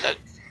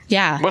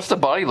 Yeah. What's the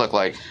body look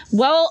like?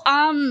 Well,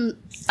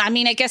 I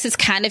mean, I guess it's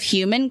kind of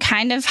human,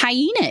 kind of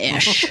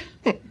hyena-ish.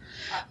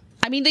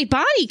 I mean, the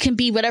body can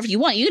be whatever you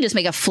want. You can just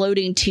make a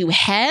floating two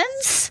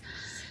heads.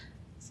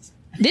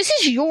 This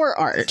is your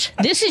art.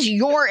 This is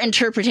your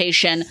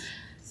interpretation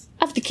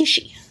of the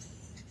Kishi.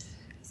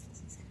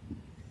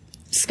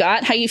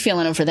 Scott, how you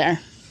feeling over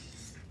there?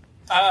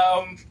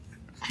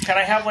 Can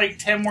I have like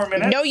 10 more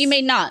minutes? No, you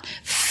may not.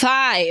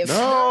 5. No!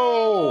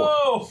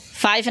 Oh,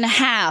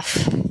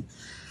 5.5.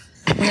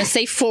 We're going to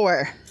say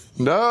 4.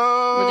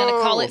 No! We're going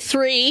to call it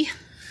 3.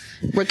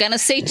 We're going to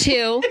say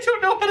 2. I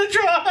don't know how to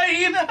draw a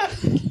hyena.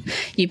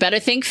 You better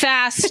think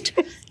fast.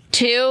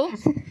 2.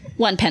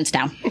 1 pence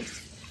down.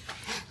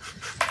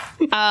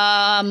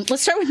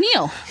 Let's start with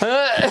Neil.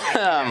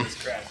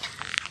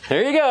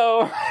 There you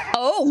go.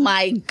 Oh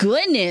my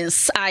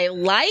goodness. I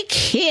like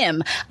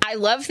him. I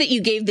love that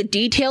you gave the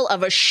detail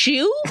of a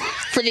shoe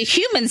for the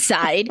human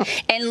side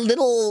and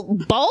little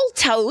ball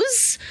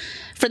toes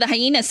for the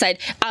hyena side.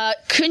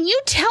 Can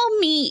you tell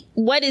me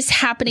what is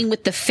happening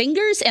with the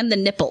fingers and the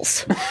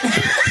nipples?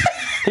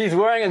 He's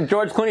wearing a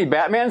George Clooney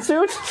Batman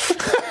suit?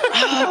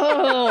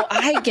 Oh,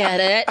 I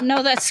get it.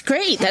 No, that's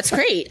great. That's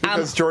great.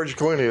 Because George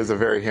Clooney is a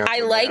very handsome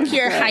I like man.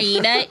 your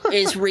hyena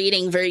is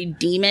reading very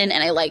demon,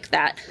 and I like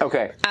that.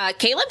 Okay.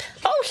 Caleb?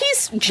 Oh,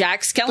 he's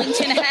Jack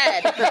Skellington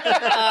head.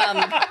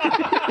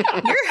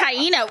 Your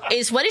hyena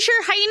is, what is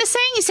your hyena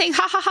saying? He's saying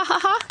ha ha ha ha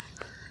ha?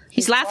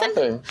 He's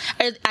laughing?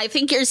 I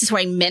think yours is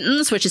wearing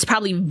mittens, which is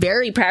probably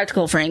very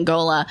practical for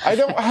Angola. I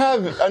don't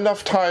have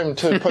enough time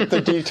to put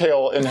the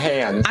detail in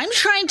hand. I'm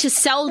trying to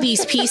sell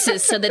these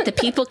pieces so that the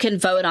people can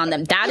vote on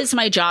them. That is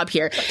my job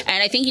here.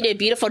 And I think you did a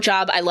beautiful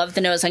job. I love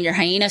the nose on your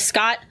hyena,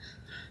 Scott.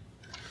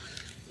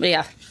 But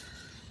yeah.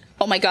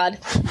 Oh my God.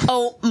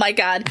 Oh my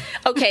God.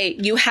 Okay,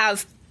 you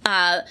have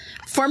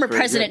former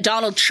President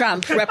Donald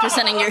Trump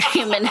representing your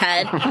human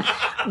head,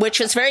 which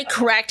was very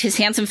correct. His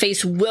handsome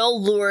face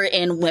will lure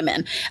in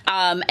women.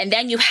 And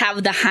then you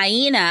have the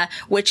hyena,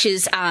 which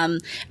is a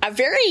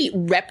very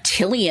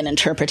reptilian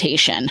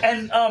interpretation.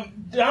 And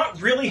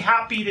not really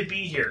happy to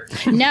be here.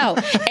 No.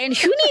 And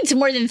who needs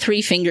more than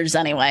 3 fingers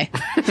anyway?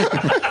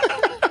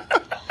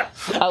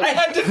 I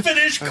had to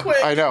finish quick.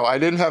 I know. I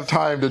didn't have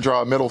time to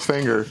draw a middle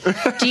finger.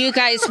 Do you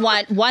guys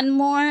want one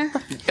more?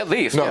 At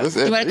least. No, yeah. this,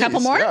 You want a couple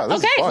more? Yeah, this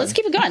is Okay, fun. let's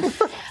keep it going.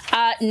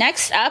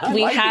 Next up,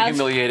 we I like being have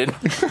humiliated.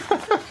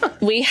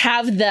 we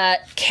have the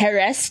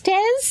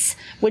Kerestes,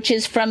 which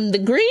is from the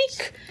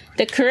Greek.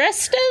 The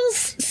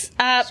Kerestes.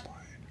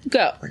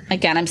 Go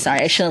again. I'm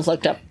sorry. I should have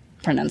looked up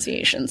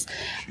pronunciations.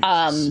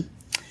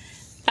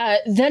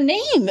 The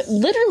name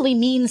literally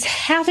means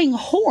having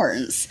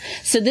horns.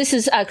 So this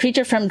is a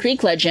creature from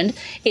Greek legend.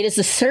 It is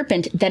a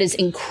serpent that is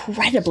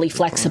incredibly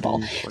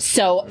flexible.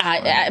 So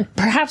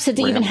perhaps it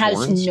even has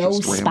horns? no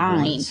Just ram spine.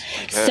 horns?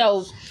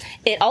 So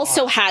it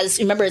also has,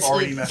 remember, it's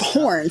Already messed up.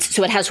 horns.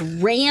 So it has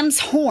ram's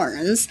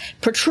horns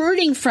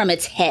protruding from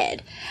its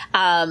head.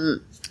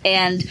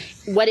 And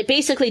what it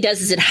basically does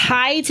is it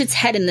hides its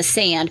head in the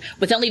sand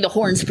with only the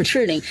horns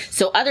protruding.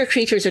 So other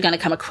creatures are going to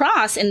come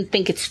across and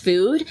think it's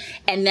food.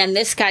 And then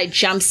this guy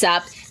jumps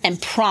up and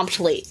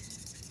promptly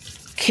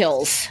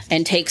kills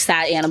and takes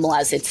that animal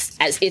as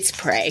its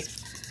prey.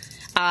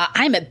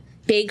 I'm a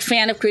big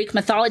fan of Greek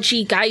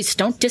mythology. Guys,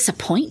 don't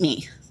disappoint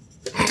me.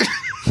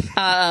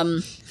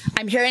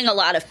 I'm hearing a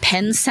lot of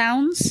pen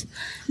sounds.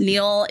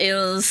 Neil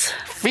is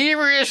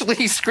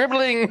Feverishly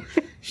scribbling.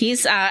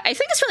 He's, I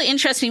think it's really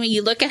interesting when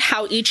you look at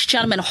how each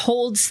gentleman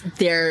holds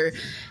their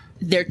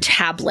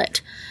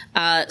tablet.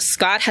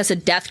 Scott has a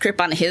death grip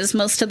on his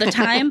most of the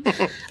time,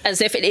 as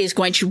if it is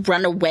going to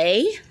run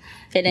away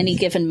at any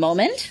given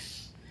moment.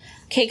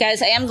 Okay,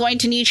 guys, I am going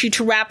to need you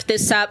to wrap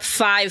this up.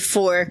 5,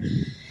 4,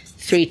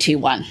 3, 2,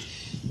 1.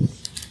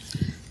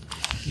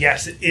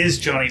 Yes, it is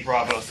Johnny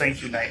Bravo.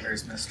 Thank you,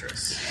 Nightmare's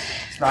Mistress.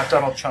 It's not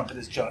Donald Trump, it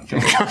is Johnny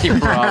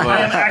Bravo. I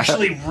am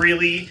actually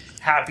really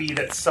happy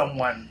that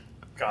someone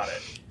got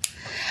it.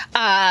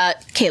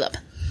 Caleb.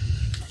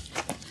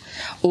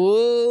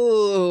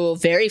 Ooh,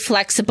 very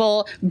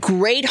flexible,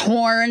 great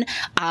horn.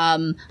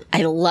 I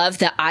love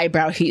the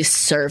eyebrow he's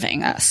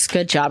serving us.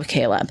 Good job,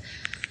 Caleb.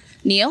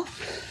 Neil?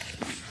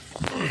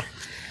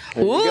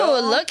 Ooh,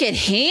 look at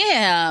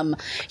him.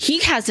 He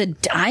has a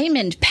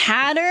diamond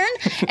pattern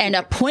and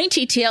a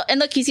pointy tail. And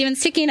look, he's even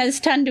sticking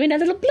his tongue, doing a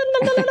little blah,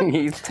 blah, blah, blah.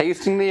 He's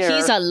tasting the air.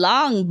 He's a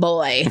long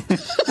boy.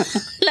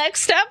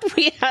 Next up,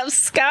 we have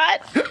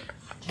Scott.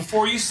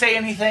 Before you say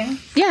anything,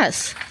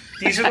 Yes.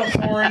 these are the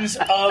horns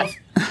of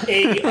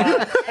a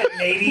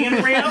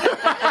Canadian ram.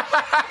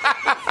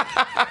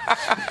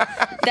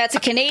 That's a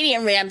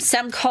Canadian ram.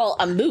 Some call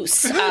a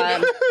moose.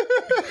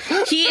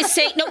 He is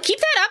saying, no, keep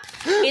that up.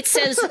 It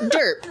says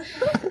derp.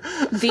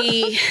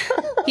 He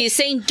is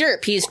saying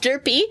derp. He's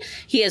derpy.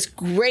 He has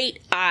great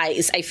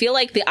eyes. I feel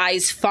like the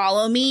eyes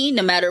follow me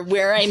no matter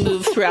where I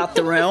move throughout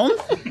the room.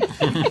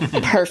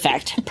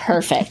 Perfect.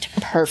 Perfect.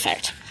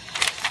 Perfect.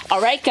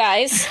 All right,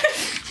 guys.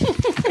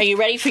 Are you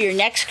ready for your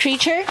next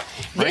creature?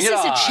 This is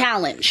a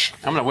challenge.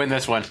 I'm going to win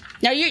this one.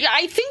 Now,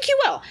 I think you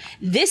will.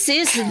 This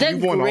is the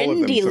You've won all of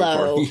them so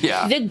Grindylow. far.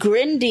 Yeah. The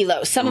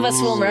Grindylow. Some of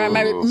us will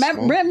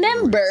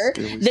remember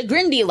the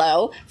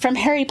Grindylow from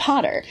Harry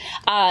Potter.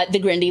 The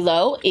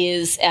Grindylow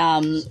is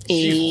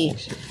a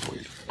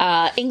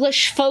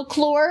English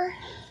folklore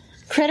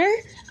critter.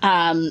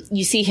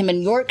 You see him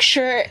in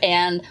Yorkshire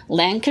and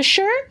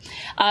Lancashire.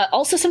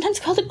 Also sometimes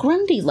called a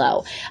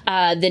Grundylow.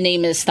 The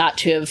name is thought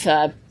to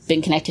have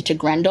been connected to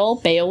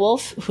Grendel,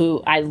 Beowulf,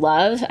 who I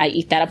love. I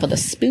eat that up with a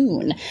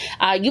spoon.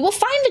 You will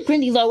find the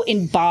Grindylow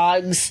in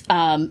bogs,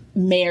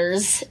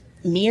 meres,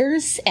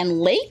 and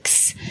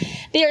lakes.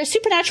 They are a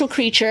supernatural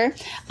creature.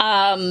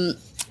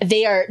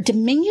 They are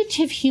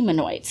diminutive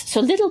humanoids,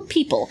 so little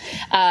people.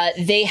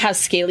 They have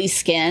scaly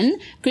skin,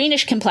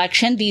 greenish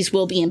complexion. These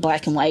will be in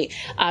black and white.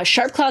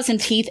 Sharp claws and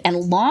teeth,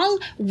 and long,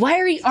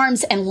 wiry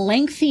arms and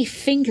lengthy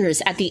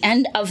fingers at the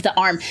end of the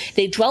arm.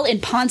 They dwell in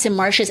ponds and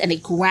marshes, and they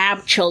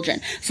grab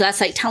children. So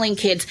that's like telling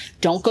kids,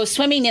 don't go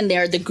swimming in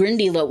there. The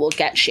Grindylow will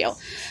get you.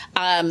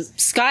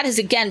 Scott is,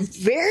 again,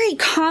 very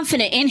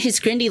confident in his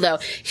Grindylow.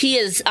 He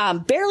has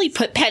barely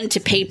put pen to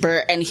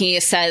paper, and he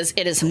says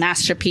it is a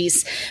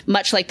masterpiece.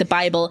 Much like the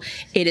Bible,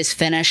 it is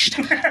finished.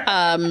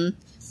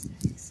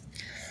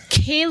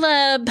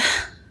 Caleb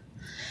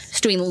is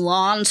doing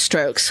lawn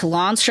strokes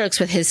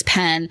with his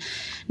pen.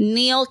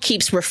 Neil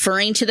keeps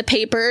referring to the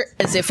paper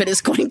as if it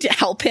is going to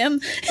help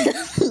him,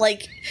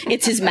 like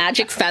it's his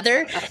magic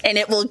feather, and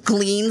it will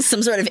glean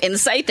some sort of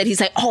insight that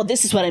he's like, oh,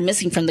 this is what I'm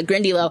missing from the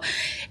Grindylow.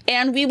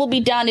 And we will be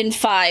done in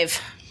 5,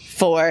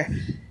 4,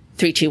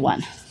 3, 2,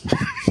 1.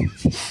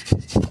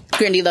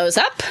 Grindylow's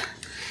up.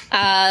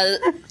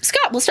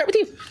 Scott, we'll start with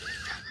you.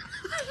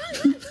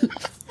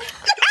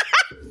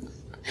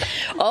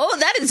 Oh,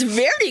 that is is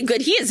very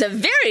good. He is a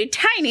very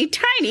tiny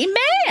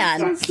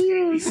man.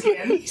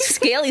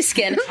 Scaly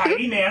skin.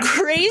 Tiny man.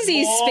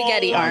 Crazy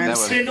spaghetti arms.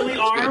 Spindly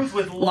arms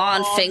with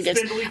Long fingers.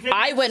 spindly fingers.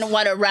 I wouldn't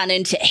want to run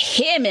into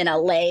him in a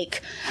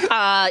lake.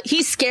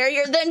 He's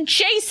scarier than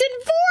Jason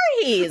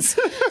Voorhees.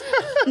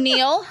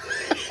 Neil,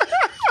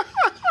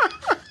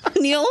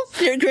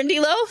 your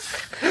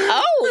Grindylow?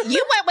 Oh,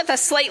 you went with a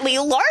slightly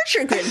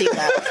larger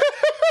Grindylow.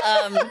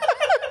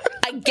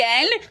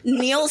 Again,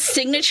 Neil's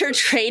signature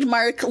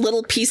trademark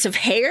little piece of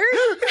hair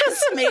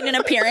has made an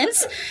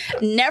appearance.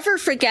 Never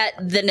forget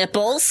the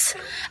nipples.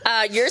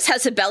 Yours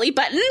has a belly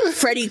button,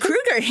 Freddy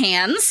Krueger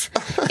hands,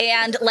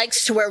 and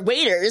likes to wear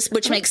waders,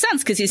 which makes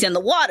sense because he's in the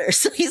water,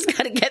 so he's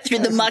got to get through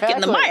the muck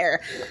and the mire.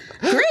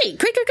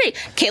 Great.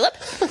 Caleb?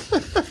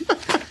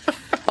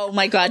 Oh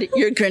my god,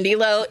 your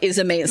Grindylow is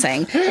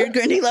amazing. Your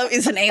Grindylow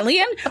is an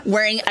alien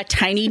wearing a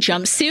tiny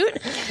jumpsuit.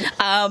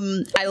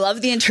 I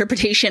love the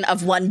interpretation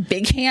of one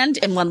big hand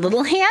and one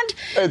little hand.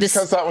 It's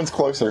because that one's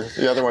closer.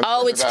 The other one's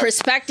Oh, it's back.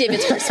 perspective.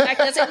 It's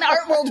perspective. In the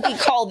art world, we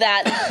call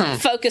that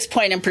focus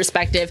point and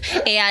perspective.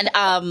 And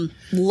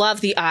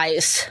love the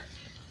eyes.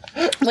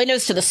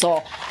 Windows to the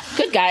soul.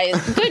 Good guys.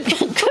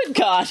 Good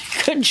God.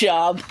 Good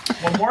job.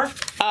 One more?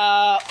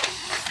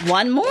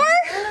 One more?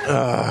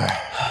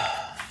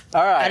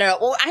 All right. I don't know.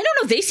 Well, I don't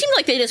know. They seem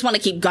like they just want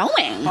to keep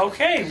going.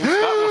 Okay.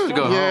 Scott wants to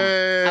go home.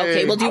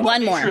 Okay, we'll do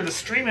one more. Make sure the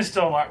stream is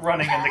still not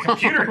running and the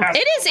computer has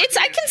It is. It's.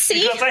 I can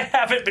see. Because I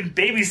haven't been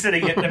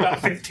babysitting it in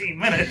about 15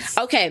 minutes.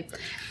 Okay.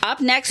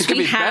 Up next, Could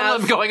we be bedlam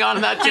have. going on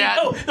in that chat.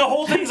 No, the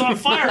whole thing's on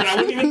fire and I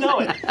wouldn't even know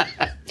it.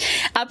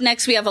 Up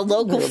next, we have a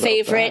local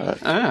favorite,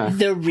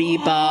 the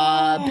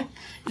Rebob.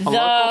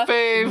 local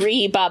fave.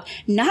 Rebob.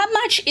 Not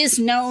much is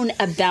known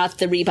about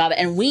the Rebob,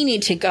 and we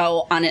need to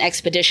go on an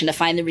expedition to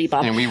find the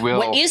Rebob. And we will.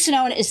 What is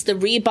known is the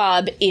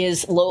Rebob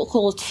is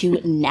local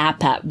to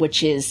Napa,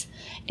 which is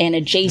an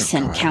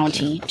adjacent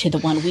county to the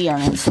one we are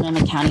in,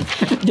 Sonoma County.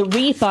 The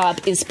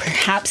Rebob is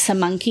perhaps a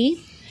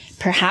monkey,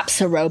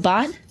 perhaps a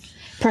robot,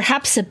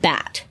 perhaps a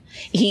bat.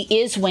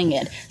 He is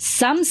winged.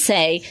 Some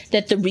say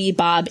that the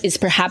Rebob is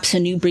perhaps a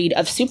new breed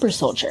of super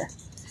soldier.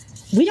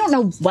 We don't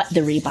know what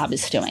the Rebob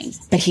is doing,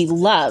 but he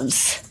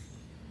loves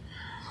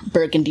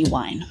Burgundy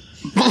wine.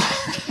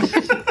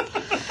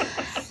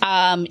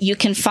 You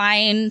can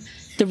find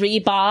the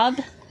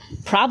Rebob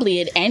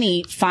probably at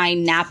any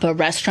fine Napa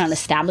restaurant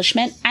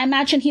establishment. I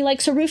imagine he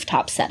likes a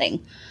rooftop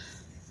setting.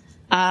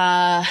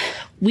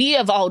 We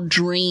have all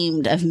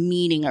dreamed of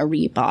meeting a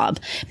Rebob,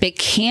 but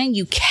can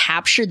you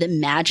capture the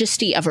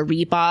majesty of a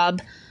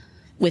Rebob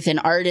with an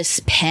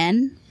artist's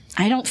pen?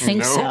 I don't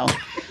think so.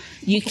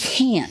 You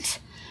can't.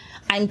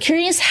 I'm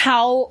curious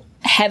how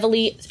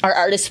heavily our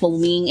artists will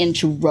lean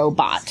into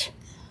robot.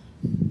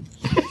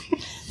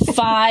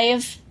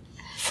 5,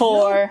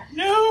 4,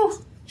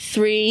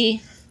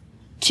 3,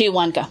 2,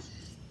 1, go.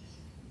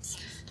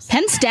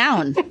 Pens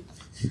down.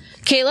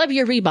 Caleb,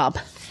 your Rebob.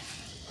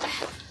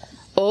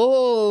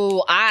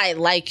 Oh, I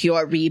like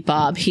your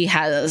Rebob. He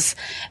has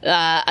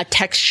a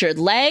textured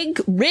leg,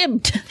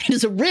 ribbed. It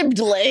is a ribbed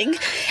leg.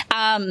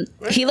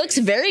 He looks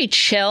very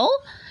chill.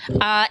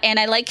 And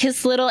I like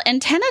his little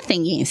antenna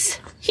thingies.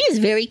 He is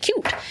very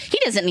cute. He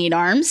doesn't need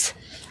arms.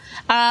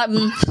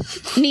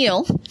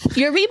 Neil,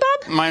 your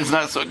Rebob? Mine's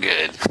not so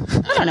good.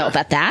 I don't know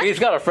about that. He's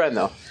got a friend,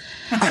 though.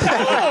 Oh, look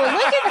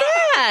at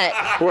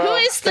that. Well, who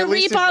is the at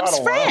least he's not Rebob's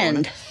alone.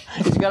 friend?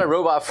 He's got a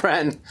robot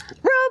friend.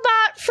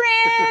 Robot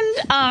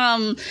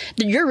friend.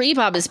 Your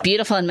Rebob is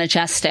beautiful and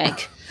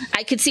majestic.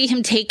 I could see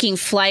him taking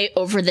flight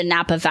over the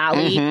Napa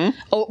Valley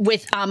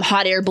with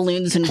hot air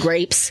balloons and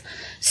grapes.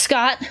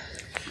 Scott?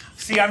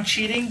 See, I'm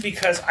cheating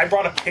because I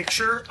brought a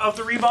picture of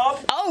the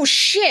Rebob. Oh,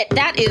 shit.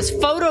 That is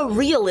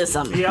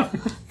photorealism. Yep.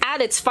 At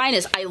its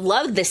finest. I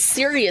love the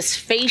serious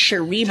face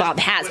your Rebob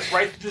has. Went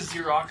right to the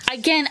Xerox.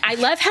 Again, I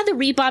love how the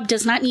Rebob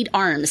does not need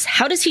arms.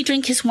 How does he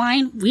drink his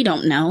wine? We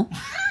don't know.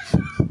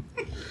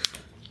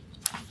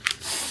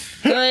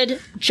 Good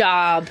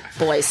job,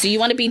 boys. So you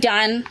want to be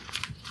done?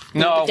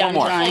 No, Done one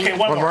more. drawing? Okay,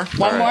 one more.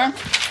 One more?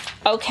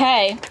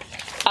 Okay.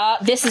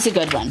 This is a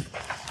good one.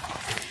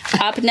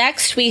 Up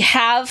next, we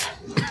have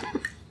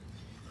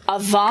a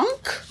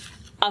Vonk.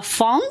 A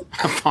Funk.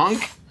 A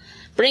funk?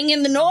 Bring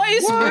in the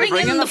noise.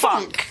 Bring in the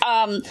funk.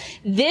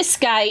 This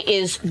guy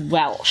is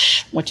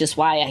Welsh, which is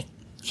why I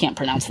can't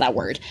pronounce that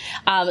word.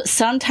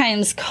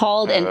 Sometimes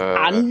called an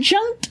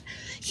adjunct.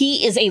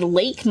 He is a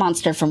lake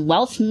monster from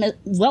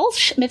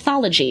Welsh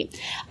mythology.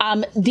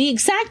 The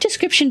exact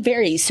description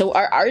varies, so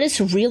our artists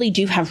really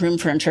do have room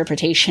for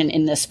interpretation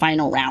in this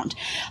final round.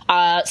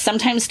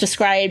 Sometimes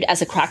described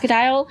as a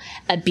crocodile,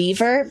 a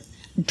beaver,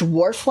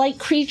 dwarf-like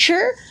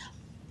creature,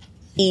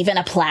 even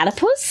a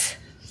platypus.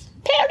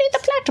 Perry the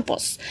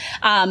platypus.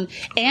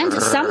 And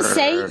some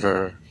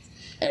say...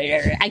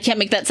 I can't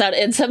make that sound.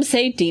 And some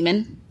say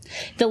demon.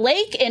 The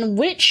lake in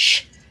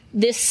which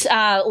this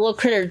little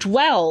critter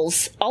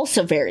dwells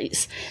also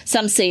varies.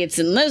 Some say it's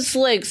in this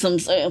lake, some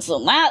say it's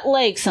in that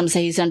lake, some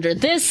say he's under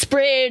this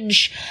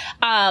bridge.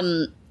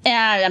 And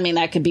I mean,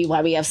 that could be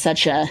why we have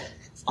such a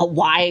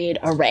wide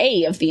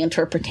array of the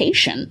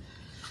interpretation.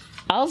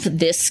 of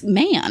this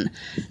man.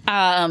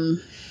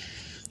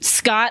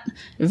 Scott,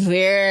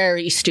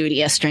 very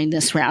studious during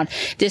this round.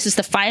 This is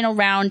the final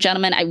round,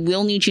 gentlemen. I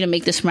will need you to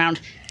make this round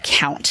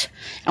count.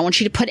 I want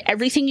you to put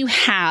everything you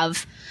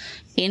have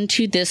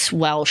into this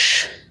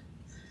Welsh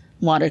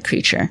water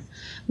creature.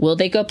 Will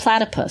they go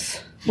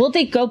platypus? Will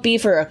they go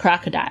beaver or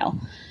crocodile?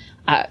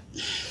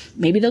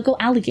 Maybe they'll go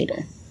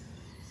alligator.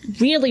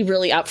 Really,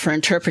 really up for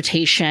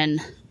interpretation.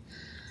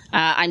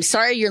 I'm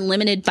sorry you're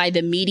limited by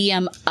the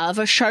medium of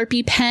a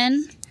Sharpie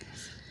pen,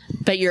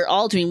 but you're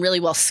all doing really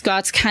well.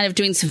 Scott's kind of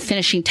doing some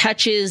finishing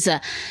touches.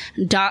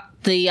 Dot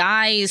the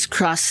I's,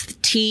 cross the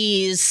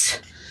T's.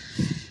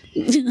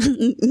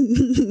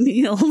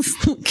 Neil's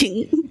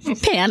looking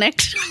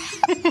panicked.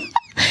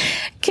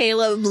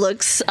 Caleb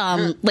looks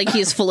like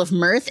he is full of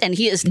mirth, and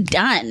he is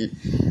done.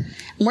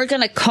 We're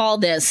going to call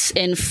this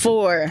in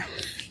 4,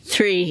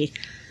 3,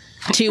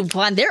 2,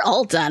 1. They're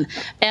all done.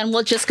 And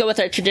we'll just go with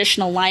our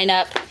traditional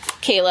lineup.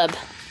 Caleb.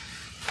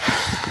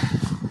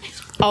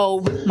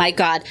 Oh, my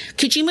God.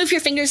 Could you move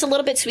your fingers a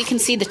little bit so we can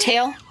see the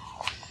tail?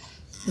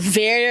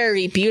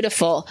 Very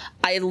beautiful.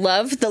 I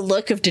love the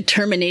look of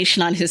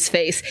determination on his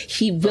face.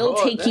 He will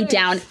take you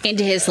down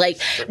into his lake.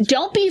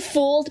 Don't be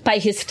fooled by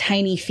his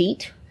tiny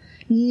feet.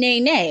 Nay,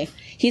 nay.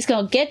 He's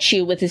going to get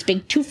you with his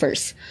big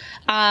twofers.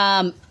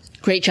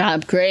 Great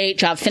job. Great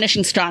job.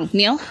 Finishing strong.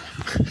 Neil?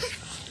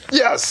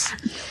 Yes.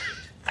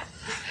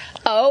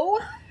 Oh,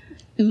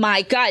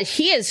 my God.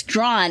 He has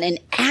drawn an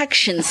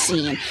action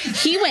scene.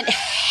 He went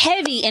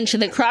heavy into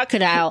the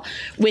crocodile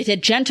with a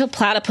gentle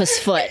platypus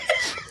foot.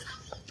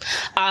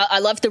 I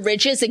love the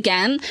ridges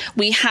again.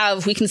 We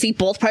can see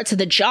both parts of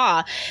the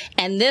jaw,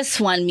 and this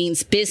one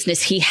means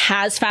business. He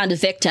has found a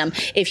victim.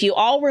 If you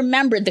all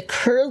remember the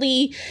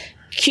curly,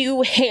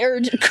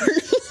 Q-haired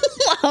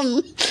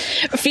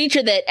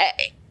feature that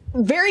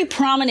very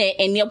prominent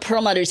in Neil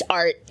Perlmutter's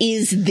art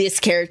is this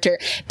character,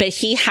 but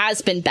he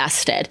has been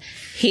bested.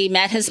 He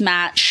met his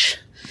match.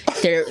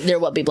 There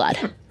will be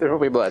blood. There will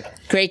be blood.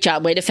 Great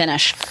job. Way to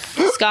finish.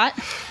 Scott?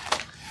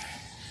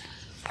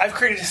 I've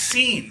created a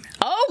scene.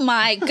 Oh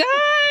my God!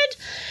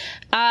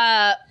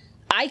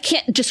 I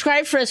can't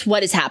describe for us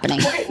what is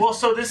happening. Okay, well,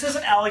 so this is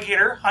an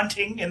alligator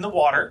hunting in the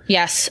water.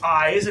 Yes.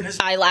 Eyes and his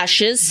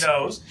eyelashes.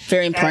 Nose.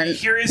 Very important. And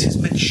here is his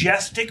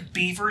majestic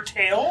beaver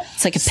tail.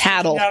 It's like a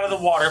paddle. Out of the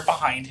water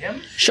behind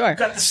him. Sure. We've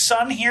got the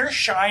sun here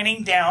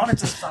shining down.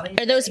 It's a sunny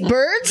Are those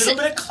birds? A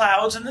little bit of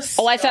clouds in the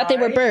sky. Oh, I thought they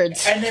were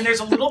birds. And then there's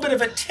a little bit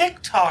of a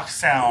tick-tock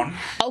sound.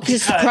 Oh, because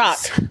it's the croc.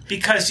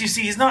 Because, you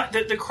see, he's not...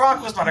 The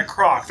croc was not a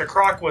croc. The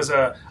croc was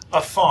a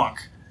funk.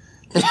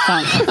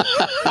 Funk.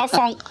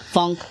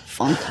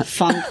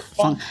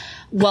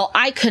 Well,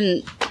 I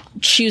couldn't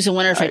choose a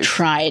winner if I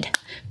tried.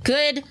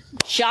 Good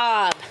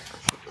job.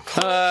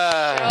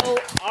 Show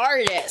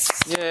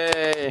artists.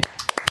 Yay.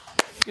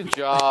 Good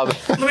job.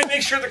 Let me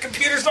make sure the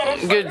computer's not on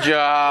fire. Good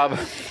job.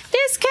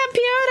 This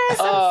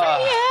computer's on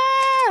fire.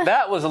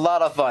 That was a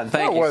lot of fun.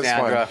 Thank you,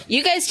 Sandra. Fun.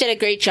 You guys did a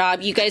great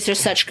job. You guys are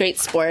such great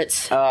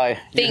sports.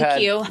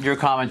 Thank you. Your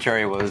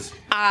commentary was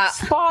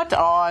spot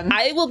on.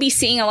 I will be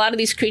seeing a lot of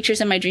these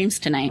creatures in my dreams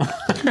tonight.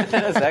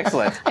 That's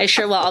excellent. I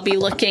sure will. I'll be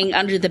looking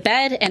under the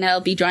bed, and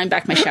I'll be drawing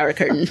back my shower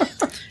curtain.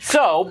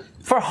 So,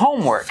 for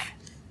homework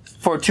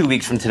for 2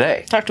 weeks from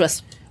today, Talk to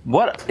us.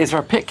 what is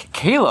our pick?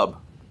 Caleb.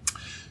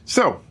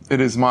 So, it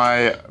is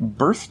my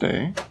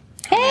birthday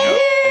coming up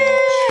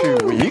in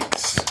 2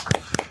 weeks.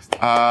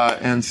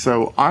 And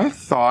so I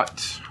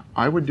thought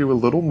I would do a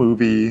little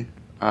movie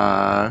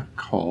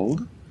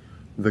called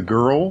The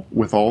Girl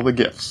with All the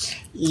Gifts.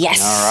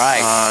 Yes. All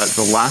right.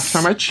 The last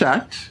time I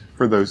checked,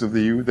 for those of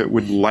you that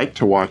would like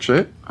to watch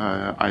it,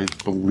 I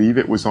believe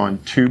it was on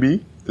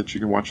Tubi, that you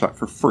can watch that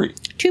for free.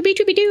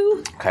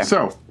 Tubi-doo. Okay.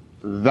 So,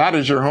 that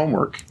is your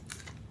homework.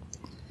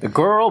 The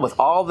Girl with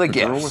All the The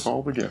Gifts. Girl with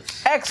All the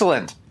Gifts.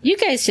 Excellent. You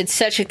guys did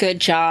such a good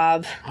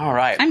job. All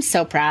right. I'm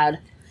so proud.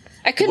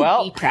 I couldn't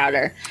Well- be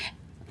prouder.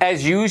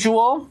 As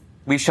usual,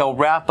 we shall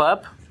wrap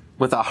up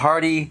with a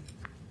hearty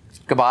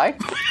goodbye.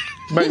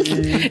 Bye.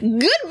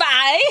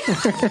 Goodbye.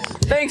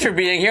 Thanks for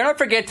being here. Don't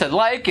forget to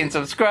like and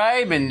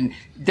subscribe and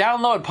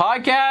download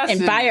podcasts.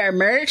 And buy our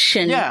merch.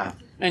 And Yeah.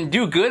 And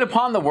do good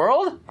upon the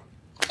world.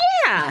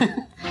 Yeah.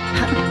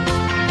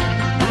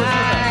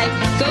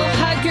 Go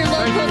hug your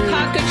local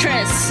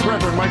cockatrice.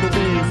 Reverend Michael B.,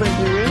 thank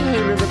you.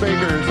 Inhaler the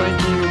Baker, thank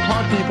you.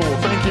 Pod People,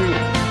 thank you.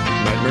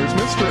 Nightmare's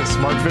Mistress,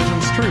 Mark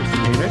Vision's Truth,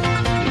 Enoch,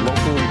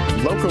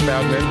 Loco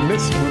Madman,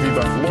 Miss Movie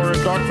Buff, Laura,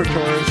 Dr.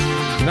 Torres,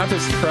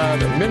 Navis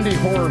Crab, Mindy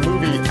Horror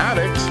Movie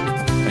Addict,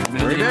 and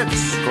Corey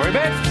Bits. Corey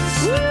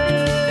Bits.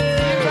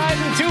 Guys,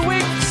 in 2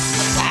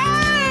 weeks.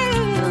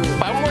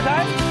 Bye one more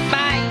time.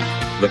 Bye.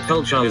 The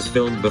Culture is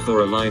filmed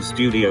before a live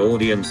studio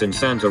audience in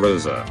Santa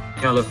Rosa,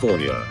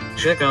 California.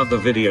 Check out the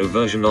video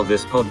version of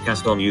this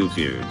podcast on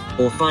YouTube,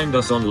 or find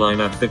us online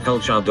at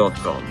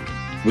theculture.com.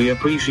 We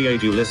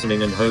appreciate you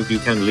listening and hope you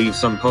can leave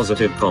some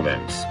positive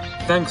comments.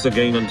 Thanks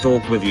again and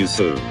talk with you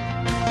soon.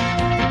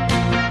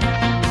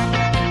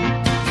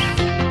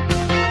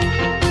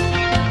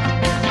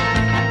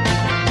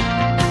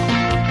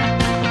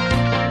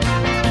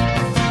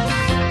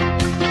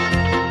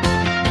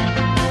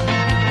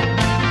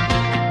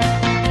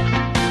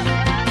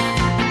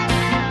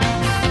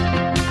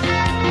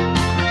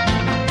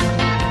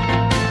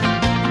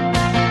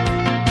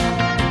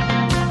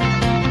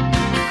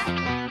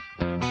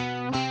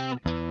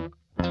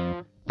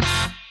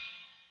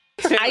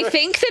 I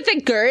think that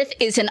the girth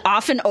is an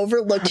often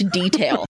overlooked detail.